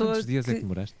sou da pessoa. Quantos dias é que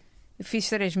demoraste? Fiz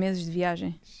 3 meses de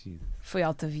viagem. Foi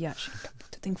alta viagem.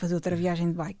 Tenho que fazer outra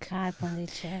viagem de bike.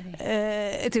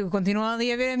 Eu continuo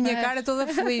ali a ver a minha cara toda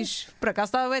feliz. Por acaso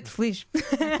estava bem feliz.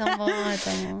 É tão bom.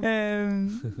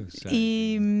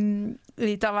 E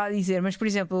estava a dizer, mas por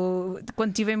exemplo, quando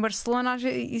estive em Barcelona, às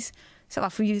vezes, sei lá,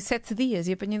 fui 7 dias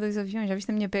e apanhei 2 aviões. Já viste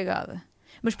a minha pegada?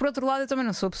 Mas por outro lado, eu também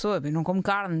não sou a pessoa, eu não como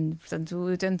carne, portanto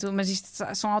eu tento, mas isto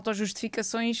são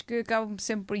autojustificação que acabam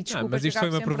sempre por desculpas. Mas isto foi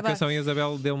uma provocação e a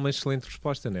Isabel deu uma excelente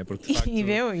resposta, não é? Porque, de facto,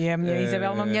 e a minha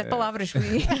Isabel é uma mulher de palavras,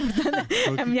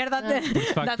 a mulher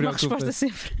dá-te uma resposta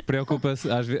sempre.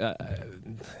 Preocupa-se, às vezes,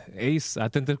 é isso, há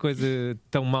tanta coisa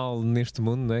tão mal neste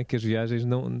mundo, não é? Que as viagens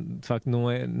de facto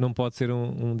não pode ser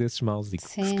um desses males e que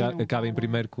se acabem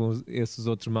primeiro com esses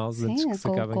outros males antes que se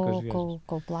acabem com as viagens.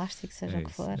 Com o plástico, seja o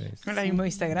que for. Olha aí o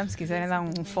meu Instagram, se quiserem dar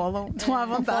um follow, estão à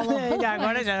vontade.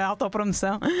 Agora já é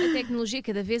autopromoção. A tecnologia,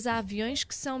 cada vez há aviões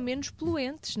que são menos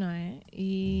poluentes, não é?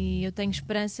 E eu tenho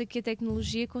esperança que a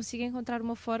tecnologia consiga encontrar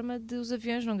uma forma de os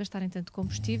aviões não gastarem tanto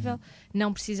combustível,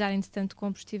 não precisarem de tanto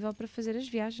combustível para fazer as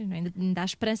viagens, não é? Ainda há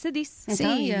esperança disso.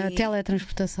 Então, e a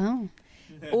teletransportação?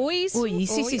 Ou isso,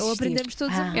 ou aprendemos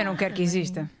todos a voar. Eu não quero que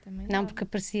exista. Não, porque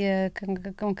aparecia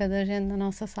com cada gente na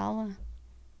nossa sala.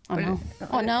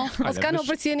 Ou não? Ou se cá não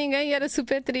aparecia ninguém e era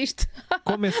super triste.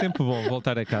 Como é sempre bom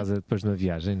voltar a casa depois de uma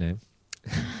viagem, não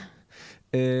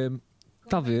é?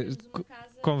 Talvez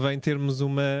convém termos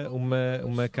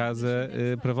uma casa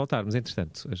para voltarmos.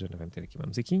 Entretanto, a Joana vai meter aqui uma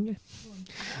musiquinha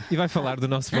e vai falar do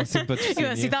nosso próximo patrocínio.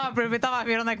 Eu assim estava a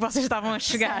ver onde é que vocês estavam a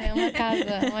chegar. É uma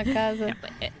casa.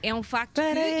 É um facto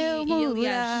que, e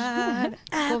aliás,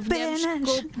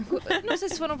 convenhamos, não sei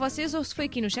se foram vocês ou se foi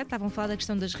aqui no chat, estavam a falar da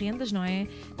questão das rendas, não é?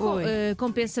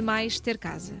 Compensa mais ter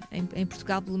casa. Em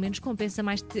Portugal, pelo menos, compensa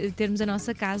mais termos a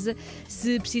nossa casa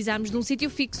se precisarmos de um sítio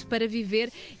fixo para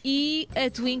viver, e a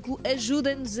Twinkle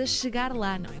ajuda-nos a chegar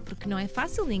lá, não é? Porque não é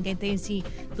fácil, ninguém tem assim,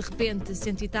 de repente,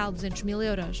 100 e tal, 200 mil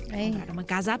euros para comprar uma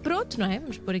casa a pronto, não é?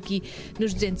 Vamos pôr aqui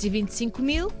nos 225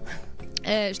 mil.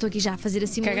 Estou aqui já a fazer a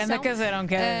simulação. Cagando a caseirão,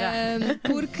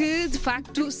 porque, de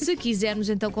facto, se quisermos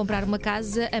então comprar uma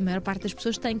casa, a maior parte das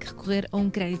pessoas tem que recorrer a um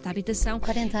crédito à habitação.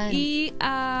 40 anos. E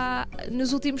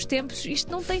nos últimos tempos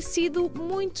isto não tem sido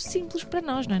muito simples para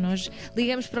nós, não é? Nós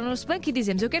ligamos para o nosso banco e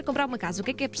dizemos: eu quero comprar uma casa, o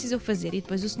que é preciso eu fazer? E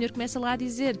depois o senhor começa lá a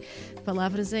dizer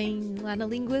palavras lá na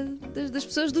língua das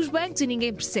pessoas dos bancos e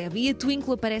ninguém percebe. E a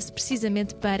Twinkle aparece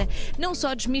precisamente para não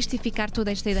só desmistificar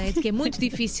toda esta ideia de que é muito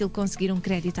difícil conseguir um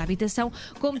crédito à habitação,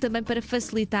 como também para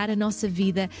facilitar a nossa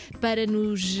vida, para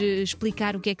nos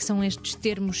explicar o que é que são estes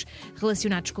termos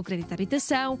relacionados com o crédito à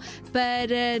habitação,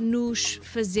 para nos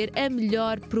fazer a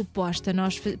melhor proposta.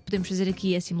 Nós podemos fazer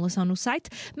aqui a simulação no site,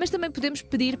 mas também podemos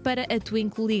pedir para a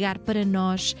Twinkle ligar para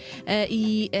nós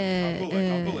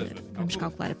vamos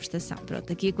calcular a prestação. Pronto,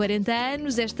 daqui a 40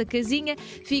 anos esta casinha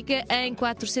fica em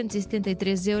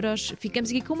 473 euros. Ficamos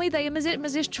aqui com uma ideia,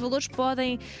 mas estes valores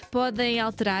podem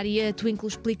alterar e a Twinkle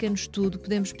explica-nos tudo.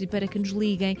 Podemos pedir para que nos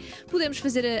liguem, podemos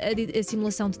fazer a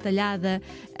simulação detalhada.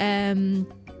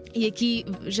 E aqui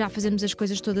já fazemos as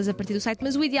coisas todas a partir do site,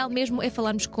 mas o ideal mesmo é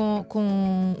falarmos com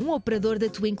um operador da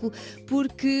Twinkle,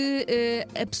 porque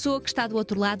a pessoa que está do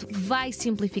outro lado vai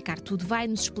simplificar tudo, vai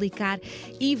nos explicar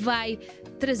e vai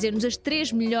trazer-nos as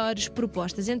 3 melhores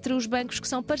propostas. Entre os bancos que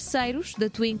são parceiros da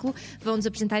Twinkle, vão-nos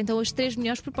apresentar então as 3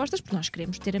 melhores propostas, porque nós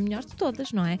queremos ter a melhor de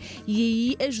todas, não é?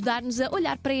 E aí ajudar-nos a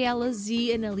olhar para elas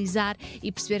e analisar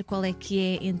e perceber qual é que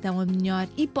é então a melhor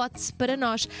hipótese para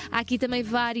nós. Há aqui também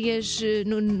várias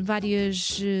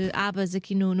abas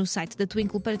aqui no site da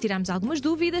Twinkle para tirarmos algumas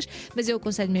dúvidas, mas eu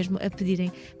aconselho mesmo a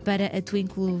pedirem para a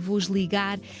Twinkle vos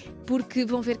ligar, porque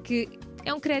vão ver que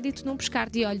é um crédito num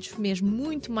piscar de olhos mesmo,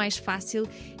 muito mais fácil.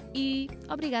 E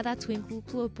obrigada à Twinkle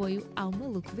pelo apoio ao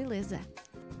Maluco, beleza?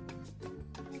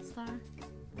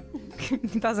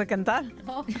 Estás a cantar?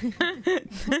 Oh.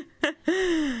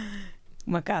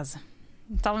 Uma casa.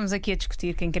 Estávamos aqui a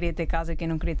discutir quem queria ter casa e quem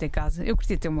não queria ter casa. Eu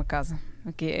queria ter uma casa.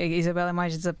 Aqui, a Isabel é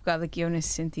mais desapegada que eu nesse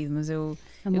sentido, mas eu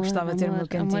gostava de ter o meu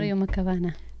cantinho. Amor e uma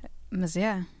cabana. Mas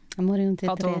é. Amor e um T3.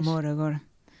 Falta o amor agora.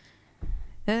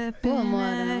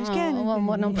 O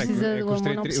amor não precisa de Os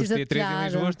T3 em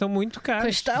Lisboa estão muito caros.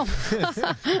 Pois estão.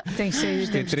 Tem que ser,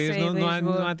 T3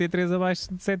 não há T3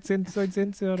 abaixo de 700,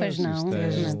 800 euros. Pois não,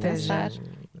 pensar.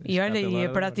 E olha, e a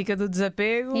prática do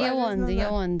desapego. E aonde?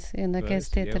 Onde é que é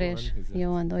esse T3? E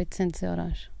aonde? 800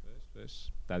 euros.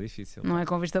 Está difícil. Não é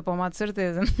com vista para o mar, de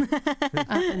certeza.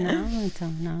 Não, então,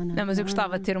 não. Não, mas eu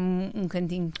gostava de ter um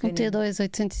cantinho pequeno. Um T2,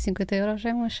 850 euros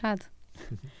é um achado.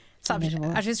 Sabes,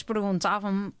 às vezes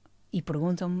perguntavam-me e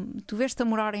perguntam-me: tu vês-te a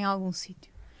morar em algum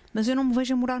sítio? Mas eu não me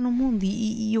vejo a morar no mundo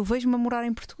e eu vejo-me a morar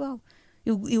em Portugal.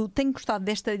 Eu tenho gostado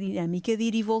desta dinâmica de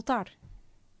ir e voltar.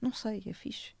 Não sei, é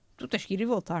fixe. Tu tens que ir e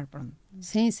voltar, pronto.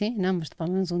 Sim, não, mas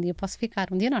pelo menos um dia posso ficar.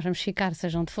 Um dia nós vamos ficar,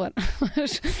 seja onde for.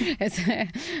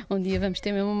 Um dia vamos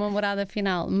ter mesmo uma morada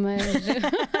final, mas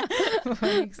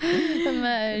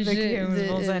daqui a uns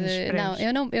bons anos esperemos.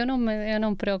 Eu não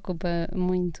me preocupa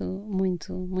muito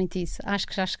isso. Acho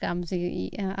que já chegámos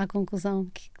à conclusão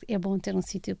que é bom ter um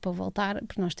sítio para voltar,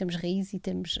 porque nós temos raiz e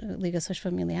temos ligações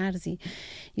familiares e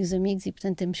os amigos, e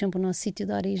portanto temos sempre o nosso sítio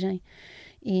de origem.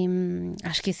 E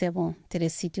acho que isso é bom, ter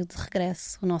esse sítio de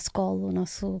regresso, o nosso colo, o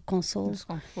nosso consolo, o nosso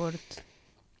conforto.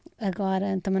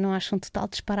 Agora também não acho um total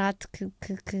disparate que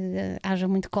haja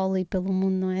muito colo aí pelo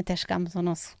mundo, não é? Até chegarmos ao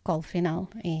nosso colo final.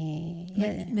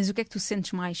 Mas o que é que tu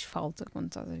sentes mais falta quando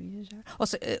estás a viajar? Ou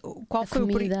seja, qual foi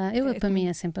comida? Para mim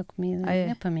é sempre a comida.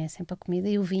 Para mim é sempre a comida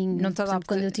e o vinho. Não te exemplo,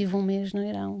 quando eu tive um mês no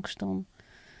Irão, costumo.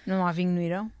 Não há vinho no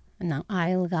Irão? Não,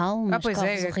 é legal, mas pois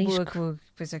corres o risco.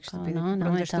 Pois é, que estúpido.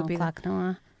 Não, então, claro que não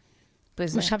há.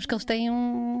 Pois mas sabes que eles têm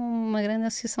uma grande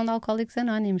associação de alcoólicos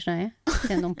anónimos, não é?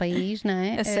 Sendo um país, não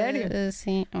é? A sério?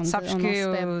 Sim. Sabes que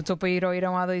eu estou para ir ao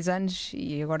Irão há 2 anos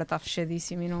e agora está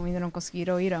fechadíssimo e ainda não consegui ir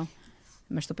ao Irão.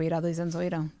 Mas estou para ir há 2 anos ao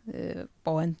Irão.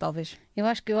 Para o ano, talvez. Eu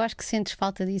acho que sentes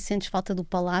falta disso, sentes falta do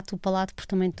palato. O palato, porque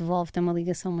também te devolve, tem uma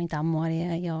ligação muito à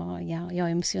memória e ao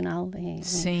emocional.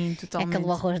 Sim, totalmente. É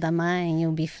aquele arroz da mãe,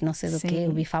 o bife não sei do quê,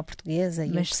 o bife à portuguesa.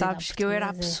 Mas sabes que eu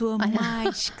era a pessoa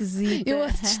mais esquisita. Eu a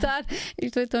testar,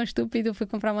 isto é tão estúpido. Eu fui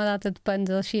comprar uma data de panos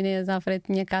ao chinês à frente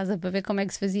da minha casa para ver como é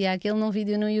que se fazia aquilo num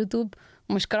vídeo no YouTube.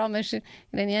 Umas cromas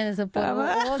iranianas a pôr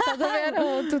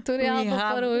o tutorial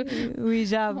para pôr o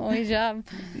hijab.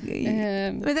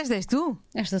 Mas esta és tu?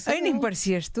 Esta sou eu. Nem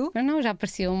parecias tu? Não, já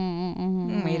parecia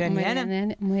uma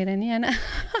iraniana. Uma iraniana.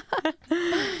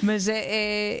 Mas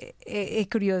é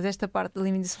curioso esta parte da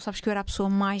alimentação. Sabes que eu era a pessoa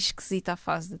mais esquisita à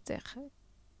face da Terra.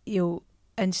 Eu,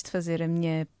 antes de fazer a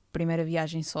minha primeira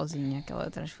viagem sozinha, aquela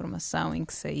transformação em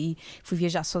que saí, fui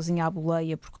viajar sozinha à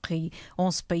boleia, percorri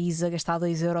 11 países a gastar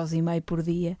 2,5 € por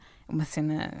dia, uma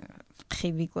cena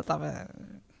ridícula,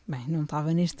 não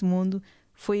estava neste mundo.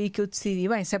 Foi aí que eu decidi,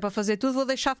 bem, se é para fazer tudo, vou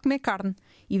deixar de comer carne.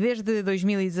 E desde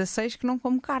 2016 que não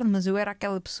como carne, mas eu era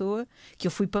aquela pessoa que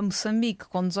eu fui para Moçambique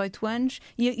com 18 anos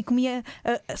e comia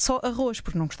só arroz,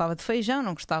 porque não gostava de feijão,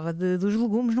 não gostava dos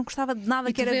legumes, não gostava de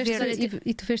nada que era verde.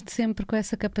 E tu veste sempre com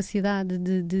essa capacidade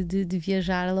de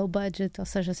viajar low budget, ou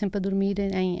seja, sempre a dormir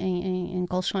em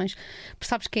colchões. Porque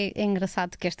sabes que é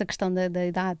engraçado que esta questão da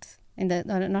idade...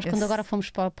 Nós quando agora fomos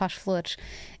para as flores,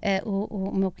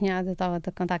 o meu cunhado, estava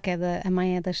a contar que a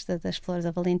mãe é das flores,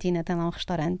 a Valentina, tem lá um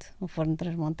restaurante, o Forno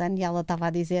Transmontano, e ela estava a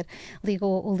dizer,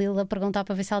 ligou o Lila a perguntar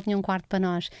para ver se ela tinha um quarto para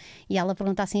nós, e ela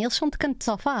pergunta assim, eles são de canto de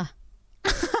sofá?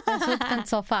 Eles são de canto de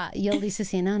sofá? E ele disse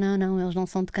assim, não, eles não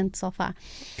são de canto de sofá.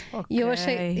 Okay.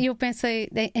 E eu pensei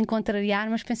em contrariar,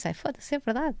 mas pensei, foda-se, é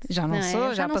verdade. Já não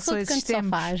sou, já passou esses tempos.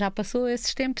 Sofá, já passou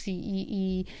esses tempos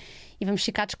e vamos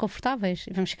ficar desconfortáveis,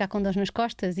 e vamos ficar com dores nas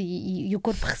costas e o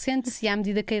corpo ressente-se à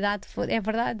medida que a idade for. É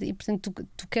verdade, e portanto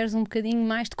tu queres um bocadinho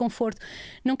mais de conforto.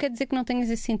 Não quer dizer que não tenhas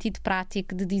esse sentido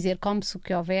prático de dizer come-se o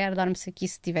que houver, dorme-se aqui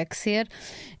se tiver que ser,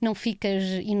 não ficas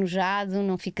enojado,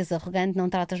 não ficas arrogante, não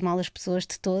tratas mal as pessoas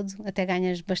de todo, até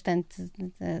ganhas bastante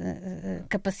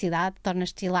capacidade,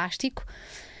 tornas-te elástico.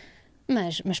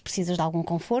 Mas precisas de algum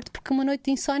conforto, porque uma noite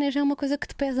de insónia já é uma coisa que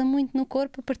te pesa muito no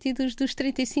corpo. A partir dos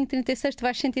 35, 36 tu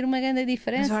vais sentir uma grande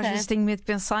diferença. Mas eu às vezes tenho medo de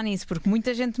pensar nisso, porque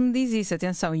muita gente me diz isso,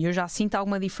 atenção, e eu já sinto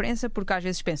alguma diferença, porque às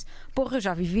vezes penso, porra, eu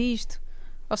já vivi isto.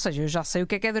 Ou seja, eu já sei o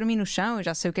que é dormir no chão, eu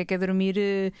já sei o que é dormir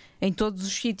em todos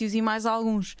os sítios e mais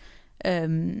alguns.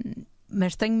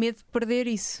 Mas tenho medo de perder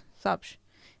isso, sabes?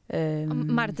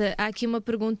 Marta, há aqui uma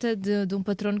pergunta de um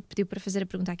patrono que pediu para fazer a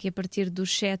pergunta aqui a partir do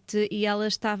chat, e ele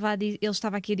estava aqui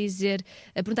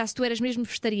a perguntar se tu eras mesmo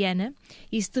vegetariana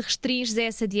e se te restringes a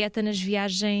essa dieta nas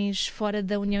viagens fora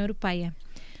da União Europeia.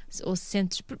 Ou se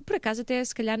sentes, por acaso até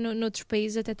se calhar noutros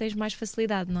países até tens mais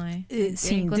facilidade, não é?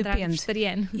 Sim, depende.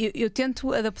 Vegetariano. Eu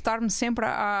tento adaptar-me sempre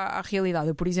à realidade.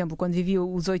 Eu, por exemplo, quando vivi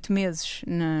os 8 meses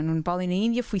no Nepal e na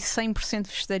Índia, fui 100%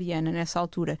 vegetariana nessa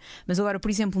altura. Mas agora, por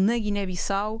exemplo, na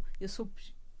Guiné-Bissau, eu sou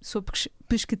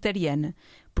pescetariana,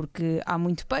 porque há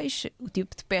muito peixe, o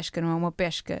tipo de pesca não é uma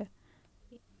pesca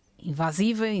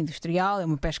invasiva, industrial, é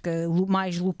uma pesca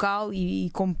mais local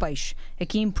e como peixe.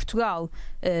 Aqui em Portugal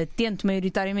tento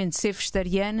maioritariamente ser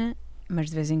vegetariana, mas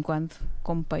de vez em quando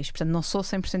como peixe. Portanto, não sou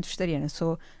 100% vegetariana,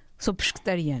 sou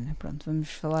pescetariana. Pronto,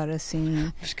 vamos falar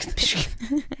assim.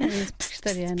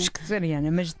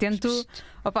 Pescetariana. Mas tento,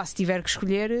 se tiver que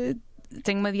escolher,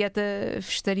 tenho uma dieta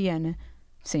vegetariana.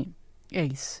 Sim. É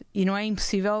isso. E não é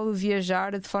impossível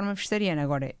viajar de forma vegetariana.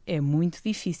 Agora, é muito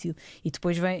difícil. E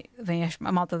depois vem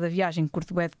a malta da viagem que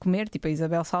curte bem de comer, tipo a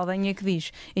Isabel Saldanha, que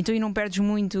diz, então e não perdes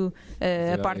muito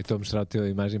a parte... Eu estou a mostrar a tua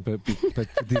imagem para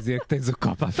te dizer que tens o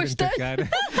copo à frente da cara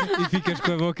e ficas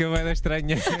com a boca bem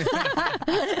estranha.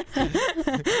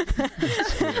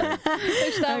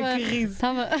 Que riso.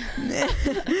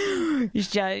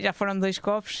 Isto já foram 2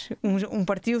 copos, um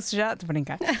partiu-se já, estou a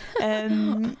brincar.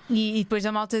 E depois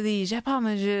a malta diz,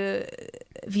 mas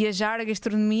viajar, a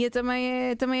gastronomia também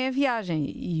é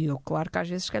viagem. E eu, claro que às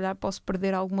vezes se calhar posso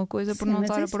perder alguma coisa por não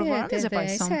estar a provar.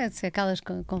 Isso é aquelas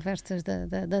conversas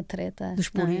da treta dos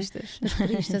puristas. Dos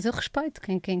puristas. Eu respeito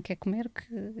quem quer comer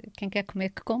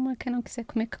que coma, quem não quiser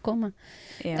comer que coma.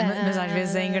 Mas às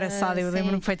vezes é engraçado, eu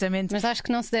lembro-me perfeitamente. Mas acho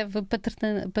que não se deve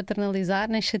paternalizar,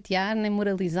 nem chatear, nem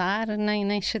moralizar,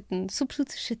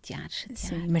 sobretudo chatear.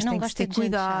 Sim, mas tem que ter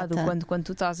cuidado quando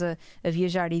tu estás a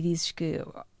viajar e dizes que,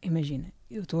 imagina,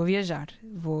 eu estou a viajar,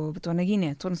 estou na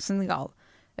Guiné, estou no Senegal,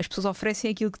 as pessoas oferecem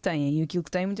aquilo que têm, e aquilo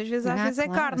que têm muitas vezes é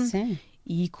carne. Sim.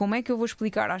 E como é que eu vou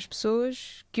explicar às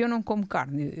pessoas que eu não como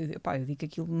carne? Eu digo que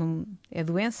aquilo não é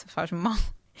doença, faz-me mal.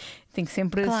 Tem que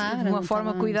sempre de uma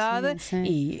forma cuidada.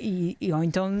 sim. Ou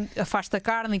então afasta a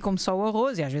carne e come só o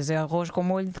arroz, e às vezes é arroz com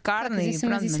molho de carne. Mas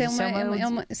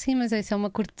isso é uma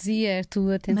cortesia, é tu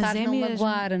a tentar não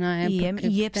magoar, não é?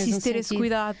 E é preciso ter esse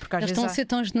cuidado, porque às eles vezes estão a ser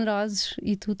tão generosos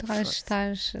e tu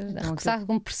estás a recusar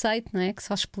algum preceito, não é? Que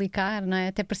só explicar, não é?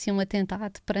 Até parecia um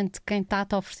atentado perante quem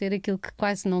está-te a oferecer aquilo que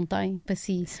quase não tem para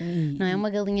si. Sim, não é? Uma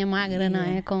galinha magra, não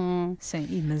é?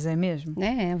 Sim, mas é mesmo.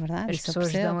 É verdade. As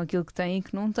pessoas dão aquilo que têm e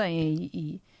que não têm.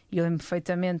 E eu lembro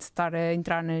perfeitamente de estar a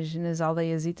entrar nas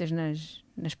aldeiasitas,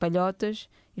 nas palhotas,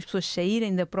 e as pessoas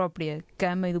saírem da própria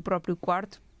cama e do próprio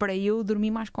quarto para eu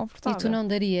dormir mais confortável. E tu não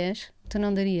darias? Tu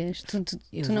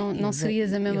não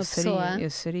serias a mesma pessoa eu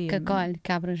seria, que acolhe,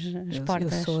 que abre as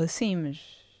portas? Eu sou assim, mas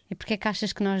E porquê é que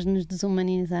achas que nós nos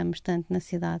desumanizamos tanto na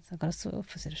cidade? Agora sou eu a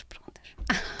fazer as perguntas.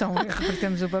 Então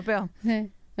revertemos o papel.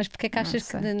 Mas porquê é que achas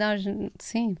que nós...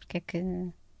 Sim, porque é que...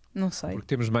 Não sei. Porque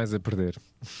temos mais a perder.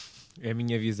 É a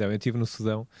minha visão. Eu estive no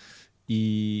Sudão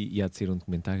e há de ser um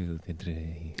documentário entre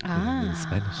em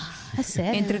semanas. A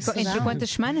sério? Entre quantas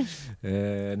semanas?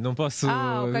 Não posso.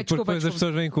 Ok, porque depois as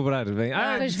pessoas vêm cobrar.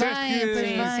 Pois vem.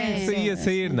 Saía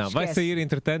sair. Não, vai Esquece. sair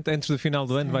entretanto, antes do final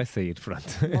do ano vai sair. Pronto.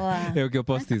 É o que eu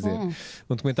posso dizer. Bom.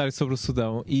 Um documentário sobre o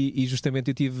Sudão e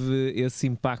justamente eu tive esse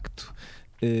impacto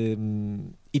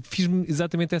e fiz-me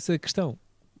exatamente essa questão.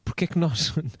 Porque é que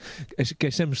nós que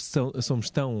achamos que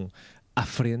somos tão à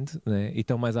frente, né? E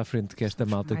tão mais à frente que esta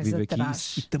malta que vive aqui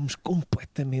e estamos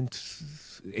completamente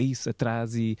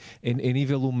atrás e em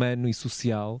nível humano e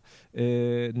social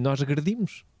nós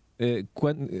agredimos.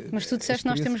 Mas tu disseste que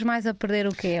nós temos mais a perder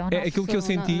o quê? Aquilo que eu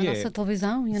senti a nossa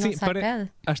televisão e o nosso iPad?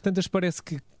 Às tantas parece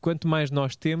que quanto mais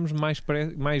nós temos,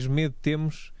 mais medo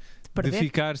temos de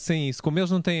ficar sem isso. Como eles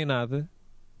não têm nada.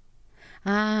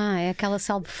 É aquela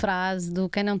célebre frase do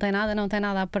quem não tem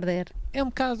nada a perder. É um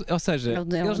bocado, ou seja,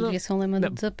 eles devia ser um lema do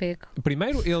desapego.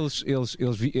 Primeiro, eles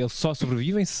só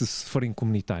sobrevivem se forem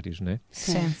comunitários, não é?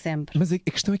 Sim, sempre. Mas a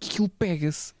questão é que aquilo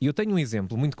pega-se. E eu tenho um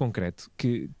exemplo muito concreto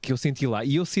que eu senti lá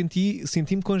e eu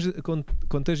senti-me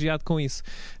contagiado com isso.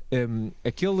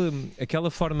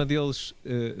 Aquela forma deles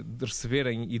de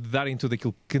receberem e de darem tudo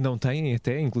aquilo que não têm,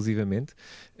 até inclusivamente,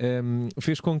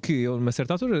 fez com que eu, numa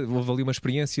certa altura, houve ali umas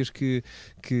experiências que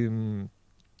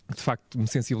de facto me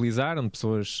sensibilizaram, de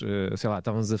pessoas, sei lá,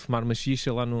 estávamos a fumar uma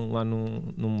xixa lá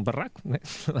num barraco, né?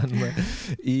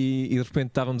 e de repente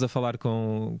estávamos a falar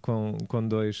com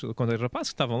dois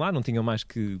rapazes que estavam lá, não tinham mais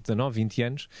que 19, 20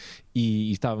 anos,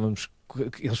 e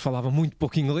eles falavam muito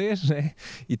pouco inglês, né?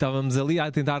 E estávamos ali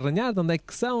a tentar arranhar de onde é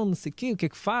que são, não sei o quê, o que é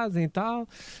que fazem e tal,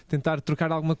 tentar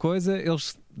trocar alguma coisa.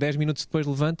 Eles 10 minutos depois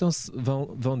levantam-se,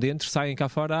 vão dentro, saem cá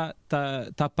fora,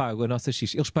 está pago a nossa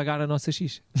xixa. Eles pagaram a nossa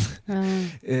xixa.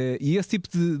 E esse tipo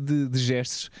de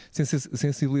gestos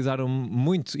sensibilizaram-me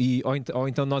muito. Ou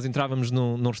então nós entrávamos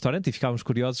num restaurante e ficávamos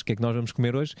curiosos o que é que nós vamos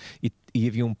comer hoje, e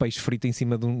havia um peixe frito em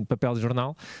cima de um papel de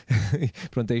jornal.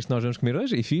 Pronto, é isto que nós vamos comer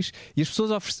hoje, e fiz. E as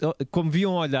pessoas, como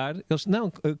viam olhar, eles,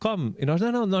 não, come. E nós,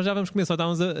 não, nós já vamos comer, só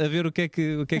estávamos a ver o que é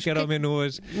que era o menu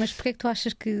hoje. Mas porquê é que tu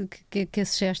achas que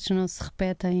esses gestos não se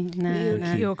repetem?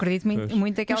 Eu acredito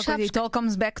muito naquela coisa, it all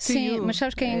comes back to you. Sim, mas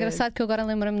sabes que é engraçado que eu agora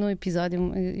lembro-me num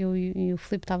episódio, eu e o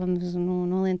Filipe estávamos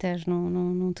no Alentejo,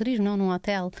 num turismo, num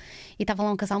hotel, e estava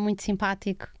lá um casal muito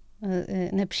simpático.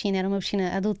 Na piscina, era uma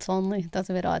piscina adults only, estás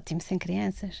a ver, ótimo, sem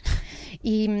crianças,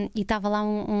 e estava lá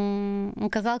um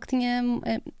casal que tinha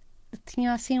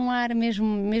assim um ar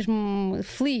mesmo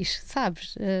feliz,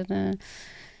 sabes?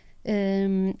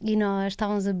 E nós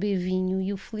estávamos a beber vinho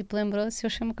e o Filipe lembrou-se, eu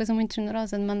achei uma coisa muito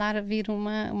generosa, de mandar vir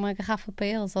uma garrafa para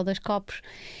eles, ou 2 copos,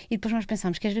 e depois nós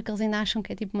pensámos, queres ver que eles ainda acham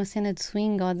que é tipo uma cena de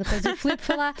swing ou de coisa.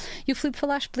 E o Filipe foi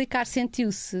lá explicar,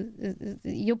 sentiu-se,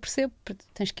 e eu percebo,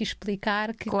 tens que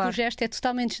explicar que o gesto é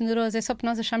totalmente generoso, é só porque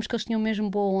nós achámos que eles tinham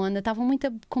mesmo boa onda, estavam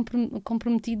muito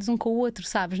comprometidos um com o outro,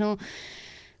 sabes? Não,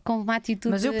 com uma atitude.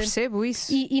 Mas eu percebo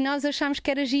isso. E nós achámos que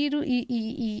era giro,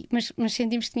 mas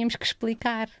sentimos que tínhamos que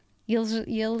explicar. E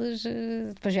eles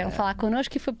depois vieram falar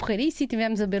connosco e foi porreirice, e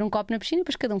tivemos a beber um copo na piscina,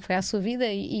 depois cada um foi à sua vida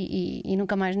e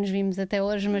nunca mais nos vimos até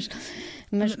hoje.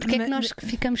 Mas porquê é que nós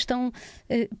ficamos tão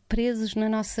presos na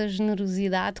nossa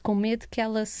generosidade, com medo que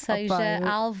ela seja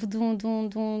alvo de uma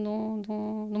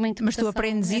interpretação? Mas tu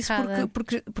aprendes errada. Isso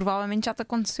porque provavelmente já te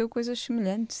aconteceu coisas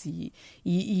semelhantes,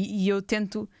 e eu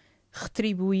tento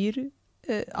retribuir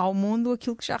ao mundo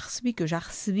aquilo que já recebi, que eu já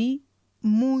recebi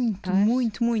muito.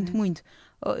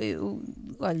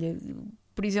 Olha,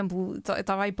 por exemplo,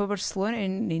 estava aí para Barcelona,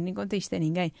 nem contei isto a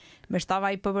ninguém, mas estava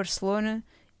aí para Barcelona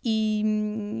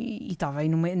e estava aí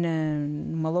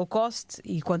numa low cost,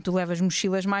 e quando tu levas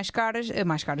mochilas maiores,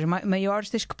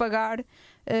 tens que pagar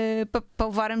para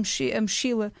levar a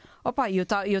mochila. E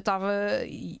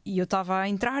eu estava a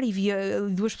entrar e via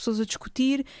 2 pessoas a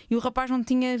discutir, e o rapaz não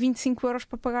tinha 25 euros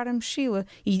para pagar a mochila,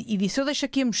 e disse, eu deixo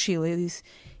aqui a mochila.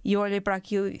 E eu olhei para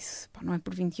aquilo e disse, não é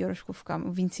por 25 euros que eu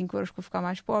vou ficar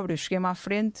mais pobre. Eu cheguei-me à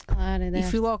frente e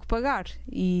fui logo pagar.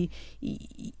 E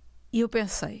eu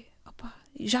pensei,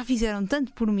 já fizeram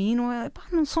tanto por mim,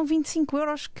 não são 25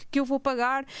 euros que eu vou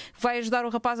pagar, vai ajudar o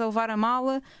rapaz a levar a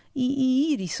mala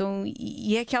e ir.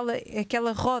 E é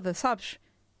aquela roda, sabes?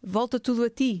 Volta tudo a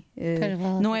ti.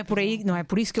 Não é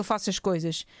por isso que eu faço as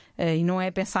coisas. E não é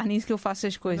pensar nisso que eu faço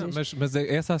as coisas. Não, mas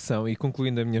essa ação, e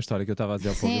concluindo a minha história que eu estava a dizer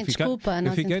ao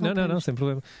pouco, sem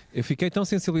problema. Eu fiquei tão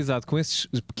sensibilizado com esses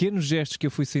pequenos gestos que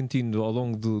eu fui sentindo ao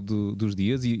longo dos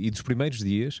dias e dos primeiros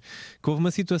dias, que houve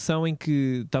uma situação em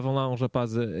que estavam lá uns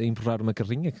rapazes a empurrar uma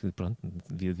carrinha que, pronto,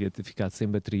 devia ter ficado sem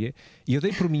bateria, e eu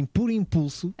dei por mim, por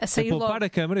impulso, a poupar a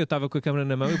câmara. Eu estava com a câmara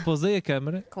na mão, eu pousei a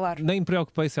câmara, nem me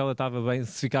preocupei se ela estava bem,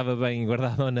 se ficava bem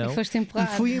guardada ou não, e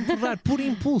fui empurrar por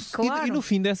impulso. E no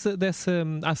fim dessa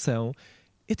ação,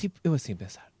 eu assim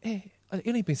pensar, olha,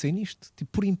 eu nem pensei nisto,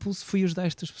 por impulso fui ajudar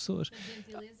estas pessoas. A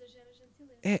gentileza gera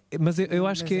gentileza. Mas eu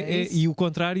acho que e o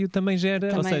contrário também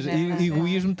gera, ou seja,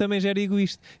 egoísmo também gera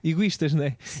egoístas, não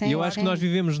é? Sim, e eu acho que nós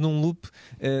vivemos num loop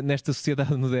nesta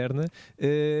sociedade moderna,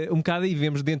 um bocado, e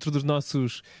vivemos dentro dos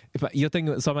nossos. E eu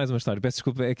tenho só mais uma história, peço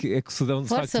desculpa, é que o Sudão de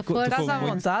facto estás à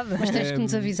vontade. Mas tens que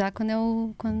nos avisar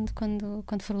quando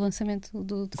for o lançamento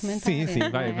do documentário. Sim,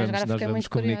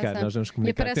 nós vamos comunicar. E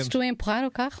apareces tu a empurrar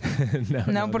o carro?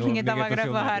 Não, porque ninguém estava a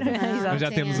gravar. Mas já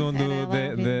temos um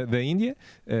da Índia.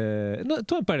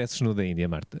 Tu apareces no da Índia,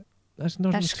 Marta?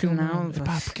 Acho que não.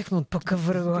 Porquê que não? Pouca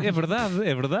vergonha. É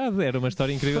verdade. Era uma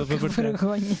história incrível para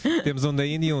partilhar. Temos um da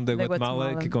Índia e um da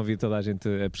Guatemala que convido toda a gente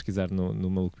a pesquisar no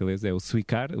Maluco Beleza. É o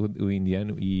Suicar, o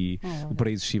indiano, e o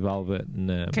Paraíso Xibalba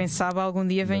na. Quem sabe algum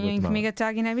dia venham comigo até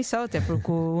à Guiné-Bissau, até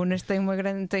porque o Unas tem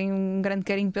um grande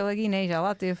carinho pela Guiné, já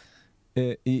lá teve.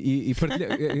 E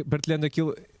partilhando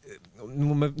aquilo.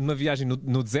 Numa viagem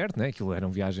no deserto, né? Aquilo eram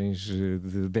viagens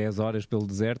de 10 horas pelo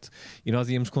deserto, e nós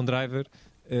íamos com o driver,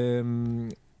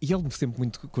 e ele sempre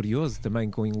muito curioso, também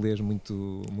com inglês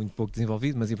muito pouco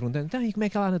desenvolvido, mas ia perguntando, então, e como é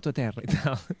que é lá na tua terra? E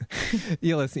tal.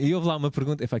 E ele assim, e houve lá uma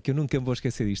pergunta, que eu nunca me vou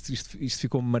esquecer disto, isto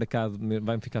ficou-me marcado,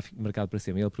 vai-me ficar marcado para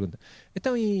sempre. E ele pergunta,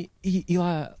 então, e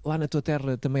lá na tua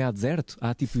terra também há deserto?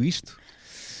 Há tipo isto?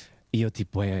 E eu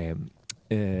tipo,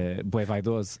 bué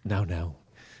vaidoso, não.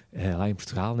 Lá em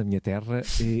Portugal, na minha terra,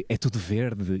 é tudo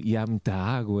verde e há muita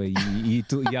água e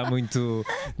há muito,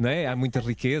 não é? Há muita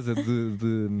riqueza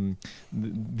de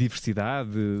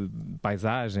diversidade, de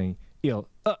paisagem. Ele,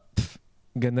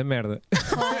 ganda merda.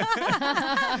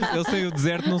 Eu sei o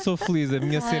deserto, não sou feliz. A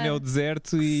minha cena é o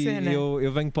deserto e eu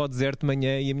venho para o deserto de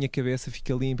manhã e a minha cabeça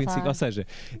fica limpa. Ou seja,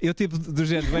 eu tipo do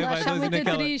género bem vaidoso e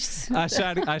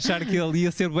naquela achar que ele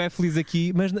ia ser bem feliz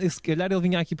aqui, mas se calhar ele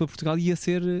vinha aqui para Portugal e ia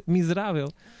ser miserável.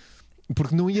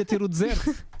 Porque não ia ter o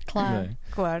deserto.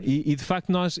 Claro. E de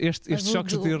facto nós estes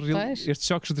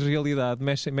choques de realidade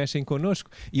mexem connosco.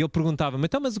 E eu perguntava-me,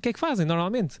 então, mas o que é que fazem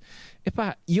normalmente?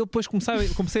 E eu depois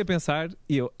comecei a pensar,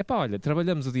 olha,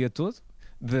 trabalhamos o dia todo,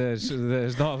 das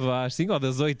 9 às 5 ou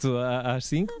das 8 às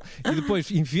 5, e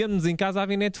depois enfiamos-nos em casa a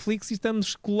ver Netflix e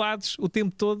estamos colados o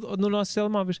tempo todo nos nossos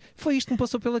telemóveis. Foi isto que me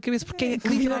passou pela cabeça, porque é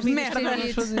literalmente isto que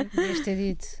vamos fazer. Devias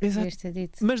ter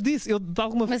dito. Mas disse, eu de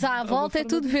alguma Mas à volta é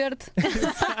tudo verde.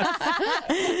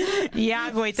 E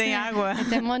água, e tem água. E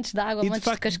tem montes de água, montes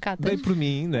de cascatas. Dei por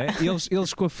mim, né?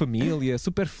 Eles com a família,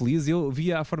 super felizes. Eu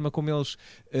via a forma como eles.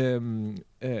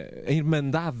 A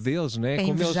irmandade deles, né? É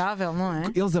invejável, não é?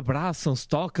 Eles abraçam-se,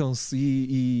 tocam-se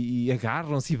e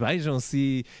agarram-se e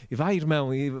beijam-se e vai,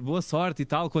 irmão, e boa sorte e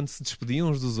tal, quando se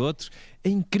despediam uns dos outros. É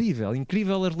incrível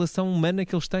a relação humana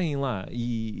que eles têm lá,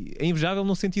 e é invejável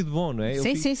num sentido bom, não é?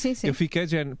 Sim. Eu fiquei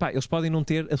de género, eles podem não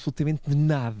ter absolutamente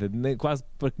nada, né? Quase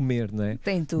para comer, não é?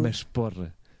 Tem tudo. Mas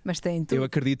porra. Mas tem tudo. Eu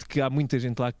acredito que há muita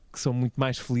gente lá que são muito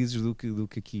mais felizes do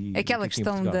que aqui. Aquela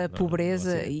questão da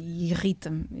pobreza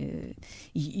irrita-me.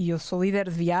 E eu sou líder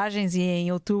de viagens e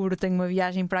em outubro tenho uma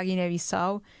viagem para a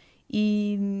Guiné-Bissau.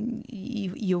 E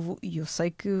eu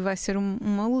sei que vai ser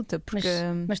uma luta porque...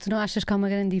 mas tu não achas que há uma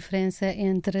grande diferença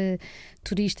entre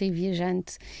turista e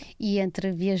viajante, e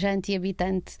entre viajante e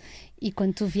habitante? E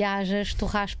quando tu viajas, tu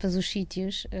raspas os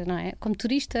sítios, não é? Como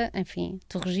turista, enfim,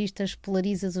 tu registas,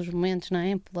 polarizas os momentos, não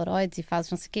é? Em polaroids, e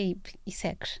fazes não sei o quê, e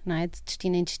segues, não é? De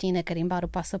destino em destino a carimbar o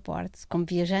passaporte. Como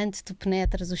viajante, tu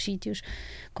penetras os sítios.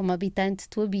 Como habitante,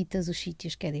 tu habitas os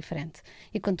sítios, que é diferente.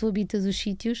 E quando tu habitas os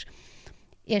sítios,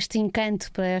 este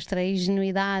encanto para esta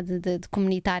ingenuidade de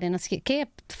comunitária, não sei o quê, que é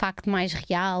de facto mais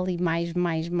real e mais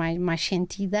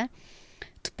sentida,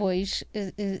 depois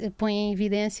põe em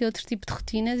evidência outro tipo de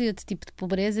rotinas e outro tipo de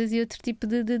pobrezas e outro tipo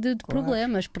de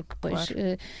problemas, porque depois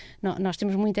nós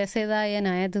temos muito essa ideia, não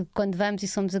é? De quando vamos e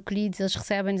somos acolhidos, eles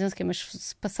recebem-nos, não sei o quê, mas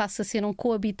se passasse a ser um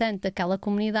coabitante daquela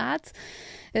comunidade,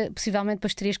 possivelmente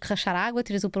depois terias que rachar água,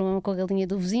 terias o problema com a galinha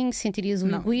do vizinho, sentirias o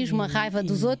egoísmo, a raiva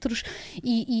dos outros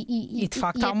e de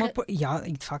facto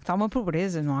há uma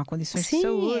pobreza, não há condições de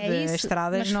saúde, as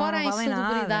estradas não valem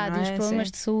nada, mas fora a insalubridade e os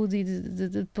problemas de saúde e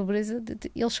de pobreza,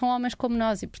 eles são homens como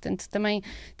nós e, portanto, também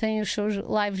têm os seus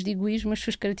lives de egoísmo, as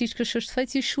suas características, os seus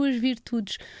defeitos e as suas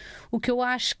virtudes. O que eu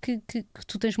acho que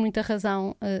tu tens muita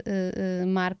razão,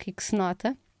 Marco, e que se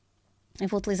nota, eu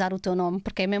vou utilizar o teu nome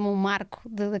porque é mesmo um marco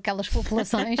daquelas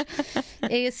populações,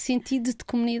 é esse sentido de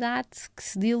comunidade que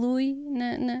se dilui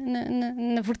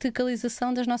na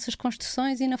verticalização das nossas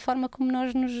construções e na forma como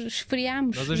nós nos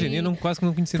esfriamos. Nós hoje em dia quase que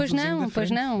não conhecemos Pois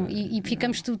não, e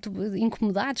ficamos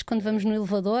incomodados quando vamos no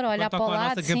elevador a olhar para o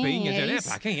lado. Sim,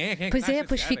 quem é? Pois é,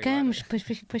 depois ficamos.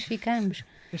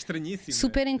 É estranhíssimo.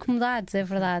 Super incomodados, é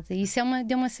verdade. E isso é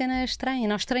uma cena estranha.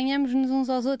 Nós estranhamos-nos uns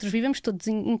aos outros. Vivemos todos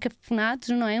encafunados,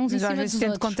 não é? Uns em cima dos outros.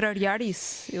 Tento contrariar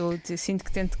isso. Eu sinto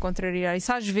que tento contrariar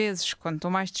isso às vezes, quando estou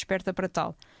mais desperta para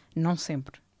tal. Não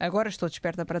sempre. Agora estou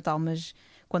desperta para tal, mas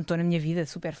quando estou na minha vida,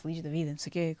 super feliz da vida, não sei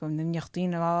o quê, na minha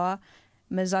rotina, lá.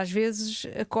 Mas às vezes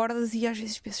acordas e às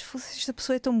vezes pensas, esta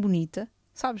pessoa é tão bonita,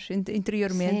 sabes,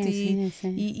 interiormente.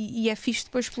 Sim. E é fixe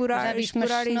depois explorar mas isso.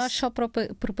 Nós só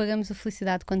propagamos a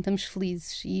felicidade quando estamos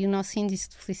felizes e o nosso índice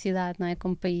de felicidade, não é,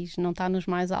 como país, não está nos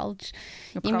mais altos.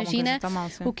 Imagina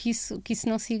o que isso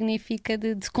não significa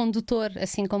de condutor,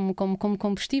 assim como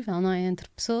combustível, não é, entre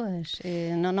pessoas.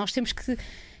 Nós temos que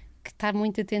estar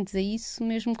muito atentos a isso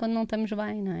mesmo quando não estamos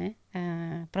bem, não é?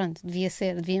 Pronto,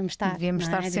 devíamos estar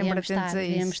sempre atentos a isso.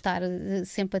 Devíamos estar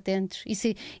sempre atentos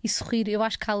e sorrir. Eu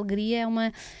acho que a alegria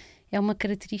é uma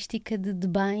característica de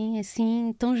bem,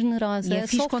 assim, tão generosa. E é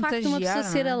só o facto de uma pessoa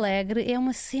ser alegre é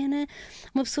uma cena,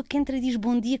 uma pessoa que entra e diz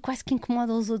bom dia, quase que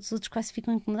incomoda os outros quase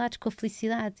ficam incomodados com a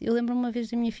felicidade. Eu lembro-me uma vez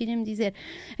da minha filha me dizer,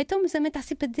 então, mas a mãe está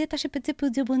sempre a dizer para eu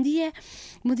dizer bom dia,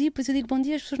 depois eu digo bom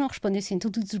dia, as pessoas não respondem assim, tu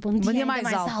dizes bom dia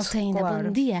mais alto ainda, claro.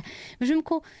 Bom dia. Mas mesmo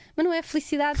mas não é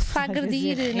felicidade para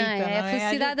agredir, não é? É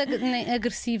felicidade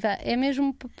agressiva, é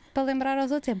mesmo para lembrar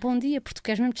aos outros, é bom dia, porque tu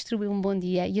queres mesmo distribuir um bom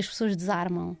dia e as pessoas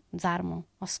desarmam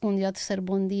ao segundo e ao terceiro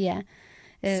bom dia.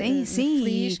 Sim.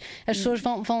 Feliz, as pessoas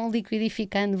vão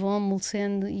liquidificando, vão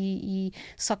amolecendo e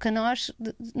só que nós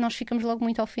ficamos logo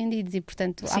muito ofendidos e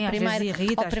portanto ao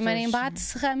primeiro embate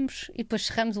cerramos e depois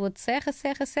cerramos, o outro serra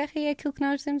e é aquilo que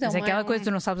nós dizemos. Mas é aquela coisa,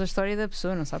 tu não sabes a história da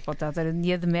pessoa, não sabes, pode estar a ter um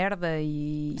dia de merda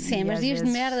mas dias de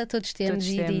merda todos temos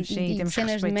e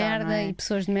cenas de merda e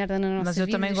pessoas de merda na nossa vida. Mas eu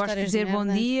também gosto de dizer bom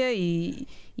dia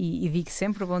e digo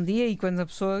sempre bom dia e quando a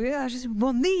pessoa às vezes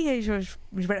bom dia e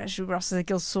os braços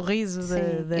aquele sorriso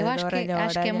eu acho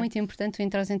que é muito importante tu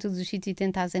entrares em todos os sítios e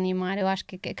tentares animar. Eu acho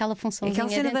que aquela funçãozinha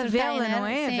aquela cena da vela, não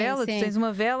é? Sim, a vela, sim. Tu tens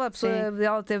uma vela, a pessoa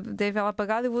dela tem a vela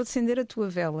apagada, eu vou acender a tua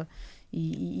vela.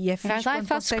 E é fixe. Vais lá e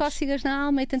fazes cócegas na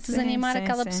alma e tentas animar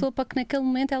aquela pessoa para que naquele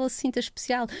momento ela se sinta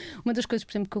especial. Uma das coisas,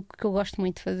 por exemplo, que eu gosto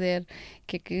muito de fazer,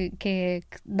 que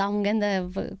dá um grande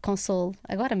consolo,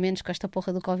 agora menos com esta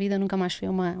porra do Covid, eu nunca mais fui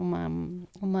a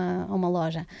uma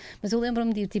loja, mas eu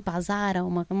lembro-me de ir tipo à Zara,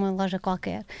 uma loja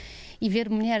qualquer, e ver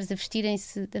mulheres a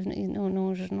vestirem-se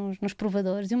nos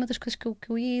provadores, e uma das coisas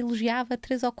que eu ia elogiava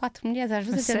 3 ou 4 mulheres, às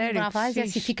vezes até me brava e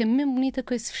assim, fica mesmo bonita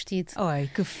com esse vestido. Ai,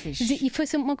 que fixe. E foi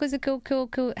sempre uma coisa que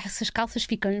essas calças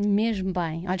ficam mesmo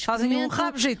bem. Olha, fazem um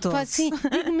rabo jeitoso. Sim,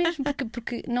 digo mesmo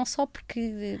porque não só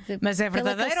porque mas é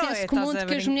verdadeiro ou é comum de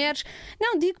que as mulheres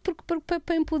não digo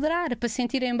para empoderar, para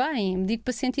sentirem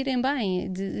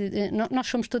bem, nós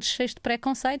somos todos cheios de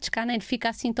preconceitos, cá nem fica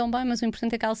assim tão bem, mas o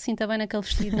importante é que ela se sinta bem naquele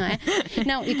vestido, não é?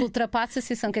 Não, e que ultrapasse a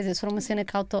sensação, quer dizer, se for uma cena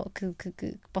que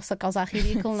possa causar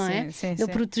ridículo, não é? Sim. Eu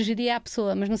protegeria a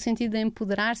pessoa, mas no sentido de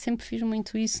empoderar sempre fiz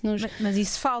muito isso mas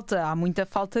isso falta, há muita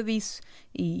falta disso.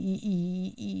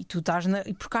 E tu estás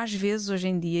porque às vezes hoje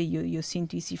em dia eu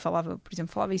sinto isso e falava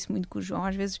isso muito com o João,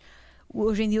 às vezes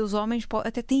hoje em dia os homens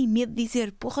até têm medo de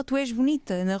dizer porra, tu és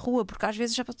bonita na rua, porque às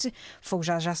vezes já pode dizer fogo,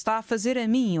 já se está a fazer a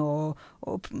mim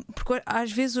porque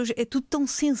às vezes hoje é tudo tão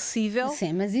sensível.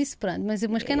 Sim, mas isso pronto,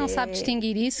 mas quem não sabe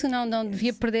distinguir isso não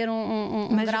devia perder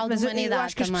um grau de humanidade. Eu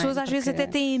acho que também, as pessoas às vezes até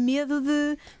têm medo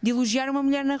de elogiar uma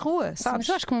mulher na rua, sabes? Sim, mas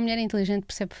eu acho que uma mulher inteligente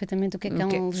percebe perfeitamente o que é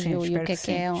um elogio e o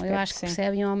que é eu acho que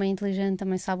percebe, e um homem inteligente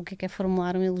também sabe o que é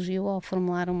formular um elogio ou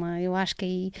formular eu acho que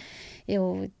aí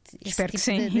espero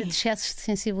esse tipo de excessos de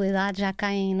sensibilidade já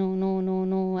caem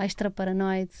no extra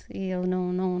paranoide e eu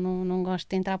não gosto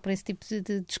de entrar por esse tipo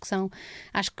de discussão.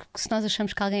 Acho que se nós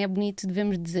achamos que alguém é bonito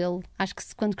devemos dizê-lo. Acho que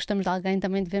quando gostamos de alguém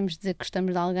também devemos dizer que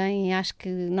gostamos de alguém, e acho que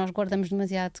nós guardamos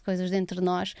demasiado de coisas dentro de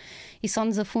nós e só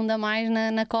nos afunda mais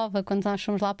na cova quando nós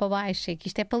fomos lá para baixo. E que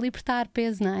isto é para libertar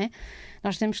peso, não é?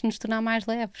 Nós temos que nos tornar mais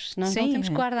leves. Nós não temos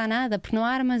que guardar nada porque não há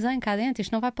armazém cá dentro,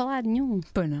 isto não vai para lado nenhum.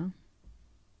 Pois não.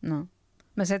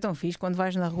 Mas é tão fixe quando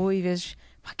vais na rua e vês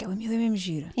aquela miúda é mesmo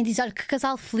gira. E diz, olha, que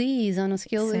casal feliz, ou não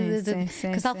sei o que.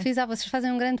 Casal feliz, vocês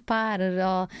fazem um grande par,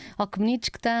 ou que bonitos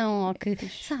que estão, ou que.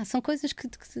 São coisas que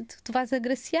tu vais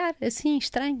agraciar, assim,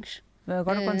 estranhos.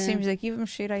 Agora, quando saímos daqui,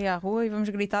 vamos sair aí à rua e vamos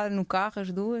gritar no carro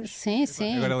as duas. Sim,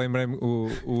 sim. Agora lembrei-me, o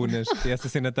Unas, e essa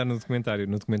cena está no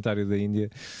documentário da Índia.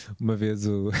 Uma vez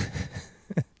o.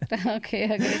 Ok,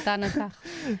 a gritar no carro.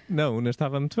 Não, o Unas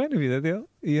estava muito bem na vida dele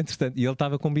e ele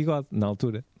estava com bigode na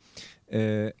altura.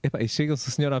 E chega-se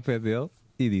o senhor ao pé dele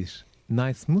e diz: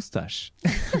 nice mustache.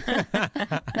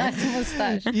 Nice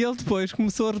mustache. E ele depois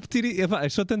começou a repetir,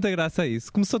 achou tanta graça a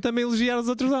isso, começou também a elogiar os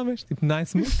outros homens, tipo,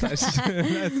 nice mustache.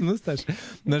 Nice mustache.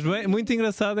 Mas bem, muito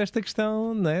engraçado esta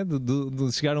questão, né,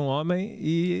 de chegar um homem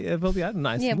e avaliar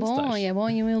nice mustache. É bom,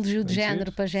 e um elogio de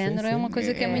género para género é uma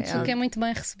coisa que é muito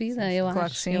bem recebida, eu acho.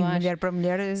 Claro que sim, mulher para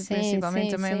mulher,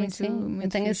 principalmente, também é muito eu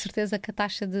tenho a certeza que a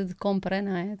taxa de compra,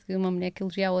 não é? De uma mulher que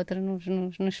elogia a outra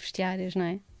nos vestiários, não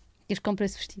é? E compra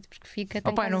esse vestido, porque fica.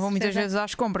 Não vou muitas vezes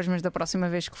às compras, mas da próxima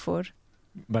vez que for.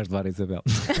 Vais levar a Isabel.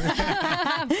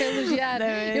 Para elogiar.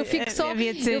 Eu fico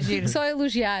só a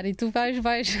elogiar e tu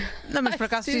vais. Não, mas por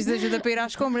acaso preciso de ajuda para ir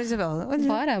às compras, Isabel.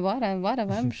 Olha, bora,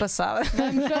 vamos. Passava.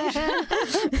 Vamos.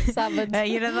 Sábado. A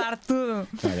ir a dar tudo.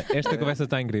 Olha, esta conversa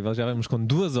está incrível, já vamos com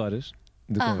 2 horas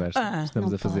de conversa.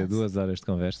 Estamos a fazer 2 horas de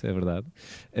conversa, é verdade.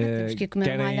 Temos que comer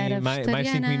querem mais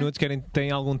 5 minutos?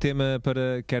 Têm algum tema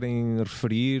querem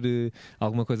referir?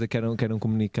 Alguma coisa que queiram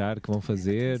comunicar que vão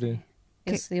fazer?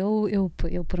 Eu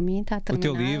por mim está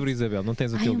terminado. O teu livro, Isabel, não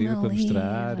tens o teu livro para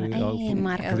mostrar?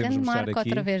 Grande Marco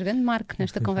outra vez, grande Marco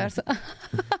nesta conversa.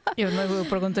 Eu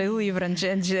perguntei o livro antes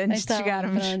de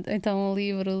chegarmos. Pronto, então o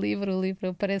livro,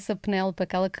 eu pareço a Penélope,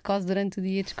 aquela que cose durante o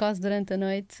dia e descose durante a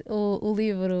noite. O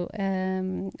livro.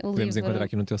 Podemos encontrar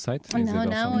aqui no teu site?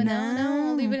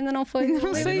 Não, o livro ainda não foi.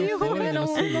 Não saiu,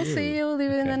 o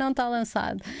livro ainda não está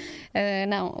lançado.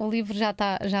 Não, o livro já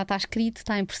está escrito,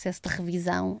 está em processo de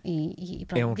revisão e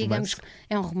pronto, é um digamos romance?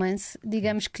 É um romance,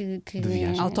 digamos que de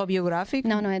viagem. Autobiográfico?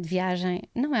 Não é de viagem,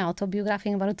 não é autobiográfico,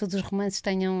 embora todos os romances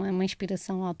tenham uma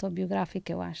inspiração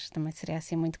autobiográfica, eu acho, também seria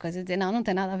assim muita coisa de dizer, não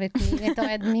tem nada a ver comigo, então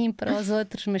é de mim para os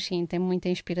outros, mas sim, tem muita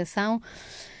inspiração.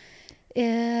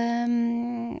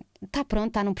 Está pronto,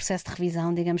 está num processo de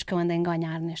revisão. Digamos que eu ando a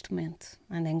enganhar neste momento.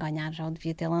 Já o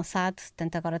devia ter lançado.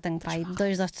 Portanto, agora tenho para aí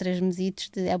 2 ou 3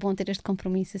 mesitos. É bom ter este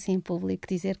compromisso assim em público,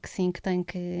 dizer que sim, que tenho,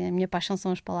 que a minha paixão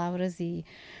são as palavras e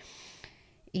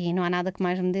não há nada que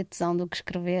mais me dê tesão do que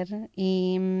escrever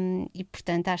e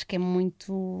portanto acho que é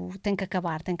muito. Tem que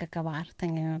acabar.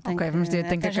 Vamos dizer,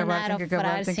 tem que acabar.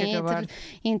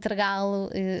 Entregá-lo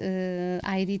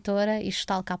à editora e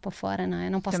chutá-lo cá para fora, não é?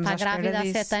 Não posso estar grávida há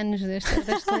 7 anos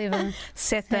deste livro.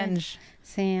 7 anos?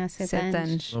 Sim, há 7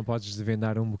 anos. Não podes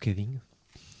desvendar um bocadinho?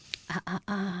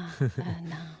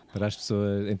 Não. Para as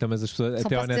pessoas. Então, mas as pessoas só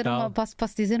até ao Natal.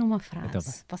 Posso dizer uma frase. Então,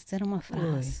 posso dizer uma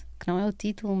frase que não é o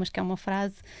título, mas que é uma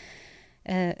frase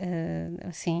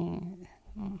assim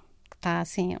que está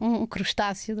assim, um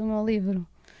crustáceo do meu livro,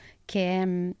 que é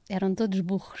eram todos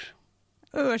burros.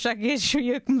 Eu achava que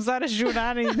ia começar a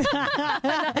chorar ainda.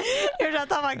 Eu já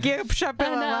estava aqui a puxar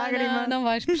pela lágrima. Não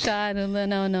vais puxar,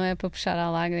 não é para puxar a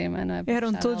lágrima, não é para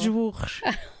eram todos burros.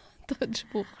 Todos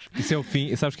burros. Isso é o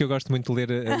fim. Sabes que eu gosto muito de ler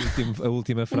a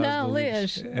última frase. Não,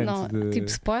 lês. Tipo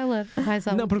spoiler.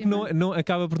 Não, porque não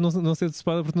acaba por não ser de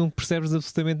spoiler, porque não percebes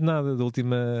absolutamente nada da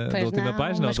última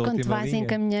página. Mas ou da quando última vais linha.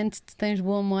 encaminhando, tu tens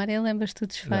boa memória e lembras-te do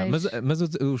desfecho. Mas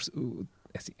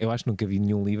assim, eu acho que nunca vi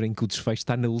nenhum livro em que o desfecho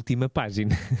está na última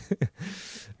página.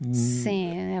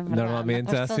 Sim, é verdade.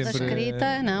 Normalmente há sempre. A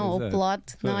escrita, não, o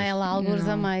plot, não é lá alguns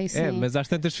a meio. Sim. Mas às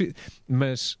tantas.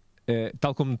 Mas.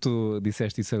 Tal como tu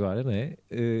disseste isso agora, não é?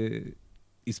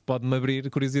 Isso pode-me abrir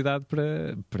curiosidade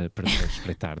para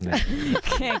espreitar, não é?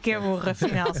 Quem é que é burro,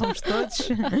 afinal? Somos todos.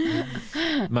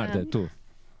 Marta, tu,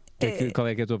 qual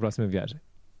é que é a tua próxima viagem?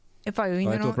 Epá, eu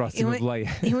ainda não,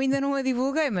 eu ainda não a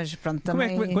divulguei, mas pronto,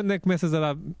 também. Quando é que começas a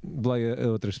dar boleia a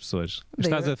outras pessoas?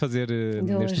 Estás a fazer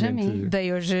neste momento?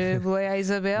 Dei hoje boleia à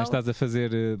Isabel. Mas estás a fazer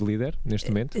de líder neste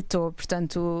momento? Estou,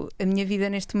 portanto, a minha vida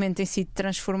neste momento tem sido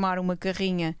transformar uma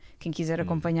carrinha. Quem quiser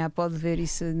acompanhar pode ver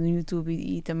isso no YouTube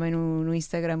e também no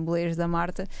Instagram, Boleias da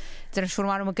Marta.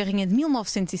 Transformar uma carrinha de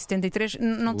 1973,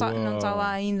 não está lá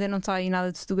ainda, não está aí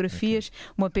nada de fotografias.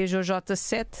 Okay. Uma Peugeot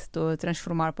J7, estou a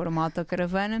transformar para uma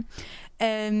autocaravana.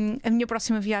 A minha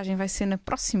próxima viagem vai ser na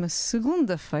próxima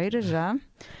segunda-feira já.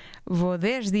 Vou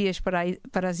 10 dias para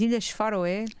as Ilhas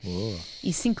Faroé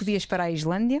e 5 dias para a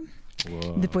Islândia.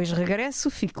 Depois regresso,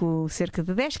 fico cerca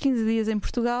de 10, 15 dias em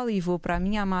Portugal e vou para a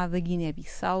minha amada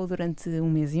Guiné-Bissau durante 1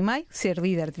 mês e meio, ser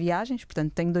líder de viagens.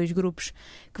 Portanto, tenho 2 grupos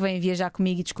que vêm viajar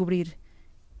comigo e descobrir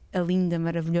a linda,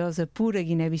 maravilhosa, pura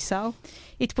Guiné-Bissau.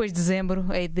 E depois de dezembro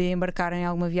hei de embarcar em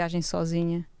alguma viagem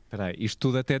sozinha. Espera aí, isto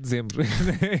tudo até dezembro.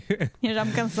 Eu já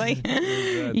me cansei.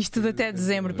 Isto tudo até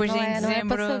dezembro. Depois Não em é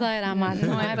dezembro. passadeira, Amada.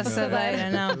 Não é passadeira,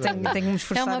 não. Tenho que me É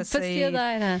esforçar uma a sair.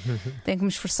 passeadeira. Tenho que me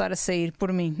esforçar a sair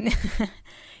por mim.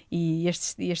 E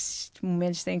estes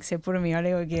momentos têm que ser por mim. Olha,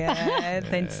 eu aqui,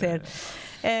 tem de ser.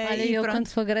 Olha, E eu pronto. quando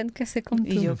for grande quero ser como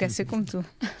tu. E eu quero ser como tu.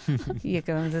 E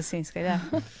acabamos assim, se calhar.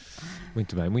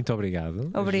 Muito bem, muito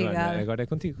obrigado. Obrigada. Joana, agora é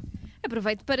contigo.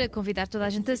 Aproveito para convidar toda a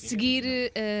gente a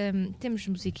seguir. Temos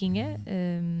musiquinha.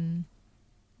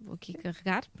 Vou aqui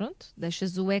carregar, pronto,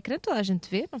 deixas o ecrã, toda a gente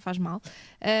vê, não faz mal.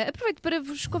 Aproveito para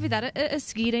vos convidar a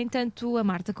seguirem tanto a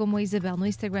Marta como a Isabel no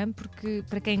Instagram, porque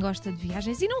para quem gosta de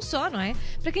viagens, e não só, não é?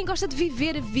 Para quem gosta de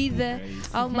viver a vida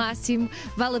ao máximo,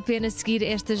 vale a pena seguir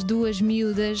estas duas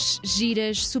miúdas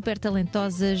giras, super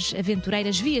talentosas,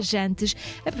 aventureiras, viajantes.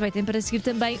 Aproveitem para seguir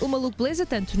também o Maluco Beleza,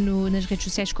 tanto nas redes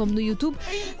sociais como no YouTube.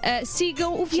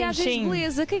 Sigam o Viagens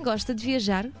Beleza, quem gosta de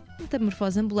viajar.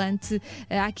 Metamorfose ambulante.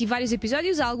 Há aqui vários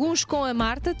episódios, alguns com a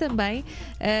Marta também.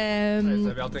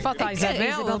 Falta a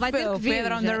Isabel, vai ter que vir, o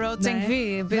Pedro on the road tem que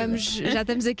vir. Já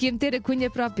estamos aqui a meter a cunha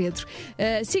para o Pedro.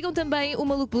 Sigam também o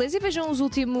Maluco Beleza e vejam os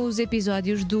últimos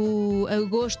episódios do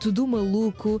Agosto do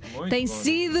Maluco. Tem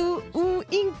sido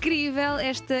incrível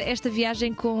esta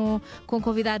viagem com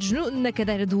convidados na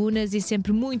cadeira do Unas e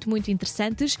sempre muito, muito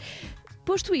interessantes.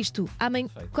 Posto isto, amanhã.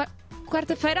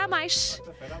 Quarta-feira há mais.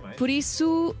 Por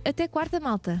isso, até quarta,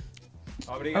 malta.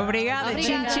 Obrigada.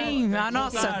 Tchim, à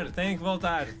nossa. Tem que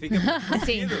voltar. Fica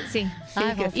Sim, sim.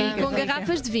 E com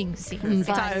garrafas de vinho, sim.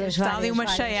 Está ali uma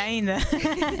cheia ainda.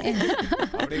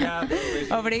 Obrigado.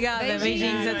 Obrigada,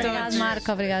 beijinhos a todos. Obrigado,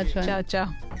 Marco. Obrigado, Joana. Tchau,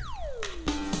 tchau.